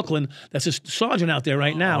in Brooklyn. That's a sergeant out there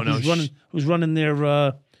right now who's running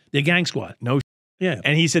their gang squad. No. Yeah.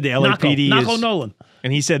 And he said the LAPD Naco Nolan.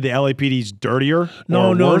 And he said the LAPD's dirtier?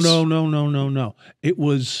 No. worse?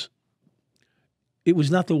 It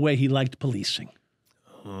was not the way he liked policing.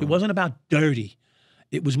 It wasn't about dirty.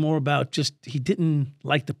 It was more about just he didn't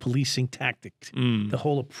like the policing tactics, the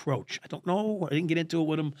whole approach. I don't know. I didn't get into it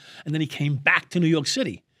with him. And then he came back to New York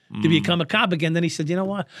City to become a cop again. Then he said, you know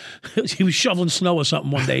what? He was shoveling snow or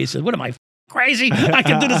something one day. He said, what am I, crazy? I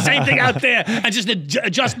can do the same thing out there and just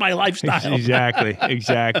adjust my lifestyle.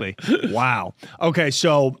 Exactly. Wow. Okay,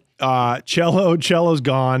 so Cello's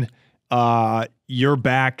gone. You're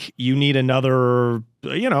back. You need another,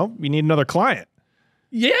 client.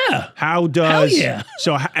 Yeah. How does... Hell yeah.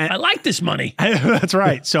 So, I like this money. That's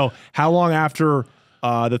right. So how long after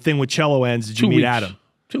the thing with Cello ends did you meet Adam?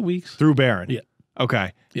 2 weeks. Through Barron? Yeah.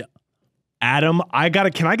 Okay. Yeah. Adam,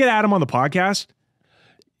 can I get Adam on the podcast?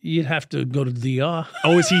 You'd have to go to the DR.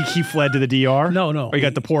 Oh, is he fled to the DR? No. Or he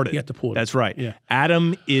got deported? He got deported. That's right. Yeah.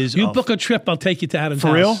 Adam is... You book a trip, I'll take you to Adam's For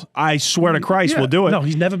house. real? I swear to Christ, we'll do it. No,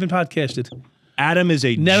 he's never been podcasted. Adam is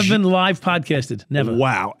Never been live podcasted. Never.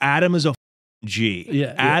 Wow. Adam is a G.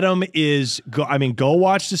 Yeah. Adam is, go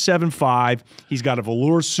watch the 7.5. He's got a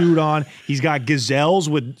velour suit on. He's got gazelle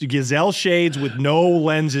shades with no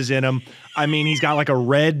lenses in them. He's got like a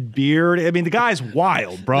red beard. The guy's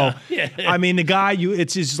wild, bro. The guy,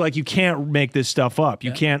 it's just like you can't make this stuff up.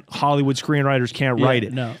 You can't, Hollywood screenwriters can't write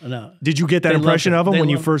it. No. Did you get that impression of him when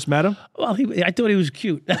you first met him? Well, I thought he was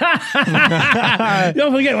cute. Don't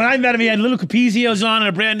forget, when I met him, he had little Capizios on and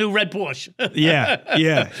a brand new red Porsche.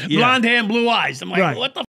 Yeah. Blonde hair and blue eyes. I'm like, Right.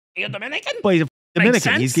 what the f***? Are you Dominican? Well, he's a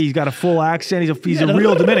Dominican. He's got a full accent. He's a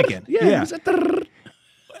real Dominican. Yeah.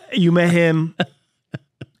 You met him.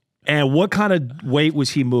 And what kind of weight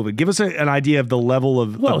was he moving? Give us an idea of the level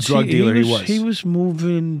of drug dealer he was. He was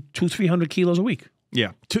moving 200-300 kilos a week.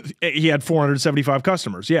 Yeah. He had 475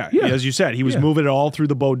 customers. Yeah. As you said, he was moving it all through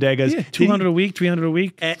the bodegas. Yeah, 200 a week, 300 a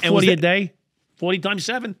week, and 40 a day, 40 times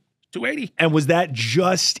 7, 280. And was that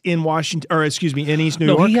just in Washington, or excuse me, in East New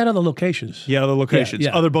York? No, he had other locations. He had other locations,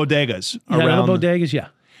 Yeah. other bodegas He had around. other bodegas, yeah.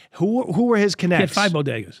 Who were his connects? He had 5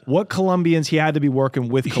 bodegas. What Colombians he had to be working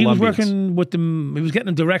with? He was working with them. He was getting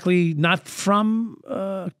them directly, not from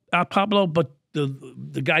Pablo, but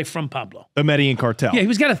the guy from Pablo. The Medellin cartel. Yeah, he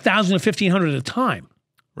was getting 1,000 or 1,500 at a time.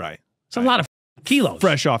 Right. It's a lot of kilos.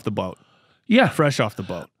 Fresh off the boat. Yeah. Fresh off the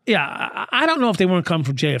boat. Yeah. I don't know if they weren't coming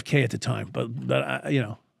from JFK at the time, but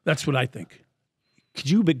that's what I think. Could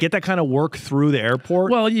you get that kind of work through the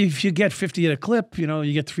airport? Well, if you get 50 at a clip,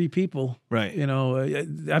 you get 3 people. Right.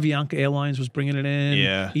 Avianca Airlines was bringing it in.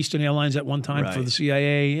 Yeah. Eastern Airlines at one time for the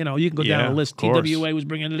CIA. You can go down a list. TWA was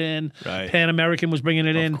bringing it in. Right. Pan American was bringing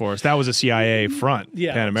it in. Of course. That was a CIA front.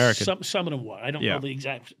 Yeah. Pan American. Some of them were. I don't know the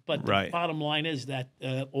exact. But the Right. bottom line is that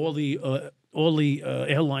all the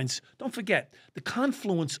airlines, don't forget, the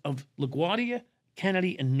confluence of LaGuardia,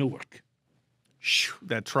 Kennedy, and Newark.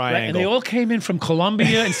 That triangle. Right? And they all came in from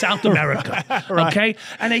Colombia and South America. Okay?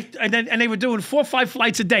 And they were doing 4 or 5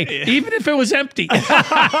 flights a day, even if it was empty.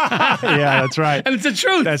 Yeah, that's right. And it's the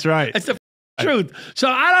truth. That's right. It's the truth. So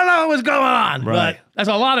I don't know what was going on, but that's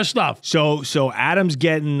a lot of stuff. So Adam's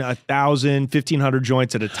getting 1,000, 1,500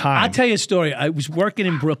 joints at a time. I'll tell you a story. I was working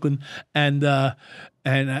in Brooklyn, and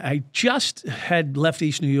I just had left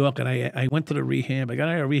East New York, and I went to the rehab. I got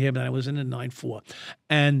out of rehab, and I was in the 9-4.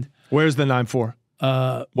 And where's the 9-4?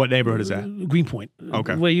 What neighborhood is that? Greenpoint.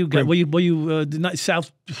 Okay. Where you got? Where you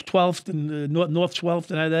South 12th and North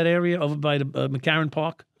 12th and that area over by the McCarran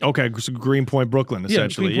Park. Okay, so Greenpoint, Brooklyn,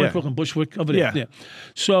 essentially. Greenpoint, Brooklyn, Bushwick, over there. Yeah.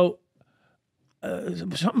 So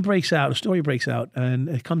something breaks out. A story breaks out, and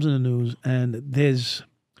it comes in the news. And there's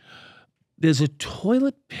a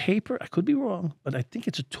toilet paper. I could be wrong, but I think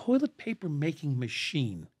it's a toilet paper making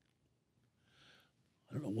machine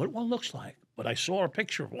I don't know what one looks like, but I saw a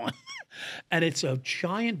picture of one. And it's a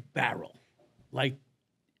giant barrel, like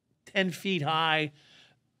 10 feet high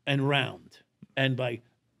and round, and by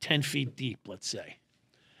 10 feet deep, let's say.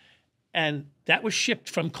 And that was shipped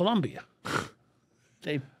from Colombia.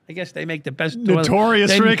 I guess they make the best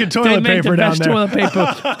notorious for making toilet paper down there. They make the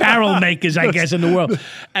best toilet paper barrel makers, I guess, in the world.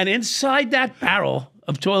 And inside that barrel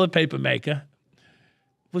of toilet paper maker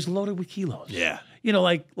was loaded with kilos. Yeah. You know,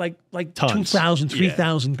 like Tons. 2,000,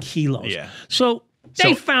 3,000 kilos. Yeah. So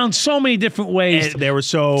they found so many different ways they were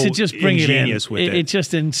so to just bring ingenious it in. with it. It's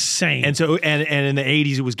just insane. And so, and in the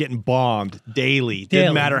 80s, it was getting bombed daily.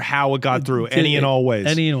 Didn't matter how it got through, any and all ways.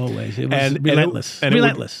 Any and all ways. It was relentless.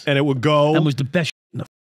 Relentless. And it would go. And was the best in the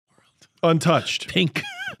untouched. Pink,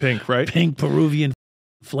 right? Pink Peruvian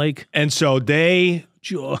flake. And so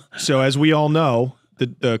so as we all know,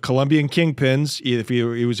 the Colombian Kingpins, if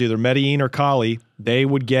it was either Medellin or Cali, they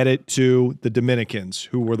would get it to the Dominicans,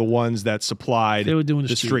 who were the ones that supplied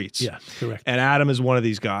the streets. Yeah, correct. And Adam is one of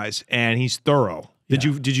these guys, and he's thorough. Did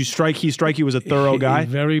you strike? He was a thorough guy.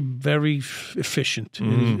 Very, very efficient.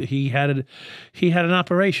 He had an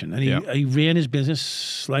operation, and he ran his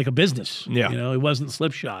business like a business. Yeah, you know, it wasn't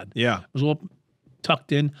slipshod. Yeah, it was all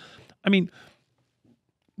tucked in. I mean,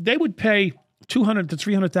 they would pay $200,000 to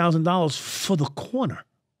 $300,000 for the corner.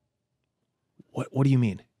 What do you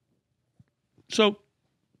mean? So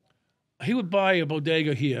he would buy a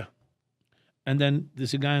bodega here, and then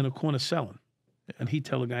there's a guy in the corner selling. And he'd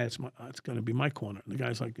tell the guy, it's going to be my corner. And the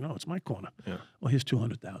guy's like, no, it's my corner. Yeah. Well, here's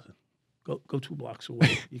 $200,000. Go 2 blocks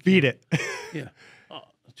away. Feed it. Yeah.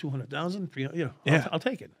 200,000. Yeah. I'll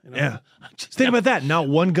take it. You know? Yeah. Think about that. Not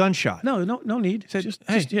one gunshot. No need. Just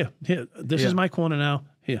here. This is my corner now.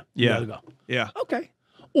 Here. You gotta go. Yeah. Okay.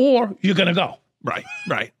 Or you're gonna go. Right.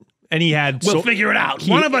 And he had. We'll figure it out.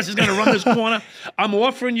 One of us is gonna run this corner. I'm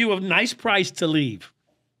offering you a nice price to leave.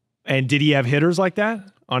 And did he have hitters like that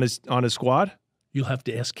on his squad? You'll have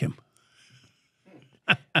to ask him.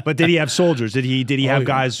 But did he have soldiers? Did he have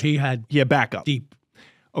guys? He had backup. Deep.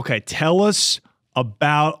 Okay, tell us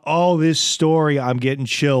about all this story. I'm getting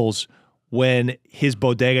chills when his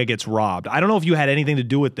bodega gets robbed. I don't know if you had anything to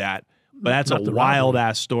do with that, but that's a wild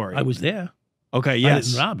ass story. I was there. Okay, yes. I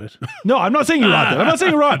didn't rob it. No, I'm not saying you robbed it. I'm not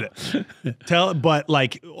saying you robbed it. But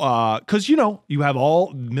like, because you have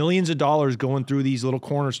all millions of dollars going through these little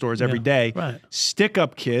corner stores every day. Right.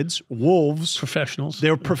 Stick-up kids, wolves, professionals.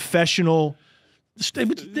 They're professional. They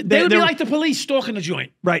would be like the police stalking the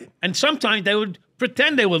joint. Right. And sometimes they would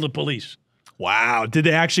pretend they were the police. Wow. Did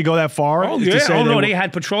they actually go that far? Oh, yeah. They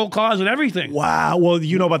had patrol cars and everything. Wow. Well,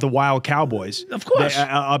 you know about the wild cowboys. Of course.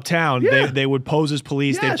 Uptown, they would pose as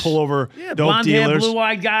police. Yes. They'd pull over dope blonde dealers. Hair,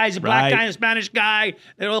 blue-eyed guys, a black guy and a Spanish guy.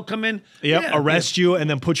 They'd all come in. Arrest you and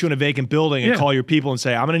then put you in a vacant building and call your people and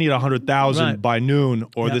say, I'm going to need 100,000 by noon,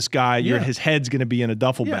 or this guy, his head's going to be in a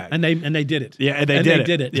duffel bag. And they did it. Yeah, and they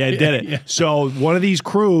did it. Yeah, they did it. Yeah. So one of these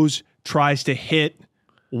crews tries to hit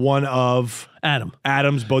one of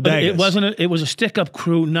Adam's bodegas. It was a stick-up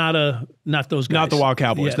crew, not those guys. Not the Wild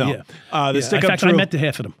Cowboys. The stick-up. In fact, crew. I met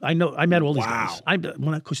half of them. I met all these guys.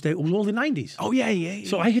 Because it was all the 90s. Oh yeah.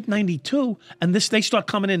 So I hit 92, and they start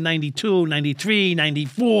coming in 92, 93,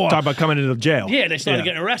 94. Talk about coming into jail. Yeah, they started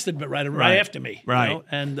getting arrested, but right after me. Right. You know?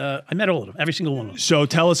 And I met all of them, every single one of them. So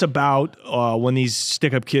tell us about when these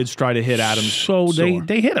stick-up kids try to hit Adam's store.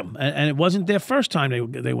 They hit him, and it wasn't their first time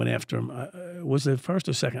they went after him. Was it first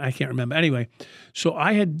or second? I can't remember. Anyway, so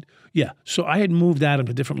I had moved Adam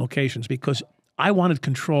to different locations because I wanted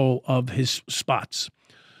control of his spots.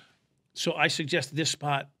 So I suggested this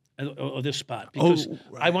spot or this spot because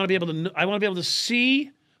I want to be able to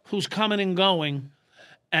see who's coming and going,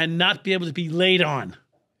 and not be able to be laid on.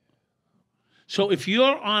 So if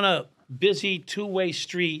you're on a busy two-way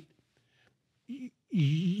street,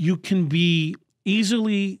 you can be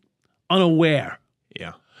easily unaware.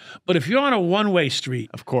 Yeah. But if you're on a one-way street,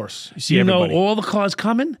 of course, you see everybody. Know all the cars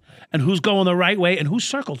coming and who's going the right way and who's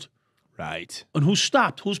circled. Right. And who's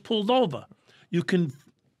stopped, who's pulled over. You can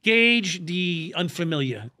gauge the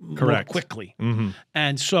unfamiliar more quickly. Mm-hmm.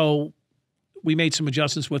 And so we made some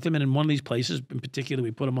adjustments with him, and in one of these places in particular,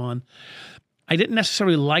 we put him on. I didn't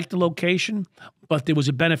necessarily like the location, but there was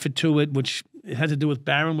a benefit to it, which it had to do with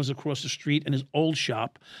Barron was across the street in his old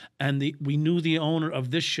shop, and we knew the owner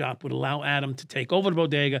of this shop would allow Adam to take over the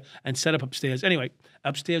bodega and set up upstairs. Anyway,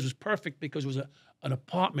 upstairs was perfect because it was an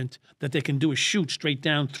apartment that they can do a shoot straight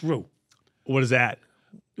down through. What is that?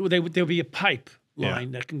 There would be a pipe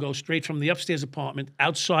line that can go straight from the upstairs apartment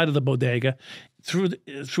outside of the bodega through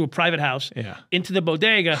a private house into the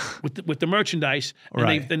bodega with the merchandise,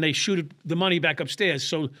 and then they shoot the money back upstairs.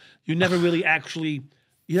 So you never really actually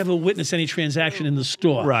you never witness any transaction in the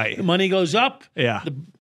store. Right. The money goes up. Yeah. The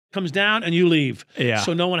comes down and you leave. Yeah.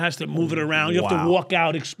 So no one has to move it around. You have to walk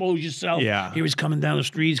out, expose yourself. Yeah. Here he's coming down the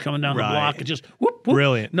street, he's coming down the block. It just whoop, whoop.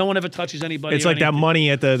 Brilliant. No one ever touches anybody. It's like that money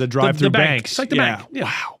at the drive-through banks. It's like the bank. Yeah.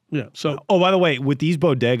 Wow. Yeah. So Oh, by the way, with these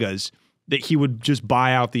bodegas, that he would just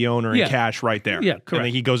buy out the owner in cash right there. Yeah, And correct.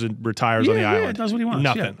 then he goes and retires on the island. Yeah, does what he wants.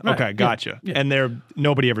 Nothing. Yeah, right. Okay, gotcha. Yeah. And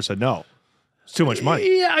nobody ever said no. It's too much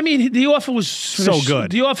money. Yeah, I mean, the offer was So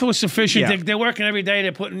good. The offer was sufficient. Yeah. They're working every day.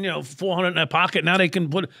 They're putting 400 in their pocket. Now they can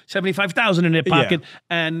put 75,000 in their pocket,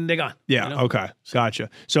 and they're gone. Yeah. Okay. Gotcha.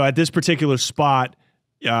 So at this particular spot,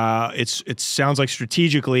 it sounds like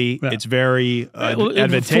strategically it's very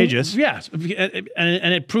advantageous. Yes,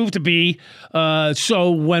 and it proved to be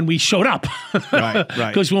so when we showed up. Right.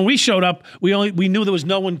 Because when we showed up, we knew there was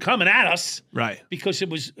no one coming at us. Right. Because it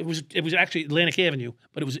was actually Atlantic Avenue,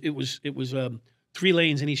 but it was 3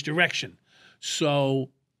 lanes in each direction.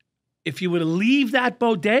 So if you were to leave that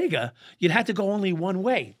bodega, you'd have to go only one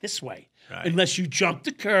way, this way, unless you jumped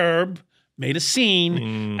the curb, made a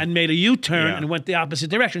scene, and made a U-turn and went the opposite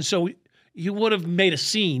direction. So you would have made a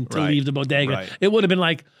scene to leave the bodega. Right. It would have been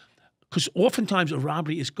like, because oftentimes a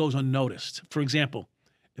robbery goes unnoticed. For example,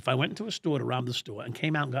 if I went into a store to rob the store and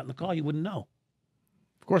came out and got in the car, you wouldn't know.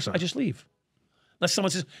 Of course not. I just leave. Unless someone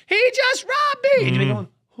says, he just robbed me. And you'd be going,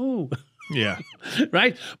 who? Yeah.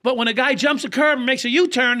 Right? But when a guy jumps a curb and makes a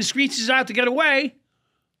U-turn and screeches out to get away,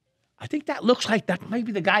 I think that looks like that might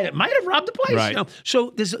be the guy that might have robbed the place. Right.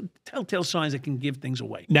 So there's telltale signs that can give things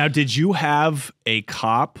away. Now, did you have a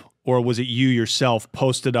cop, or was it you yourself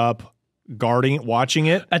posted up, guarding it, watching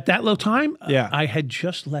it? At that low time, Yeah. I had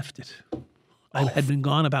just left it. I had been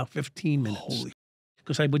gone about 15 minutes.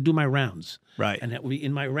 Because I would do my rounds. Right. And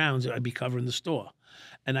in my rounds, I'd be covering the store.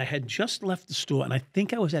 And I had just left the store, and I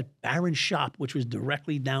think I was at Barron's shop, which was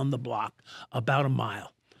directly down the block, about a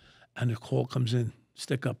mile. And the call comes in,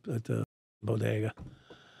 stick up at the bodega.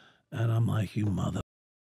 And I'm like, you mother.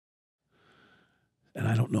 And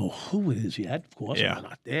I don't know who it is yet, of course. Yeah. I'm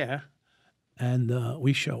not there. And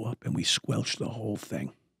we show up, and we squelch the whole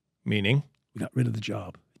thing. Meaning? We got rid of the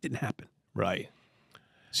job. It didn't happen. Right.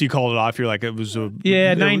 So you called it off. You're like, it was a...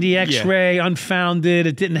 90 X-ray, unfounded.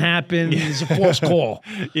 It didn't happen. It's a false call.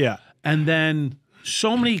 Yeah. And then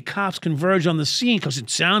so many cops converged on the scene because it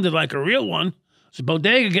sounded like a real one. It's a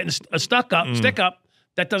bodega getting a stick up.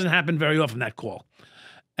 That doesn't happen very often, that call.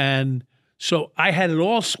 And so I had it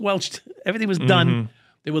all squelched. Everything was done.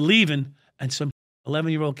 They were leaving. And some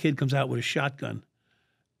 11-year-old kid comes out with a shotgun.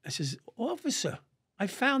 I says, officer, I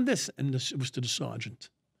found this. And it was to the sergeant.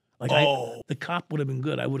 Like the cop would have been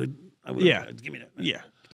good. I would have. Give me that. Yeah.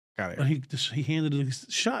 Got it. But he handed the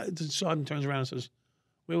shot. The sergeant turns around and says,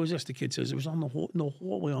 "Where was this?" The kid says, "It was on the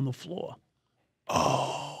hallway on the floor."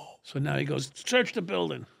 Oh. So now he goes, "Search the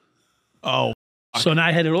building." Oh. So now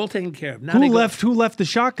I had it all taken care of. Now Who left the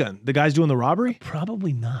shotgun? The guys doing the robbery?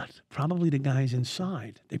 Probably not. Probably the guys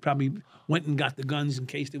inside. They probably went and got the guns in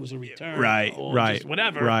case there was a return. Right. Or Right. just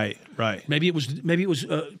whatever. Right. Maybe it was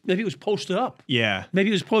posted up. Yeah. Maybe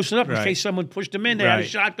it was posted up in Right. case someone pushed them in. They had a Right.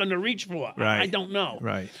 shotgun to reach for. Right. I don't know.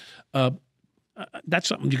 Right. That's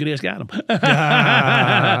something you could ask Adam.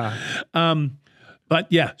 But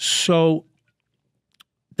yeah, so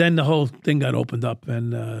then the whole thing got opened up,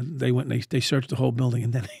 and they went and they searched the whole building,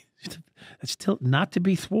 and then it's still not to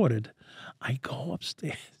be thwarted. I go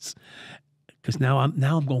upstairs because now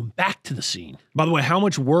I'm going back to the scene. By the way, how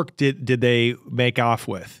much work did they make off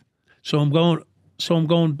with? So I'm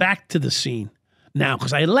going back to the scene now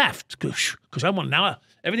because I left because I want now.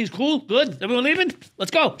 Everything's cool, good. Everyone leaving?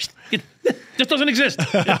 Let's go. This doesn't exist.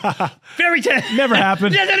 Fairy tale. Never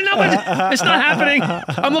happened. Yeah, no, it's not happening.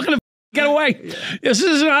 I'm looking to get away. This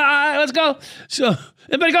is let's go. So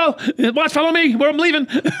everybody go. Watch, follow me. Where I'm leaving.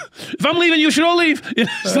 If I'm leaving, you should all leave.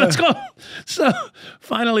 So let's go. So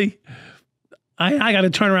finally, I got to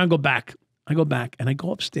turn around, and go back. I go back and I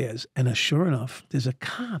go upstairs, and sure enough, there's a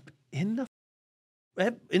cop in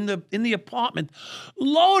the apartment,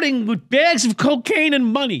 loading with bags of cocaine and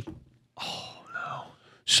money. Oh no!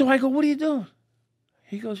 So I go, "What are you doing?"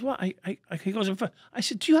 He goes, "What?" He goes, I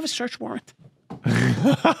said, "Do you have a search warrant?"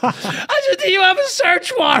 I said, "Do you have a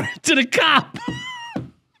search warrant?" To the cop.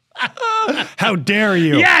 How dare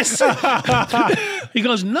you? Yes. He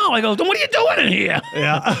goes, "No." I go, "Then what are you doing in here?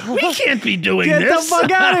 Yeah. We can't be doing Get this. the fuck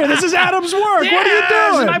out of here. This is Adam's work. Yeah, what are you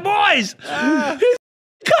doing? This is my boys."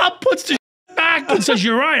 Cop puts the back and says,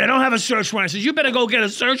 "You're right. I don't have a search warrant." I says, "You better go get a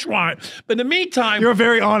search warrant." But in the meantime, You're a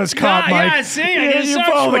very honest cop, Mike. Yeah, see, I get a you search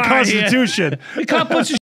follow the warrant Constitution. The cop puts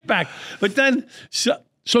the back. But then, so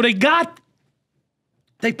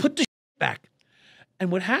they put the back.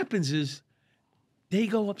 And what happens is They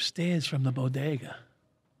go upstairs from the bodega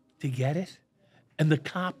to get it, and the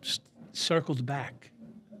cops circled back.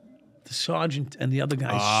 The sergeant and the other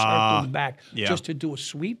guys circled back just to do a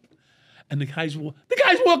sweep, and the guy's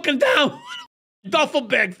walking down a duffel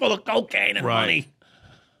bag full of cocaine and money.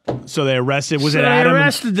 So they arrested. Was So it they Adam?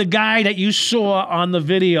 arrested the guy that you saw on the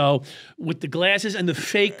video with the glasses and the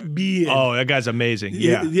fake beard. Oh, that guy's amazing.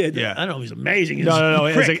 Yeah. I don't know. He's amazing. He's No. a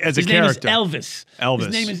As prick. a His character. name is Elvis. Elvis.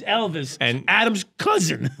 His name is Elvis. And Adam's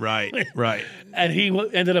cousin. Right. And he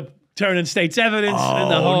ended up turning state's evidence. and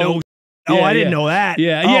the Oh, whole, no. Oh, I didn't know that.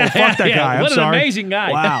 Yeah. Fuck that guy. I'm What sorry. an amazing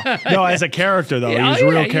guy. Wow. No, as a character though, he was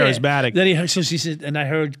real charismatic. Then he heard, so she said, and I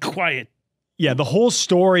heard quiet. Yeah, the whole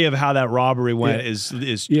story of how that robbery went is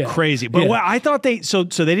crazy. But I thought they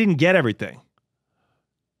they didn't get everything.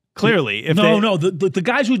 Clearly, if the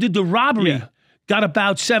guys who did the robbery got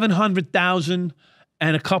about 700,000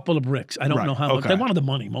 and a couple of bricks. I don't know how much. They wanted the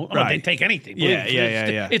money. They'd take anything.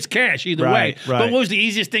 Yeah. It's cash either way. Right. But what was the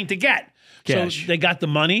easiest thing to get? Cash. So they got the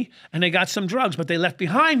money and they got some drugs, but they left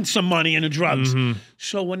behind some money and the drugs.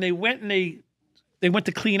 So when they went and they went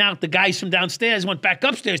to clean out, the guys from downstairs went back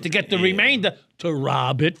upstairs to get the remainder to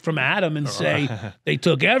rob it from Adam and say they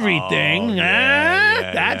took everything.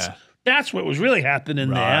 That's what was really happening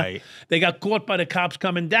there. They got caught by the cops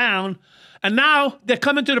coming down, and now they're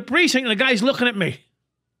coming to the precinct, and the guy's looking at me.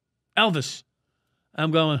 Elvis.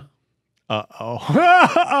 I'm going,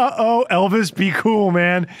 Elvis, be cool,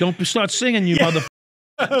 man. don't start singing, you motherfucker.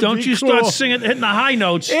 Don't you start singing, hitting the high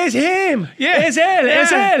notes. It's him. Yeah. Es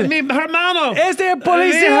él. Mi hermano. Es de Mi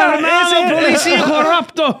policía. hermano, policía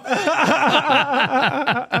corrupto.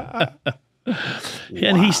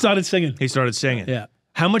 And he started singing. He started singing. Yeah.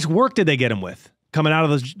 How much work did they get him with? Coming out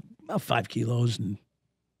of those... About 5 kilos and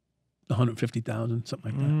 150,000,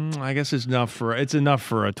 something like that. I guess it's enough for a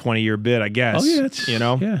 20-year bid, I guess. Oh, yeah. It's, you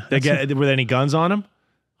know? Yeah. Were there any guns on him?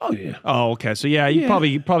 Oh, yeah. Oh, okay. So, yeah, you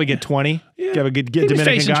probably get 20. Yeah. Have a good He was Dominican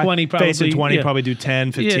facing guy. 20 probably. Facing 20, Yeah. probably do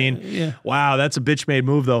 10, 15. Yeah. Wow, that's a bitch-made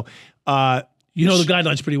move, though. You know the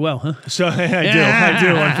guidelines pretty well, huh? So I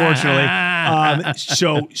do, unfortunately.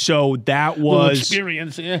 So that was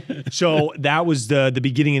experience. Yeah. So that was the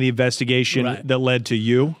beginning of the investigation that led to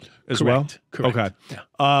you as well. Correct. Okay.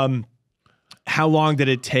 Yeah. How long did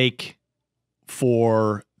it take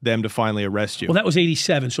for them to finally arrest you? Well, that was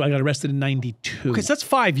 87, so I got arrested in 92. Because that's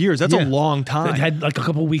 5 years. That's a long time. I had like a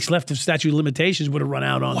couple of weeks left. If statute of limitations would have run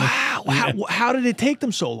out on Wow. How did it take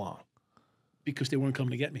them so long? because they weren't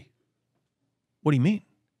coming to get me. What do you mean?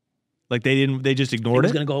 Like they just It ignored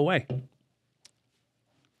was it? going to go away.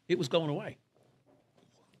 It was going away.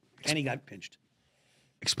 Kenny got pinched.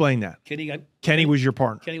 Explain that. Kenny was your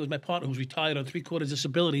partner. Kenny was my partner who was retired on 3/4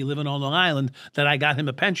 disability living on Long Island that I got him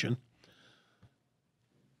a pension.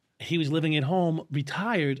 He was living at home,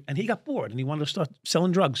 retired, and he got bored and he wanted to start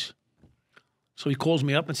selling drugs. So he calls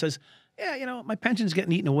me up and says, yeah, you know, my pension's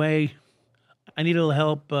getting eaten away. I need a little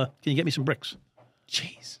help. Can you get me some bricks?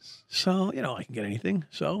 Jesus. So, you know, I can get anything.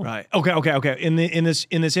 So Right. Okay. In this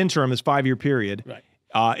interim, this 5-year period,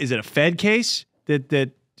 right. Is it a Fed case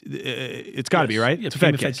that it's got to be, right? Yeah, It's a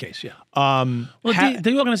became Fed case. yeah. Well,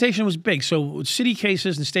 The organization was big. So city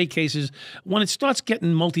cases and state cases, when it starts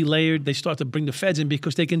getting multi-layered, they start to bring the feds in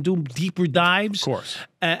because they can do deeper dives. Of course.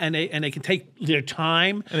 And they can take their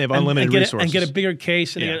time. And they have unlimited resources. And get a bigger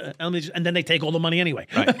case. And, and then they take all the money anyway.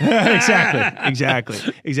 Right.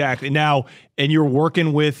 Exactly. Now, and you're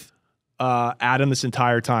working with Adam this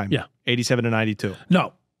entire time. Yeah. 87 to 92.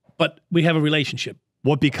 No, but we have a relationship.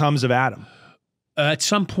 What becomes of Adam? At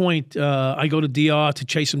some point, I go to DR to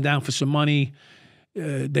chase him down for some money.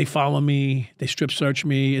 They follow me. They strip search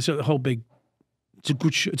me. It's a whole big. It's a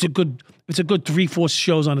good 3/4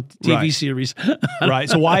 shows on a TV series. Right.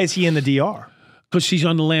 So why is he in the DR? Because he's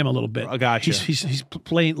on the lam a little bit. I got you. He's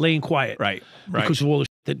laying quiet. Right. Because of all the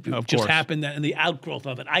shit that Of just course. happened and the outgrowth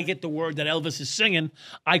of it. I get the word that Elvis is singing.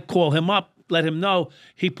 I call him up, let him know.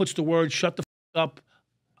 He puts the word, shut the up.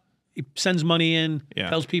 He sends money in,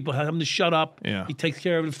 tells people how him to shut up. Yeah. He takes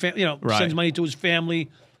care of the family, Right. sends money to his family.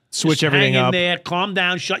 Switch Just everything hang in up. there, calm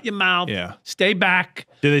down, shut your mouth. Yeah. Stay back.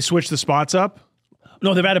 Did they switch the spots up?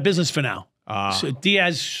 No, they're out of business for now. So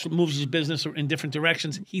Diaz moves his business in different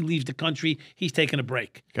directions. He leaves the country. He's taking a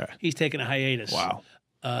break. Okay. He's taking a hiatus. Wow.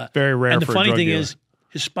 Very rare And the for a funny drug thing dealer. is,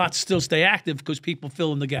 his spots still stay active because people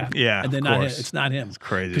fill in the gap. Yeah, and they're of not. course. It's not him. It's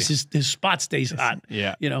crazy. because his spot stays hot.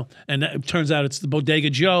 Yeah. you know. And it turns out it's the Bodega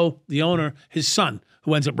Joe, the owner, his son,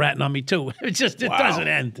 who ends up ratting on me too. It doesn't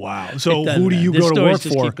end. Wow. So It doesn't who do you end. The go to stories work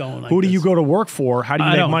just for? keep going like Who do you this. go to work for? How do you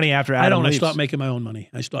I make don't. money after Adam I don't. leaves? I start making my own money.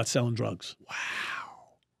 I start selling drugs. Wow.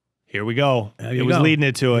 Here we go. There It you was go. leading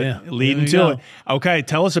it to it. Yeah. Leading There you to it. Okay,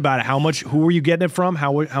 tell us about it. How much? Who were you getting it from?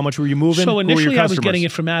 How much were you moving? So Who were your initially I was customers? getting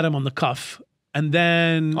it from Adam on the cuff. And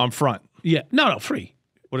then, on front. yeah, no, free.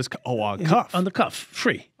 What is on cuff? On the cuff,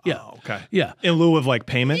 free. Yeah. Oh, okay. Yeah. In lieu of like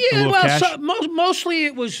payment? In Yeah, lieu of well, cash? so, mostly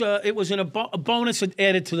it was a bonus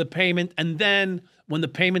added to the payment, and then when the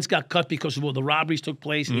payments got cut because of all the robberies took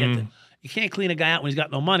place, and you can't clean a guy out when he's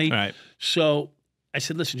got no money. Right. So I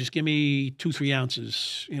said, listen, just give me 2-3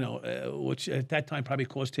 ounces, which at that time probably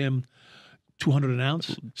cost him $200 an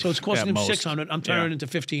ounce. So it's costing him most. $600. I'm turning it into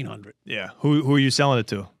 $1,500. Yeah. Who are you selling it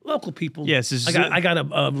to? Local people. Yes, I got a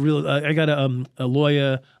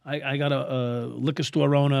lawyer. I got a liquor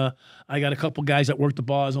store owner. I got a couple guys that work the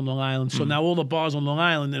bars on Long Island. So now all the bars on Long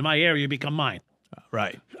Island in my area become mine.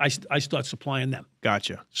 Right. I start supplying them.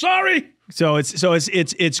 Gotcha. Sorry. So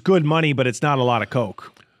it's good money, but it's not a lot of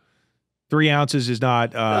coke. 3 ounces is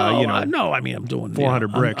not, No, I mean, I'm doing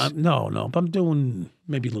 400 bricks. But I'm doing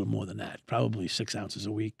maybe a little more than that. Probably 6 ounces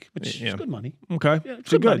a week, which is good money. Okay. Yeah, it's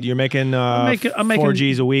So good good. money. You're making, I'm making 4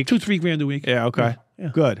 G's a week. 2-3 grand a week. Yeah. Okay.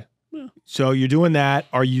 Yeah. Good. Yeah. So you're doing that.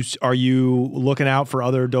 Are you looking out for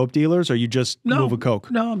other dope dealers, or you just moving coke?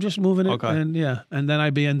 No, I'm just moving it. Okay. And and then I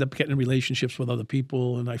end up getting in relationships with other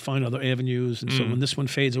people, and I find other avenues. And so when this one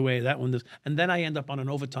fades away, that one does. And then I end up on an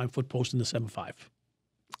overtime foot post in the 7-5.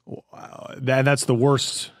 Wow. That's the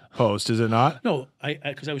worst post, is it not? No,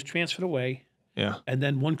 because I was transferred away. Yeah. And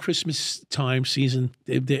then one Christmas time season,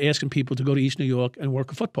 they're asking people to go to East New York and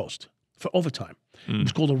work a foot post for overtime. It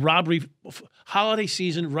was called a robbery, holiday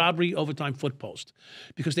season robbery overtime foot post,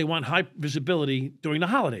 because they want high visibility during the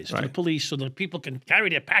holidays for the police, so that people can carry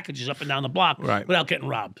their packages up and down the block without getting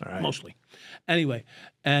robbed, mostly. Anyway,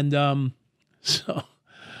 and so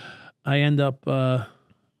I end up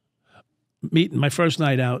meeting my first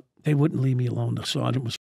night out. They wouldn't leave me alone. The sergeant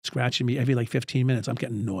was scratching me every like 15 minutes. I'm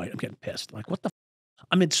getting annoyed. I'm getting pissed. Like, what the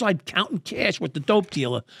I'm inside counting cash with the dope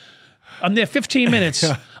dealer. I'm there 15 minutes.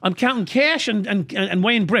 I'm counting cash and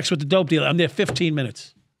weighing bricks with the dope dealer. I'm there 15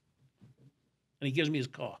 minutes. And he gives me his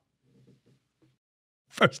car.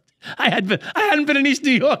 First, I hadn't been in East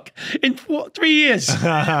New York in 3 years.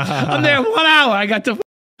 I'm there 1 hour. I got the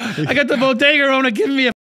bodega owner giving me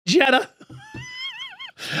a Jetta.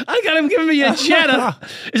 I got him giving me a Jetta.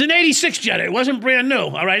 It's an 86 Jetta. It wasn't brand new,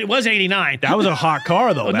 all right? It was 89. That was a hot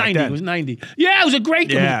car, though, back 90. then. It was 90. Yeah, it was a great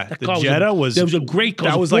car. Yeah, That the car Jetta was... That was a great car.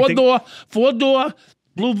 That It was was like a four-door,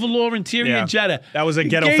 blue velour interior Jetta. That was a He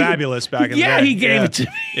ghetto gave- fabulous back in the day. Yeah, he gave it to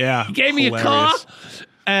me. Yeah. He gave me a car,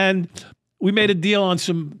 and we made a deal on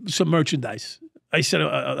some merchandise. I said,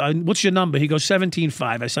 what's your number? He goes,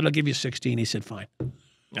 17.5. I said, I'll give you 16. He said, fine.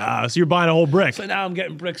 So you're buying a whole brick. So now I'm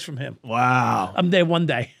getting bricks from him. Wow. I'm there one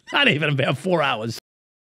day. Not even about 4 hours.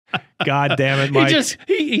 God damn it, Mike.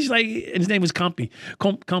 He's like, his name was Compy.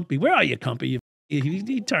 Compy, where are you, Compy?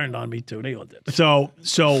 He turned on me too. They all did. So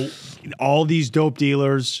all these dope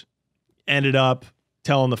dealers ended up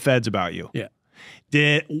telling the feds about you. Yeah.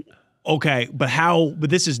 But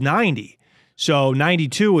this is 90. So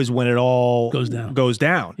 92 is when it all goes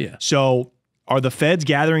down. Yeah. So are the feds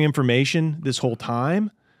gathering information this whole time?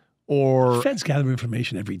 Or Feds gather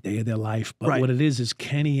information every day of their life, but what it is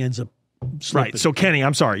Kenny ends up slipping. Right. So Kenny,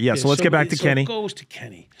 I'm sorry. Yeah. So let's get back to Kenny. It goes to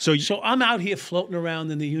Kenny. So I'm out here floating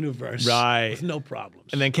around in the universe, with no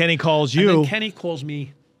problems. And then Kenny calls you. And then Kenny calls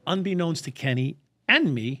me, unbeknownst to Kenny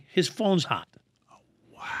and me. His phone's hot. Oh,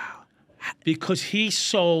 wow! Because he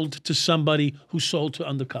sold to somebody who sold to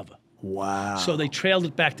Undercover. Wow! So they trailed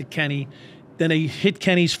it back to Kenny. Then they hit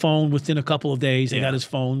Kenny's phone within a couple of days. They got his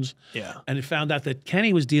phones. Yeah. And it found out that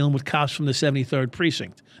Kenny was dealing with cops from the 73rd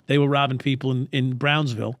Precinct. They were robbing people in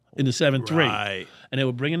Brownsville in the 7-3. Right. And they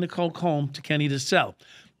were bringing the coke home to Kenny to sell.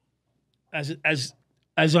 As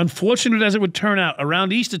unfortunate as it would turn out,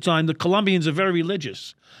 around Easter time, the Colombians are very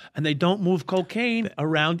religious. And they don't move cocaine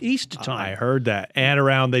around Easter time. I heard that. And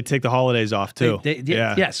around, they take the holidays off, too.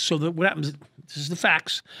 Yes. So what happens, this is the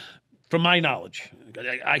facts, from my knowledge.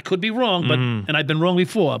 I could be wrong, but and I've been wrong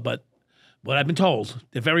before, but what I've been told,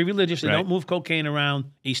 they're very religious. They don't move cocaine around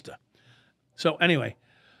Easter. So anyway,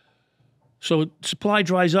 so supply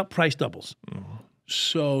dries up, price doubles.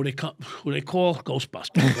 So they come, who they call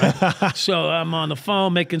Ghostbusters. Right? So I'm on the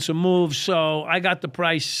phone making some moves. So I got the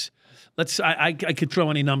price. I could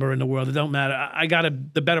throw any number in the world. It don't matter. I got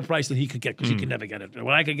the better price than he could get, because he could never get it.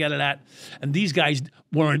 What I could get it at, and these guys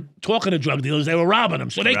weren't talking to drug dealers; they were robbing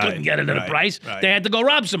them, so they couldn't get it at a price. They had to go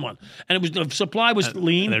rob someone, and it was the supply was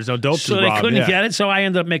lean. And there's no dope so to they rob, couldn't get it. So I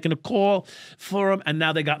ended up making a call for them, and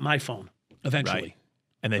now they got my phone eventually.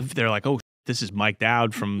 Right. And they're like, "Oh, this is Mike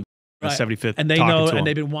Dowd from the 75th," and they talking know, to and him.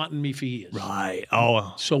 they've been wanting me for years. Right.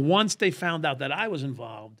 Oh. So once they found out that I was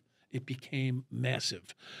involved, it became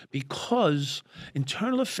massive because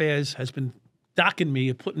Internal Affairs has been docking me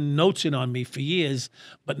and putting notes in on me for years,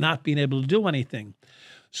 but not being able to do anything.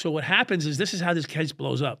 So what happens is this is how this case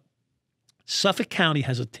blows up. Suffolk County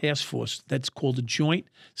has a task force that's called the Joint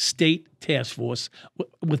State Task Force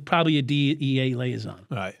with probably a DEA liaison.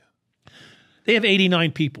 Right. They have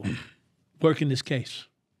 89 people working this case.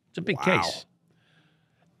 It's a big case.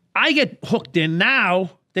 I get hooked in.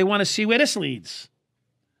 Now they want to see where this leads,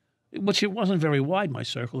 which it wasn't very wide, my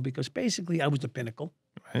circle, because basically I was the pinnacle.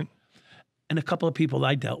 Right. And a couple of people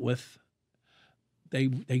I dealt with, they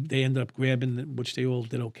ended up grabbing, which they all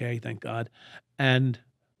did okay, thank God. And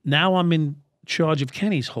now I'm in charge of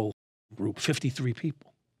Kenny's whole group, 53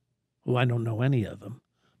 people, who I don't know any of them.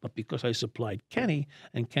 But because I supplied Kenny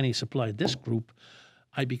and Kenny supplied this group,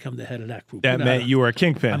 I become the head of that group. That meant you were a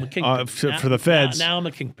kingpin. I'm a kingpin. For the feds. Now I'm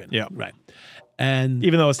a kingpin. Yeah. Right. And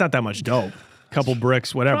even though it's not that much dope. Couple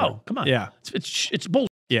bricks, whatever. Oh, come on. Yeah. It's bullshit.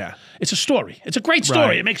 Yeah. It's a story. It's a great story.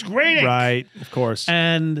 Right. It makes great ink. Right, of course.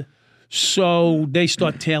 And so they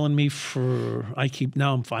start tailing me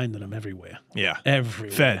now I'm finding them everywhere. Yeah.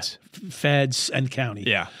 Everywhere. Feds and county.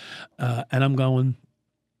 Yeah. And I'm going,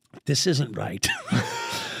 this isn't right.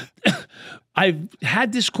 I've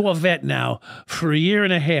had this Corvette now for a year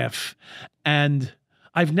and a half, and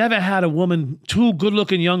I've never had a woman, two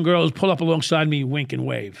good-looking young girls pull up alongside me, wink and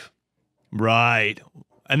wave. Right.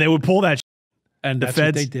 And they would pull that and that's feds?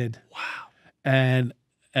 what they did. Wow. And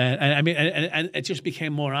I mean, and it just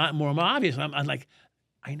became more obvious. I'm like,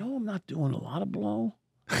 I know I'm not doing a lot of blow.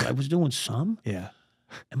 But I was doing some. Yeah.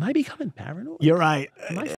 Am I becoming paranoid? You're right.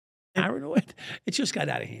 Am I paranoid? It just got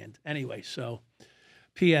out of hand. Anyway, so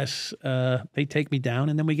P.S. They take me down,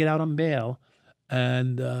 and then we get out on bail,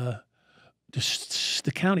 and the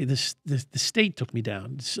county, the state took me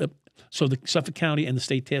down. So the Suffolk County and the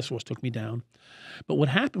State Task Force took me down. But what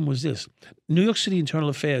happened was this. New York City Internal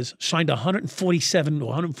Affairs signed 147 or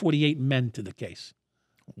 148 men to the case.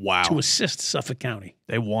 Wow. To assist Suffolk County.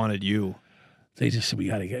 They wanted you. They just said, we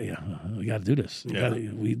got to do this.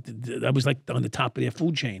 That was like on the top of their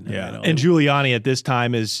food chain. Yeah. You know? And Giuliani at this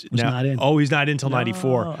time is now, not in. Oh, he's not in until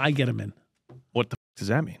 94. I get him in. What the f does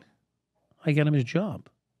that mean? I get him his job.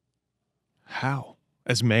 How?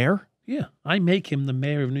 As mayor? Yeah. I make him the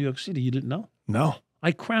mayor of New York City. You didn't know? No.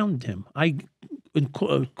 I crowned him. I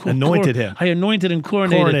anointed him. I anointed and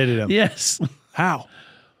coronated him. Yes. How?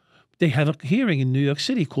 They have a hearing in New York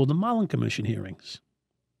City called the Mullen Commission hearings,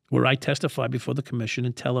 where I testify before the commission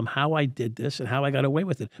and tell them how I did this and how I got away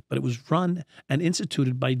with it. But it was run and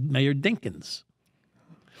instituted by Mayor Dinkins.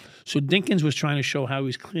 So Dinkins was trying to show how he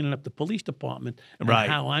was cleaning up the police department and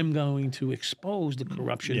how I'm going to expose the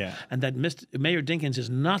corruption. Yeah. And that Mayor Dinkins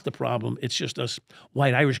is not the problem. It's just us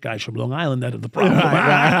white Irish guys from Long Island that are the problem.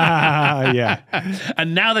 Yeah.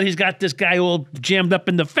 And now that he's got this guy all jammed up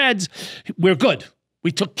in the feds, we're good.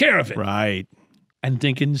 We took care of it. Right. And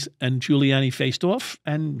Dinkins and Giuliani faced off,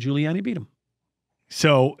 and Giuliani beat him.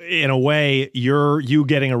 So in a way, you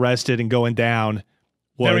getting arrested and going down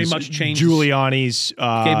was very much changed Giuliani's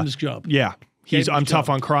gave him his job. Yeah. I'm tough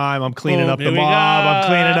on crime. I'm cleaning up the here we mob. go. I'm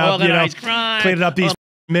cleaning up, Organized crime. cleaning up these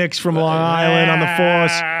mix from Long Island on the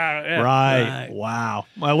force. Yeah, Right. Wow.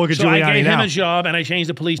 Well, look at so Giuliani I gave now. him a job, and I changed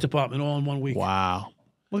the police department all in 1 week. Wow.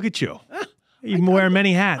 Look at you. You're wearing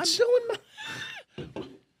many hats. I'm doing my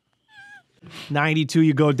 92,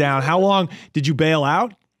 you go down. How long did you bail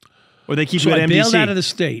out? Or they keep you So at I MDC? bailed out of the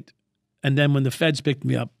state, and then when the feds picked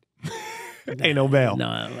me up, ain't no bail. no,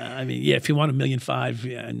 I mean, yeah, if you want $1.5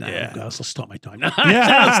 million, I'll start my time now.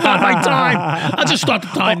 Yeah. I'll start my time. I'll just start the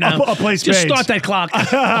time now. I'll play Just spades. start that clock.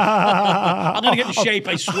 I'm gonna get in shape,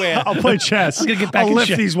 I swear. I'll play chess. I'm gonna get back I'll in lift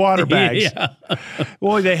shape. these water bags. Yeah.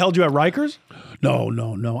 Well, they held you at Rikers?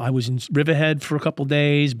 No. I was in Riverhead for a couple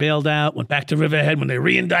days, bailed out, went back to Riverhead when they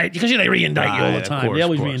re-indict. Because they re-indict you all the Right, of time. course, they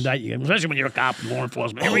always of course. re-indict you, especially when you're a cop and law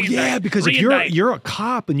enforcement. Oh, yeah, because if you're a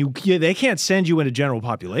cop and they can't send you into general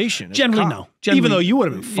population. as a Generally, cop. no. Generally, Even though you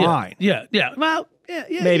would have been fine. Yeah. Well,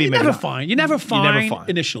 Maybe you're never not. fine. You're never fine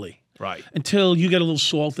initially. Right. Until you get a little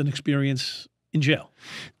salt and experience in jail.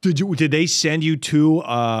 Did they send you to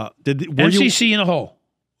were MCC in a hole.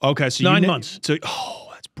 you okay, so 9 months. So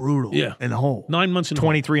that's brutal. Yeah. In the hole. 9 months in a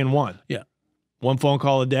hole. 23-1. Yeah. One phone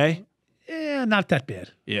call a day? Yeah, not that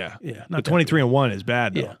bad. Yeah. Yeah. But 23-1 is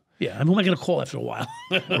bad though. Yeah. Yeah. And who am I going to call after a while?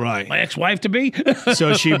 Right. My ex-wife to be?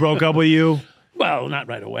 So she broke up with you? Well, not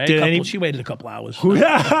right away. She waited a couple hours. Who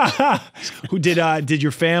did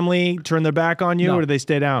your family turn their back on you, No. or did they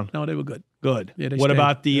stay down? No, they were good. Good. Yeah, they what stayed.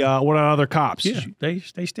 about the what about other cops? Yeah, they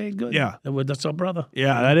stayed good. Yeah. That's our brother.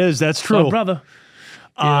 Yeah, that's true. Our brother.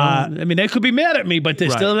 I mean, they could be mad at me, but they're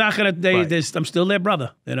Right. still not gonna. Right. I'm still their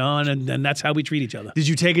brother, you know, and that's how we treat each other. Did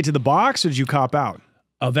you take it to the box or did you cop out?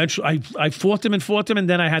 Eventually, I fought them, and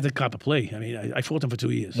then I had to cop a plea. I mean, I fought them for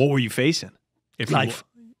 2 years. What were you facing? If Life.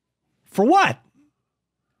 For what?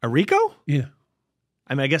 A RICO? Yeah,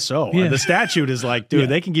 I mean, I guess so. Yeah. The statute is like, dude, Yeah.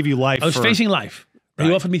 they can give you life. I was facing life. They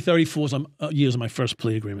Right. offered me 34 years on my first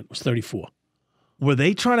plea agreement. It was 34. Were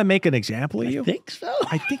they trying to make an example of you? I think so.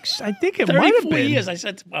 I think it might have 34 been. years. I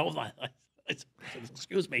said, well, hold on.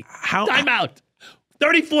 Excuse me. How- Time out.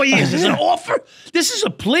 34 years is an offer? This is a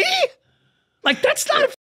plea? Like, that's not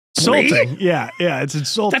a Insulting. Yeah, it's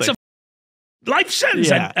insulting. That's a life sentence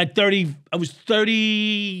Yeah. at 30. I was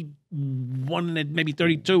 31 and maybe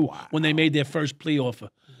 32 when they made their first plea offer.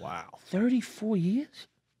 wow. 34 years?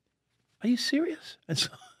 Are you serious?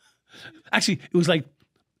 Actually, it was like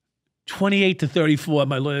 28 to 34.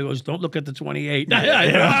 My lawyer goes, don't look at the 28.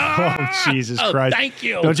 Oh, Jesus Christ. Thank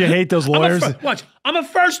you. Don't you hate those lawyers? Watch, I'm a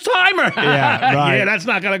first timer. Yeah, right. Yeah, that's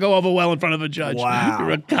not going to go over well in front of a judge. Wow.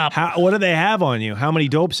 You're a cop. What do they have on you? How many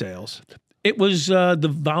dope sales? It was the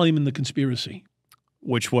volume in the conspiracy,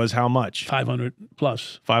 Which was how much? 500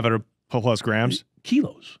 plus 500 plus grams?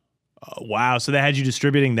 kilos. Wow. So they had you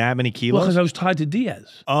distributing that many Well, kilos? because I was tied to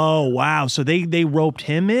Diaz. Oh, wow. So they roped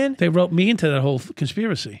him in? They wrote me into that whole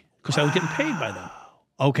conspiracy because I was getting paid by them.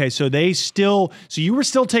 Okay, so you were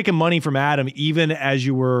still taking money from Adam even as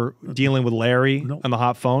you were dealing with Larry Nope. on the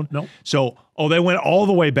hot phone? Nope. So, they went all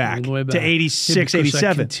the way back, All the way to back. 86, Yeah, because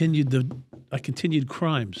 87. I continued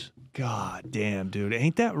crimes. God damn, dude.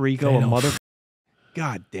 Ain't that Rico They a don't mother?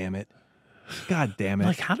 God damn it. God damn it. I'm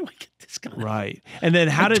like, how do I get this guy? Right. And then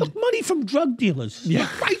how I did took money from drug dealers. Yeah.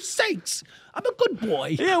 For Christ's sakes. I'm a good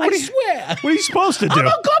boy. Yeah, I swear. what are you supposed to do? I'm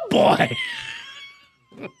a good boy.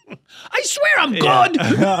 I swear I'm good.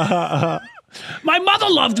 My mother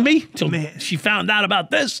loved me till she found out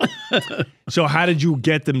about this. So how did you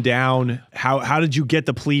get them down? How did you get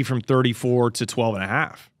the plea from 34 to 12 and a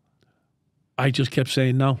half? I just kept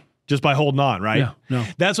saying no. Just by holding on, right? Yeah, no.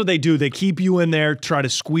 That's what they do. They keep you in there, try to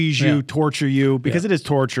squeeze you, Yeah. torture you, because it is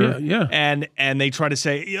torture. Yeah, And they try to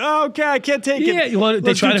say, oh, okay, I can't take it. Yeah, well, they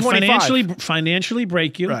Let's try do to 25. financially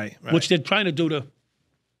break you, Right. which they're trying to do to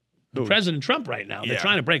President Trump right now. They're Yeah.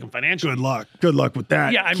 trying to break him financially. Good luck with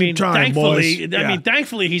that. Yeah, I Keep mean, trying, thankfully, boys.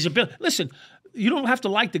 thankfully, he's a bit. Listen, you don't have to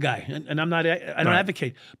like the guy, and I'm not. I don't Right.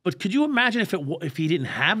 advocate. But could you imagine if he didn't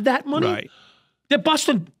have that money? Right. They're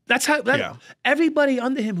busting. That's how. Yeah. Everybody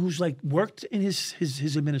under him who's like worked in his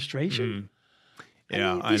administration.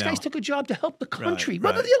 Yeah, These I know. guys took a job to help the country.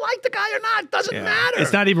 right. Whether you like the guy or not doesn't Yeah. matter.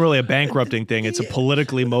 It's not even really a bankrupting thing. It's a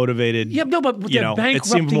politically motivated. Yeah, no, but you they're know, it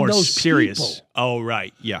bankrupting seemed more those serious. people. Oh,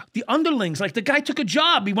 right. Yeah. The underlings, like the guy took a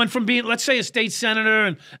job. He went from being, let's say, a state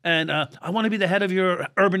senator, and I want to be the head of your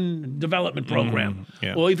urban development program,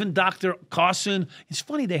 yeah. or even Dr. Carson. It's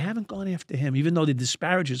funny they haven't gone after him, even though they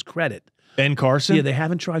disparage his credit. Ben Carson? Yeah, they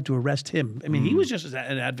haven't tried to arrest him. I mean, he was just an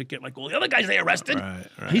advocate like all the other guys they arrested. Right.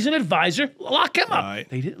 He's an advisor. Lock him up. Right.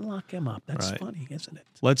 They didn't lock him up. That's Right. funny, isn't it?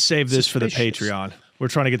 Let's save this for the Suspicious. Patreon. We're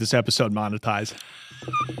trying to get this episode monetized.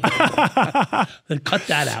 Then cut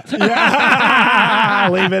that out.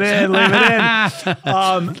 Leave it in. Leave it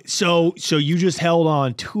in. So you just held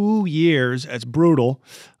on 2 years. That's brutal.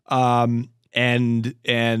 And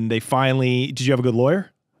they finally. Did you have a good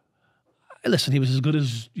lawyer? Listen, he was as good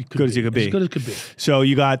as you could Good be. as you could be. As good as could be. So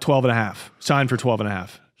you got 12 and a half. Signed for 12 and a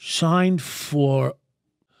half. Signed for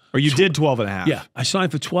Or you did 12 and a half. Yeah, I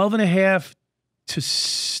signed for 12 and a half to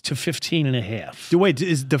 15 and a half. Wait,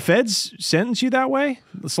 is the feds sentence you that way?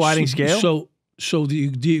 The sliding scale? So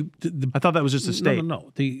the I thought that was just a state.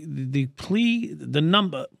 No. The plea, the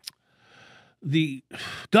number, the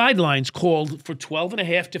guidelines called for 12 and a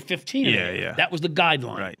half to 15 and a half. Yeah. That was the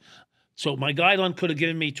guideline. Right. So my guideline could have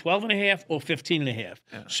given me 12 and a half or 15 and a half.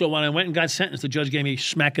 Yeah. So when I went and got sentenced, the judge gave me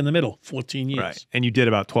smack in the middle, 14 years. Right. And you did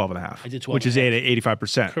about 12 and a half. I did 12 which is and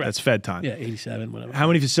 85%. Correct. That's Fed time. Yeah, 87, whatever. How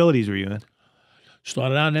many facilities were you in?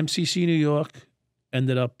 Started out in MCC, New York.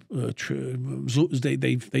 Ended up,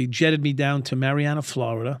 they jetted me down to Mariana,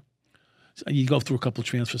 Florida. So you go through a couple of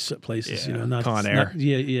transfer places, Yeah, you know. Not Con Air.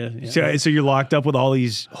 Yeah. So you're locked up with all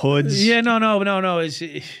these hoods? Yeah, no.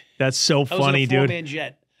 That's so I was funny, in a dude. four-man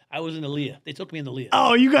jet. I was in the Leah. They took me in the Leah.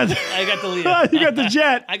 Oh, you got I got the Leah. you got the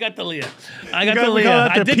jet. I got the Leah. We call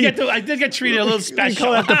that I the did get treated a little We special.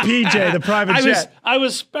 call that the PJ, the private jet. I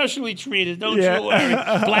was specially treated. Don't Yeah. you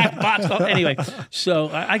worry. Black box. Anyway, so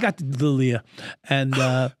I got the Leah, and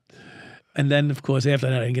then of course after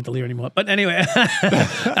that I didn't get the Leah anymore. But anyway,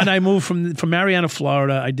 and I moved from Mariana,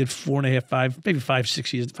 Florida. I did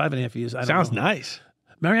 4.5 years. 5.5 years. I don't Sounds know. nice.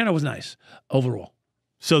 Mariana was nice overall.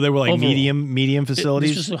 So they were like Overall. medium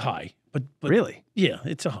facilities. This is a high, but Really? yeah,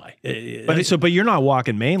 it's a high. But you're not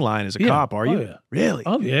walking main line as a cop, are you? Oh, yeah. Really?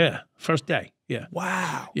 Oh yeah, first day. Yeah.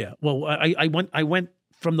 Wow. Yeah. Well, I went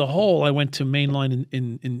from the hole. I went to mainline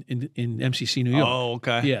in MCC, New York. Oh,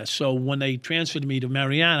 okay. Yeah. So when they transferred me to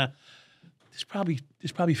Mariana, there's probably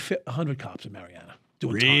 100 cops in Mariana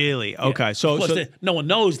doing time. Really? Yeah. Okay. So, Of course, no one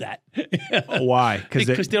knows that. why?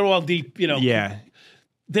 Because they're all deep. Yeah.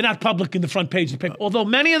 They're not public in the front page of the paper. Although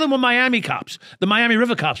many of them were Miami cops. The Miami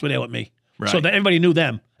River cops were there with me. Right. So that everybody knew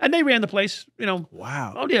them. And they ran the place,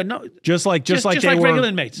 Wow. Oh, yeah, no. Just like they like were regular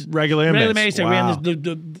inmates. Regular inmates. They Wow. ran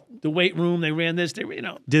the weight room. They ran this. They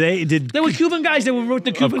Did They were Cuban guys. They were with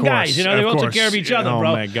the Cuban course, guys. They of all took course. care of each other, Oh,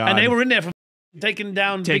 bro. my God. And they were in there for taking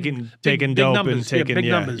down taking big dope numbers. and taking big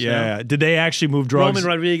numbers. Yeah. Did they actually move drugs? Roman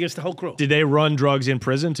Rodriguez, the whole crew. Did they run drugs in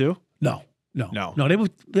prison too? No. No.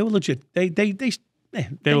 They were legit. They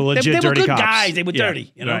They were legit They were dirty good cops. guys. They were Yeah.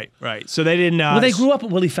 dirty. Right. So they didn't. Well, they grew up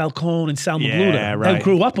with Willie Falcone and Sal Yeah, Magluta. right. They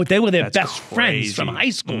grew up with. They were their That's best friends from crazy. high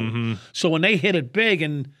school. So when they hit it big,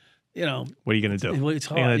 and What are you gonna do? it's What are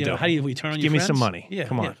you hard. gonna do? How do you return? Just your give me friends? some money. Yeah,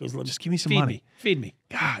 Come on. yeah, 'cause Just give me some feed money. Feed me.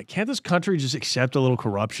 God, can't this country just accept a little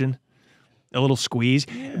corruption? A little squeeze,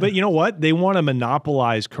 but you know what? They want to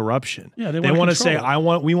monopolize corruption. Yeah, they want wanna to say,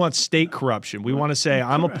 control it. we want state corruption. We want to say,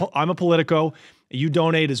 I'm a Politico. You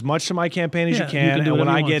donate as much to my campaign as Yeah, you can, you can do and when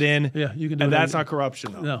whatever I you get want. in, Yeah, you can do and whatever that's you- not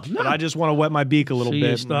corruption, though. No. But I just want to wet my beak a little See, you're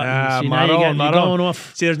bit. starting- see, now you're Maron. going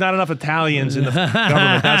off. See, there's not enough Italians in the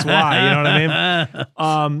government. That's why. You know what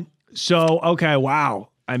I mean? So okay, wow.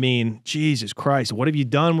 I mean, Jesus Christ, what have you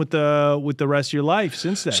done with the rest of your life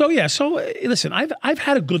since then? So listen, I've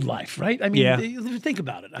had a good life, right? I mean, Yeah. think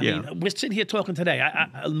about it. I Yeah. mean, we're sitting here talking today.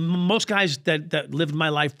 Most guys that lived my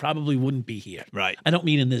life probably wouldn't be here. Right. I don't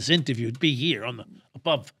mean in this interview. Be here on the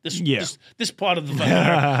above this Yeah. this part of the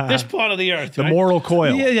earth, this part of the earth, The right? moral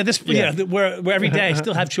coil. Yeah. Where every day I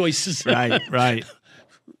still have choices. Right.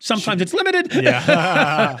 Sometimes it's limited,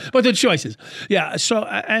 Yeah. but the choices. Yeah. So,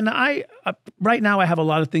 and I right now I have a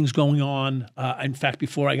lot of things going on. In fact,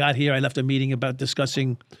 before I got here, I left a meeting about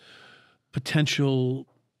discussing potential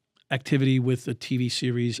activity with a TV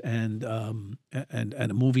series and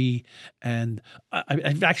a movie. And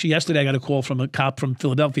I've actually yesterday I got a call from a cop from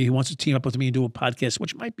Philadelphia who wants to team up with me and do a podcast,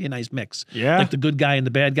 which might be a nice mix. Yeah. Like the good guy and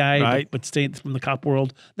the bad guy, Right. but stay from the cop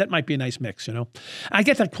world. That might be a nice mix, I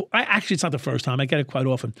get that. Actually, it's not the first time. I get it quite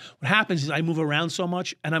often. What happens is I move around so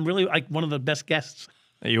much, and I'm really like one of the best guests.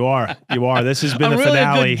 You are. This has been I'm the really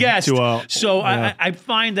finale a good guest. to So yeah. I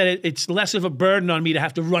find that it's less of a burden on me to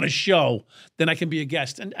have to run a show than I can be a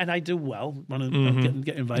guest. And I do well,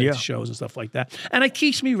 get invited Yeah. to shows and stuff like that. And it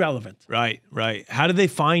keeps me relevant. Right. How did they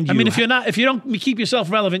find you? I mean, if you don't keep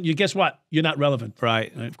yourself relevant, guess what? You're not relevant.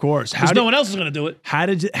 Right. Of course. Because no one else is going to do it. How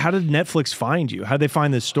did Netflix find you? How did they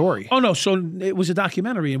find this story? Oh, no. So it was a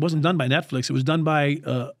documentary. It wasn't done by Netflix. It was done by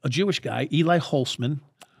a Jewish guy, Eli Holtzman,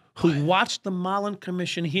 who watched the Mullen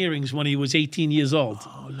Commission hearings when he was 18 years old.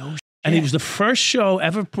 Oh, no. And it was the first show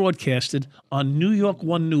ever broadcasted on New York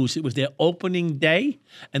One News. It was their opening day,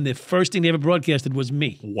 and the first thing they ever broadcasted was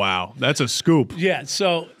me. Wow, that's a scoop. Yeah,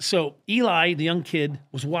 so Eli, the young kid,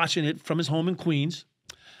 was watching it from his home in Queens,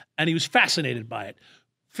 and he was fascinated by it.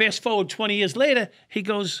 Fast forward 20 years later, he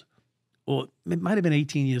goes, or it might have been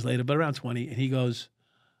 18 years later, but around 20, and he goes,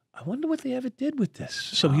 I wonder what they ever did with this.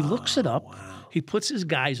 So he looks it up. Wow. He puts his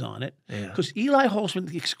guys on it. Because Eli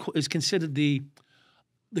Holtzman is considered the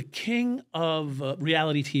king of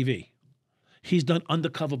reality TV. He's done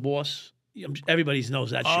Undercover Boss. Everybody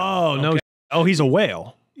knows that show. Oh, okay? No. Oh, he's a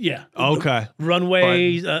whale. Yeah. Okay.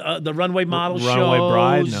 Runways, the runway model shows. Runaway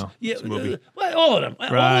Bride? No. Yeah, It's a movie. All of them.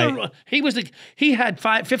 Right. He had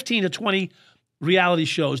 15 to 20 reality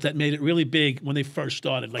shows that made it really big when they first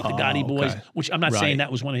started, like the Gotti Boys, which I'm not saying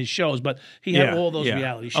that was one of his shows, but he had all those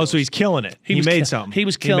reality shows. Oh, so he's killing it. He made something. He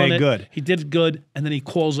was killing it. it. Good. He did it good, and then he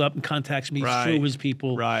calls up and contacts me through his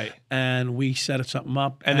people. Right. And we set something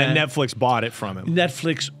up. And then Netflix bought it from him.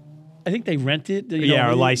 Netflix, I think they rented it.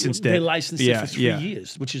 Or licensed it. They licensed it for 3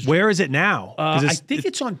 years, which is... Where is it now? I think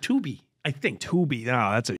it's on Tubi. I think. Tubi. No,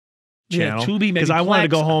 that's a Yeah, channel. Tubi, maybe because I wanted to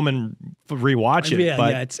go Plex. home and rewatch it. Yeah,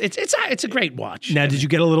 but it's a great watch. now, did you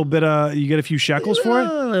get a little bit of? You get a few shekels for it?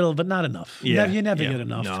 A little, but not enough. Yeah, You never yeah, get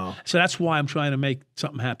enough. no. So that's why I'm trying to make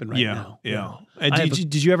something happen right now. Yeah. Did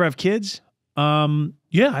Did you ever have kids?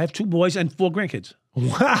 Yeah, I have 2 boys and 4 grandkids.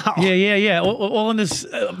 Wow. Yeah. All in this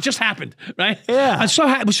just happened, right? Yeah. I'm so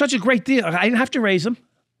happy. It was such a great deal. I didn't have to raise them,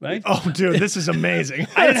 right? Oh, dude, this is amazing.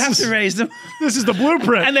 I didn't have to raise them, This is the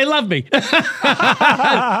blueprint. and they love me.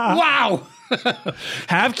 Wow.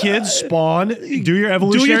 Have kids, spawn, do your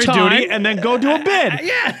evolutionary time. duty, and then go do a bid.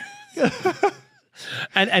 Yeah.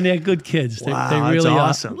 and they're good kids. Wow, they that's really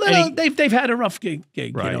awesome. are. They've had a rough gig.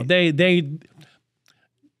 Right. You know,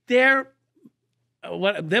 they're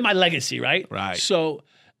my legacy, right? Right. So,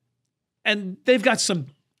 and they've got some.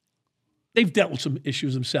 They've dealt with some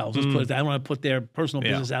issues themselves. Let's put it that. I don't want to put their personal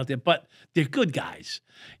business out there, but they're good guys,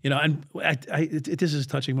 you know. And this is a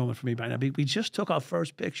touching moment for me right now. We just took our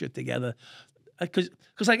first picture together because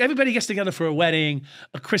like everybody gets together for a wedding,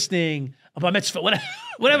 a christening, a bar mitzvah,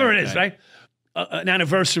 whatever it is, right? An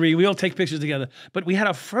anniversary. We all take pictures together. But we had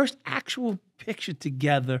our first actual picture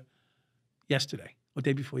together yesterday, or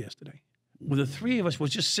day before yesterday. Where the three of us was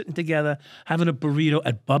just sitting together having a burrito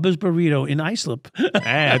at Bubba's Burrito in Islip. Hey,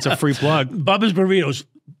 that's a free plug. Bubba's Burritos,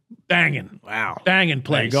 banging. Wow. Banging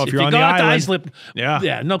place. There you go. If you're you on go the out to island. Islip,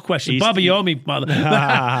 Yeah. no question. East- Bubba, you owe me, mother.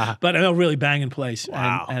 But a really banging place.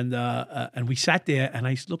 Wow. And we sat there, and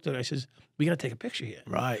I looked at her. I says, "We got to take a picture here,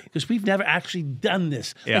 Right. Because we've never actually done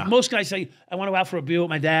this. Yeah. Like most guys say, I want to go out for a beer with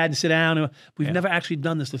my dad and sit down. We've never actually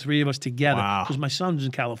done this, the three of us together. Wow. Because my son's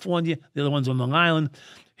in California, the other one's on Long Island.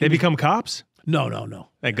 They become cops? No.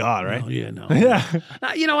 Thank God, right? No, yeah, no. Yeah.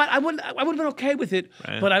 You know what? I would have been okay with it,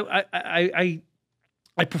 Right. but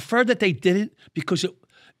I preferred that they didn't because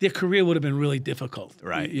their career would have been really difficult.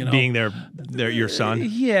 Right. You know, Being your son.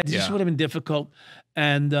 Yeah, this would have been difficult,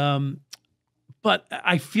 and but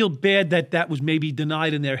I feel bad that was maybe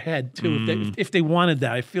denied in their head too. If they wanted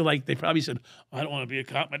that, I feel like they probably said, "I don't want to be a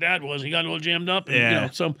cop. My dad was. He got all jammed up." And, Yeah. You know,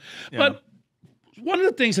 so, but. One of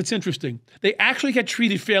the things that's interesting, they actually get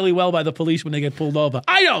treated fairly well by the police when they get pulled over.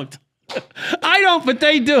 I don't, but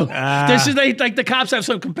they do. This is like the cops have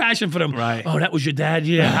some compassion for them. Right. Oh, that was your dad?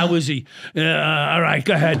 Yeah. How was he? All right,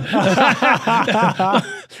 go ahead.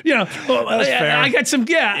 You know, fair. I got some.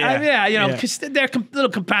 Yeah. You know, Yeah. because they're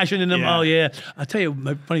little compassion in them. Yeah. Oh yeah. I'll tell you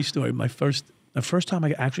my funny story. The first time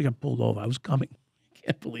I actually got pulled over, I was coming. I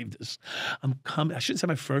can't believe this. I'm coming. I shouldn't say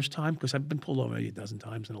my first time because I've been pulled over maybe a dozen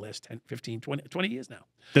times in the last 10, 15, 20 years now.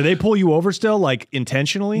 Did they pull you over still, like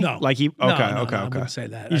intentionally? No. Like he? No, Okay, no, okay, I okay. wouldn't say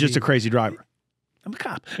that. You're I just a mean, crazy driver. I'm a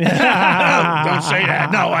cop. Don't say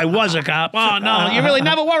that. No, I was a cop. Oh, no, you really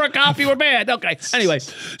never were a cop. You were bad. Okay. Anyway,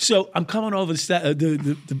 so I'm coming over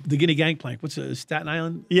the Guinea Gangplank. What's Staten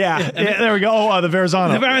Island? Yeah, there we go. Oh, the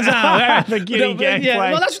Verrazano. The Verrazano. The Guinea Gangplank.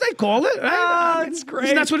 Yeah, well, that's what they call it. Right? It's great.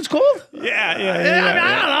 Isn't that what it's called? Yeah.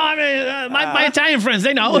 I don't know. I mean, my Italian friends,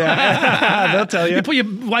 they know. They'll tell you. You put your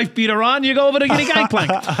wife beater on, you go over to Guinea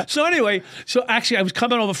Gangplank. So anyway, actually, I was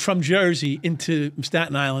coming over from Jersey into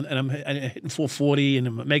Staten Island, and I'm hitting 440, and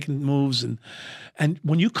I'm making moves, and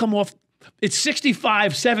when you come off, it's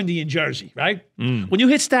 65, 70 in Jersey, right? When you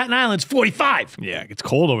hit Staten Island, it's 45. Yeah, it's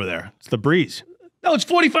cold over there. It's the breeze. No, it's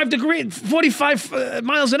 45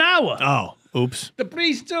 miles an hour. Oh, oops. The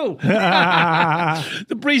breeze too.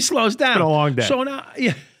 The breeze slows down. It's been a long day. So now,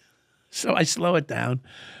 so I slow it down,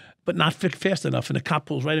 but not fast enough, and the cop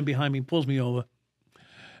pulls right in behind me, pulls me over,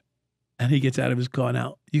 and he gets out of his car.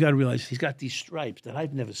 Now you got to realize he's got these stripes that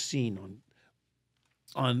I've never seen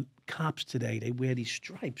on cops today. They wear these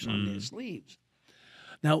stripes on their sleeves.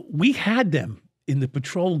 Now, we had them in the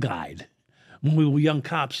patrol guide when we were young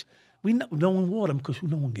cops. No one wore them because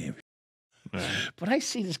no one gave a Right. But I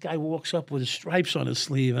see this guy walks up with his stripes on his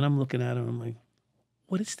sleeve, and I'm looking at him, I'm like,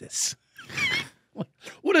 what is this?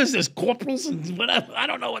 What is this, corporals and whatever? I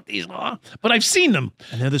don't know what these are, but I've seen them.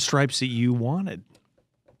 And they're the stripes that you wanted.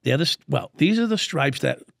 These are the stripes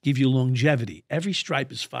that give you longevity. Every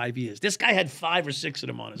stripe is 5 years. This guy had 5 or 6 of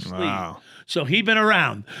them on his sleeve. Wow. So he'd been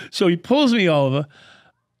around. So he pulls me over,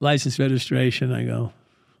 license registration. I go,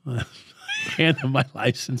 hand him my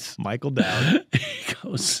license. Michael Dowd. He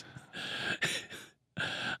goes,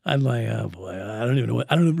 I'm like, oh boy, I don't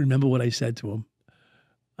even remember what I said to him.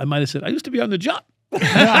 I might have said, I used to be on the job. Something.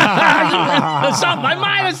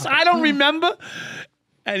 I don't remember.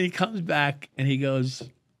 And he comes back and he looks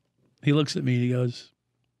at me and he goes,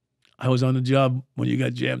 I was on the job when you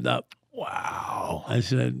got jammed up. Wow. I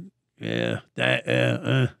said,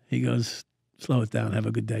 He goes, slow it down. Have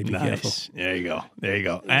a good day. Be careful. There you go.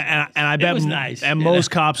 And I bet It was nice. And most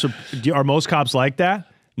cops are most cops like that?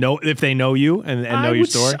 No, if they know you and know your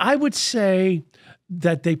story? I would say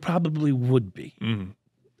that they probably would be. Mm-hmm.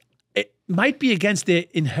 It might be against their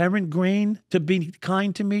inherent grain to be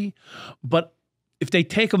kind to me, but if they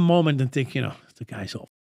take a moment and think, the guy's all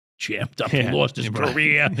jammed up, he lost his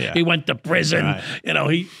career, he went to prison,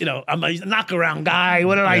 I'm a knock-around guy.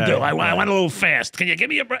 What did I do? I went a little fast. Can you give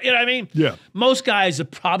me a break? You know what I mean? Yeah. Most guys are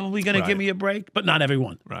probably going to give me a break, but not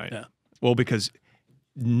everyone. Right. Yeah. Well, because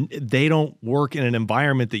they don't work in an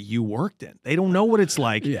environment that you worked in. They don't know what it's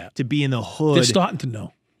like to be in the hood. They're starting to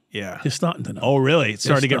know. Yeah. They're starting to know. Oh, really? It's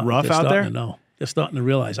starting to get rough out there? To know. They're starting to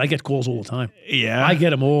realize. I get calls all the time. Yeah. I get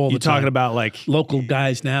them all the time. You're talking about like local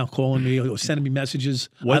guys now calling me or sending me messages.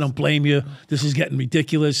 I don't blame you. This is getting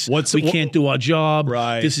ridiculous. We can't do our job.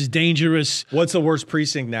 Right. This is dangerous. What's the worst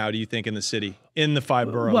precinct now, do you think, in the city? In the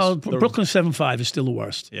 5 boroughs? Well, Brooklyn 7-5 is still the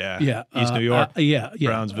worst. Yeah. Yeah. East New York. Yeah.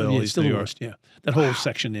 Brownsville, It's East still New the York. worst. Yeah. That whole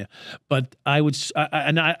section there. But I would say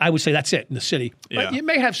that's it in the city. Yeah. But you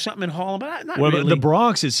may have something in Harlem, but not Well, really. the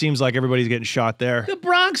Bronx, it seems like everybody's getting shot there. The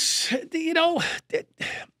Bronx, the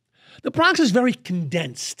Bronx is very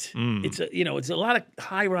condensed. It's a lot of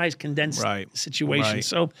high-rise condensed situations. Right.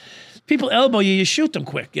 So people elbow you, you shoot them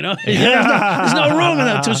quick. There's no room in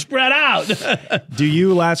them to spread out.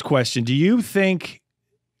 Last question, do you think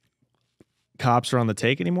cops are on the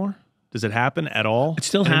take anymore? Does it happen at all? It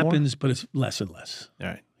still happens, but it's less and less. All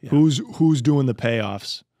right. Yeah. Who's doing the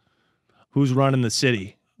payoffs? Who's running the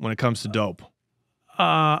city when it comes to dope?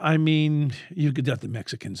 I mean, you could have the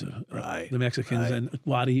Mexicans, right? The Mexicans and the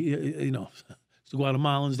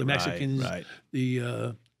Guatemalans, the Mexicans. Right.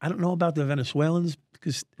 I don't know about the Venezuelans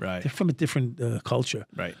because they're from a different culture.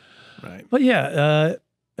 Right. But yeah,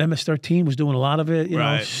 MS-13 was doing a lot of it. You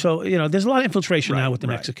know, so there's a lot of infiltration now with the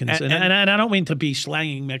Mexicans, and I don't mean to be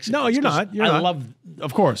slanging Mexicans. No, you're not. I love,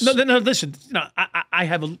 of course. No, listen. I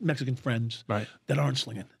have Mexican friends that aren't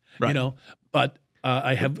slinging. Right. But.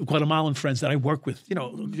 I have Guatemalan friends that I work with,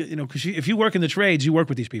 because if you work in the trades, you work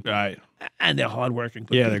with these people. Right. And they're hardworking.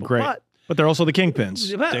 Yeah, they're great. But they're also the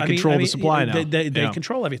kingpins. They control the supply now. They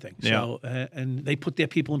control everything. So, and they put their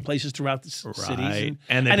people in places throughout the cities.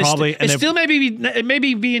 And they probably... It still may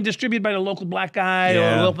be being distributed by the local black guy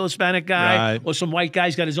or a local Hispanic guy or some white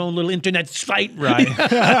guy's got his own little internet site. Right.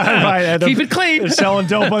 Keep it clean. They're selling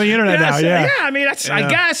dope on the internet now, I mean, that's, I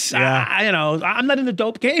guess, I'm not in the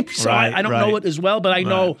dope game, so I don't know it as well, but I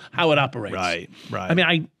know how it operates. Right. I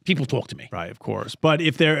mean, people talk to me. Right, of course. But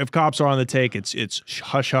if cops are on the take, it's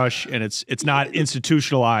hush hush, and it's not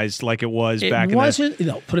institutionalized like it was back in the 60s through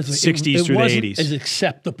the 80s. It wasn't as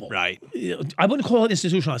acceptable. Right. I wouldn't call it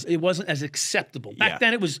institutionalized. It wasn't as acceptable. Back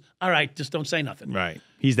then it was, all right, just don't say nothing. Right.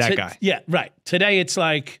 He's that guy. Yeah, right. Today it's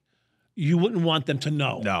like, you wouldn't want them to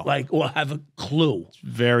know. No. Or have a clue. It's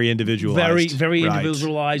very individualized. Very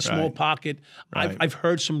individualized, small pocket. Right. I've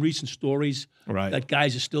heard some recent stories that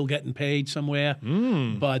guys are still getting paid somewhere,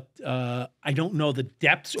 but I don't know the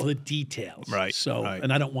depths or the details. Right. So,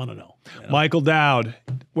 and I don't want to know. Michael Dowd,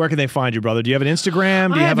 where can they find you, brother? Do you have an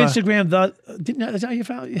Instagram? Do you have Instagram. Is that how you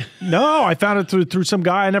found it? No, I found it through some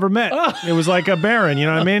guy I never met. It was like a Baron, you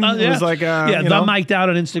know what I mean? It was like the Mike Dowd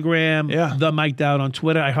on Instagram. Yeah. The Mike Dowd on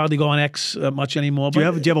Twitter. I hardly go on X much anymore. Do you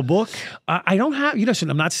have a book? I don't have. Listen,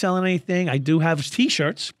 I'm not selling anything. I do have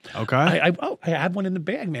T-shirts. Okay. I have one in the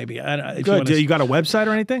bag. Maybe. Good. You got a website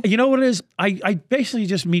or anything? You know what it is? I basically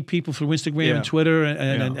just meet people through Instagram and Twitter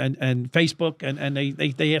and Facebook, and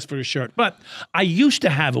they ask for a shirt. But I used to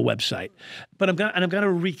have a website, but I'm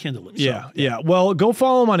gonna rekindle it. Yeah. Well, go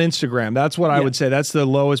follow him on Instagram. That's what I would say. That's the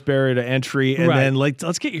lowest barrier to entry. And then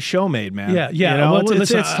let's get your show made, man. Yeah. You know,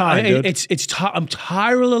 it's time, dude. I'm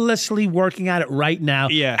tirelessly working at it right now.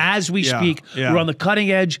 Yeah. As we speak, we're on the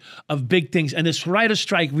cutting edge of big things, and this writer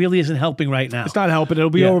strike really isn't helping right now. It's not helping. It'll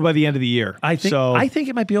be over by the end of the year. I think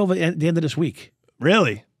it might be over at the end of this week.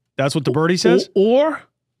 Really? That's what the birdie says? Or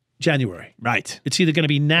January. Right. It's either going to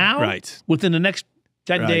be now, within the next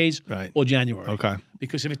 10 days, or January. Okay.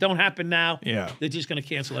 Because if it don't happen now, they're just going to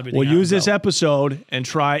cancel everything. Well, use this episode and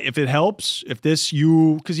try, if it helps, because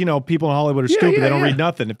people in Hollywood are stupid, they don't read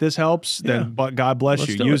nothing. If this helps, then God bless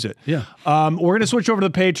you, use it. Yeah. We're going to switch over to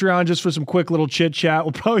the Patreon just for some quick little chit chat.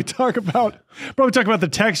 We'll probably talk about the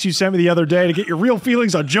text you sent me the other day to get your real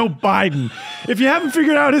feelings on Joe Biden. If you haven't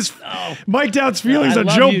figured out Mike Dowd's feelings on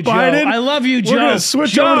Joe Biden, I love you, Joe. We're going to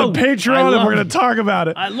switch over to Patreon and we're going to talk about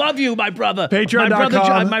it. I love you, my brother.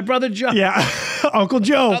 Patreon.com. My brother Joe. Yeah. Uncle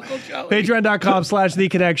Joe.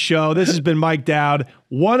 Patreon.com/TheConnect Show. This has been Mike Dowd.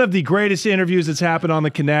 One of the greatest interviews that's happened on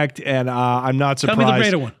The Connect, and I'm not surprised. Tell me the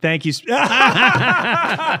greater one. Thank you.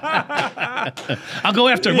 I'll go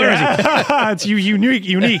after him. Where is he? It's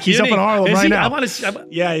unique. He's up in Harlem right now. I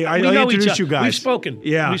introduced you guys. We've spoken.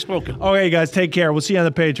 Yeah. We've spoken. Okay, guys, take care. We'll see you on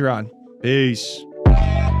the Patreon. Peace.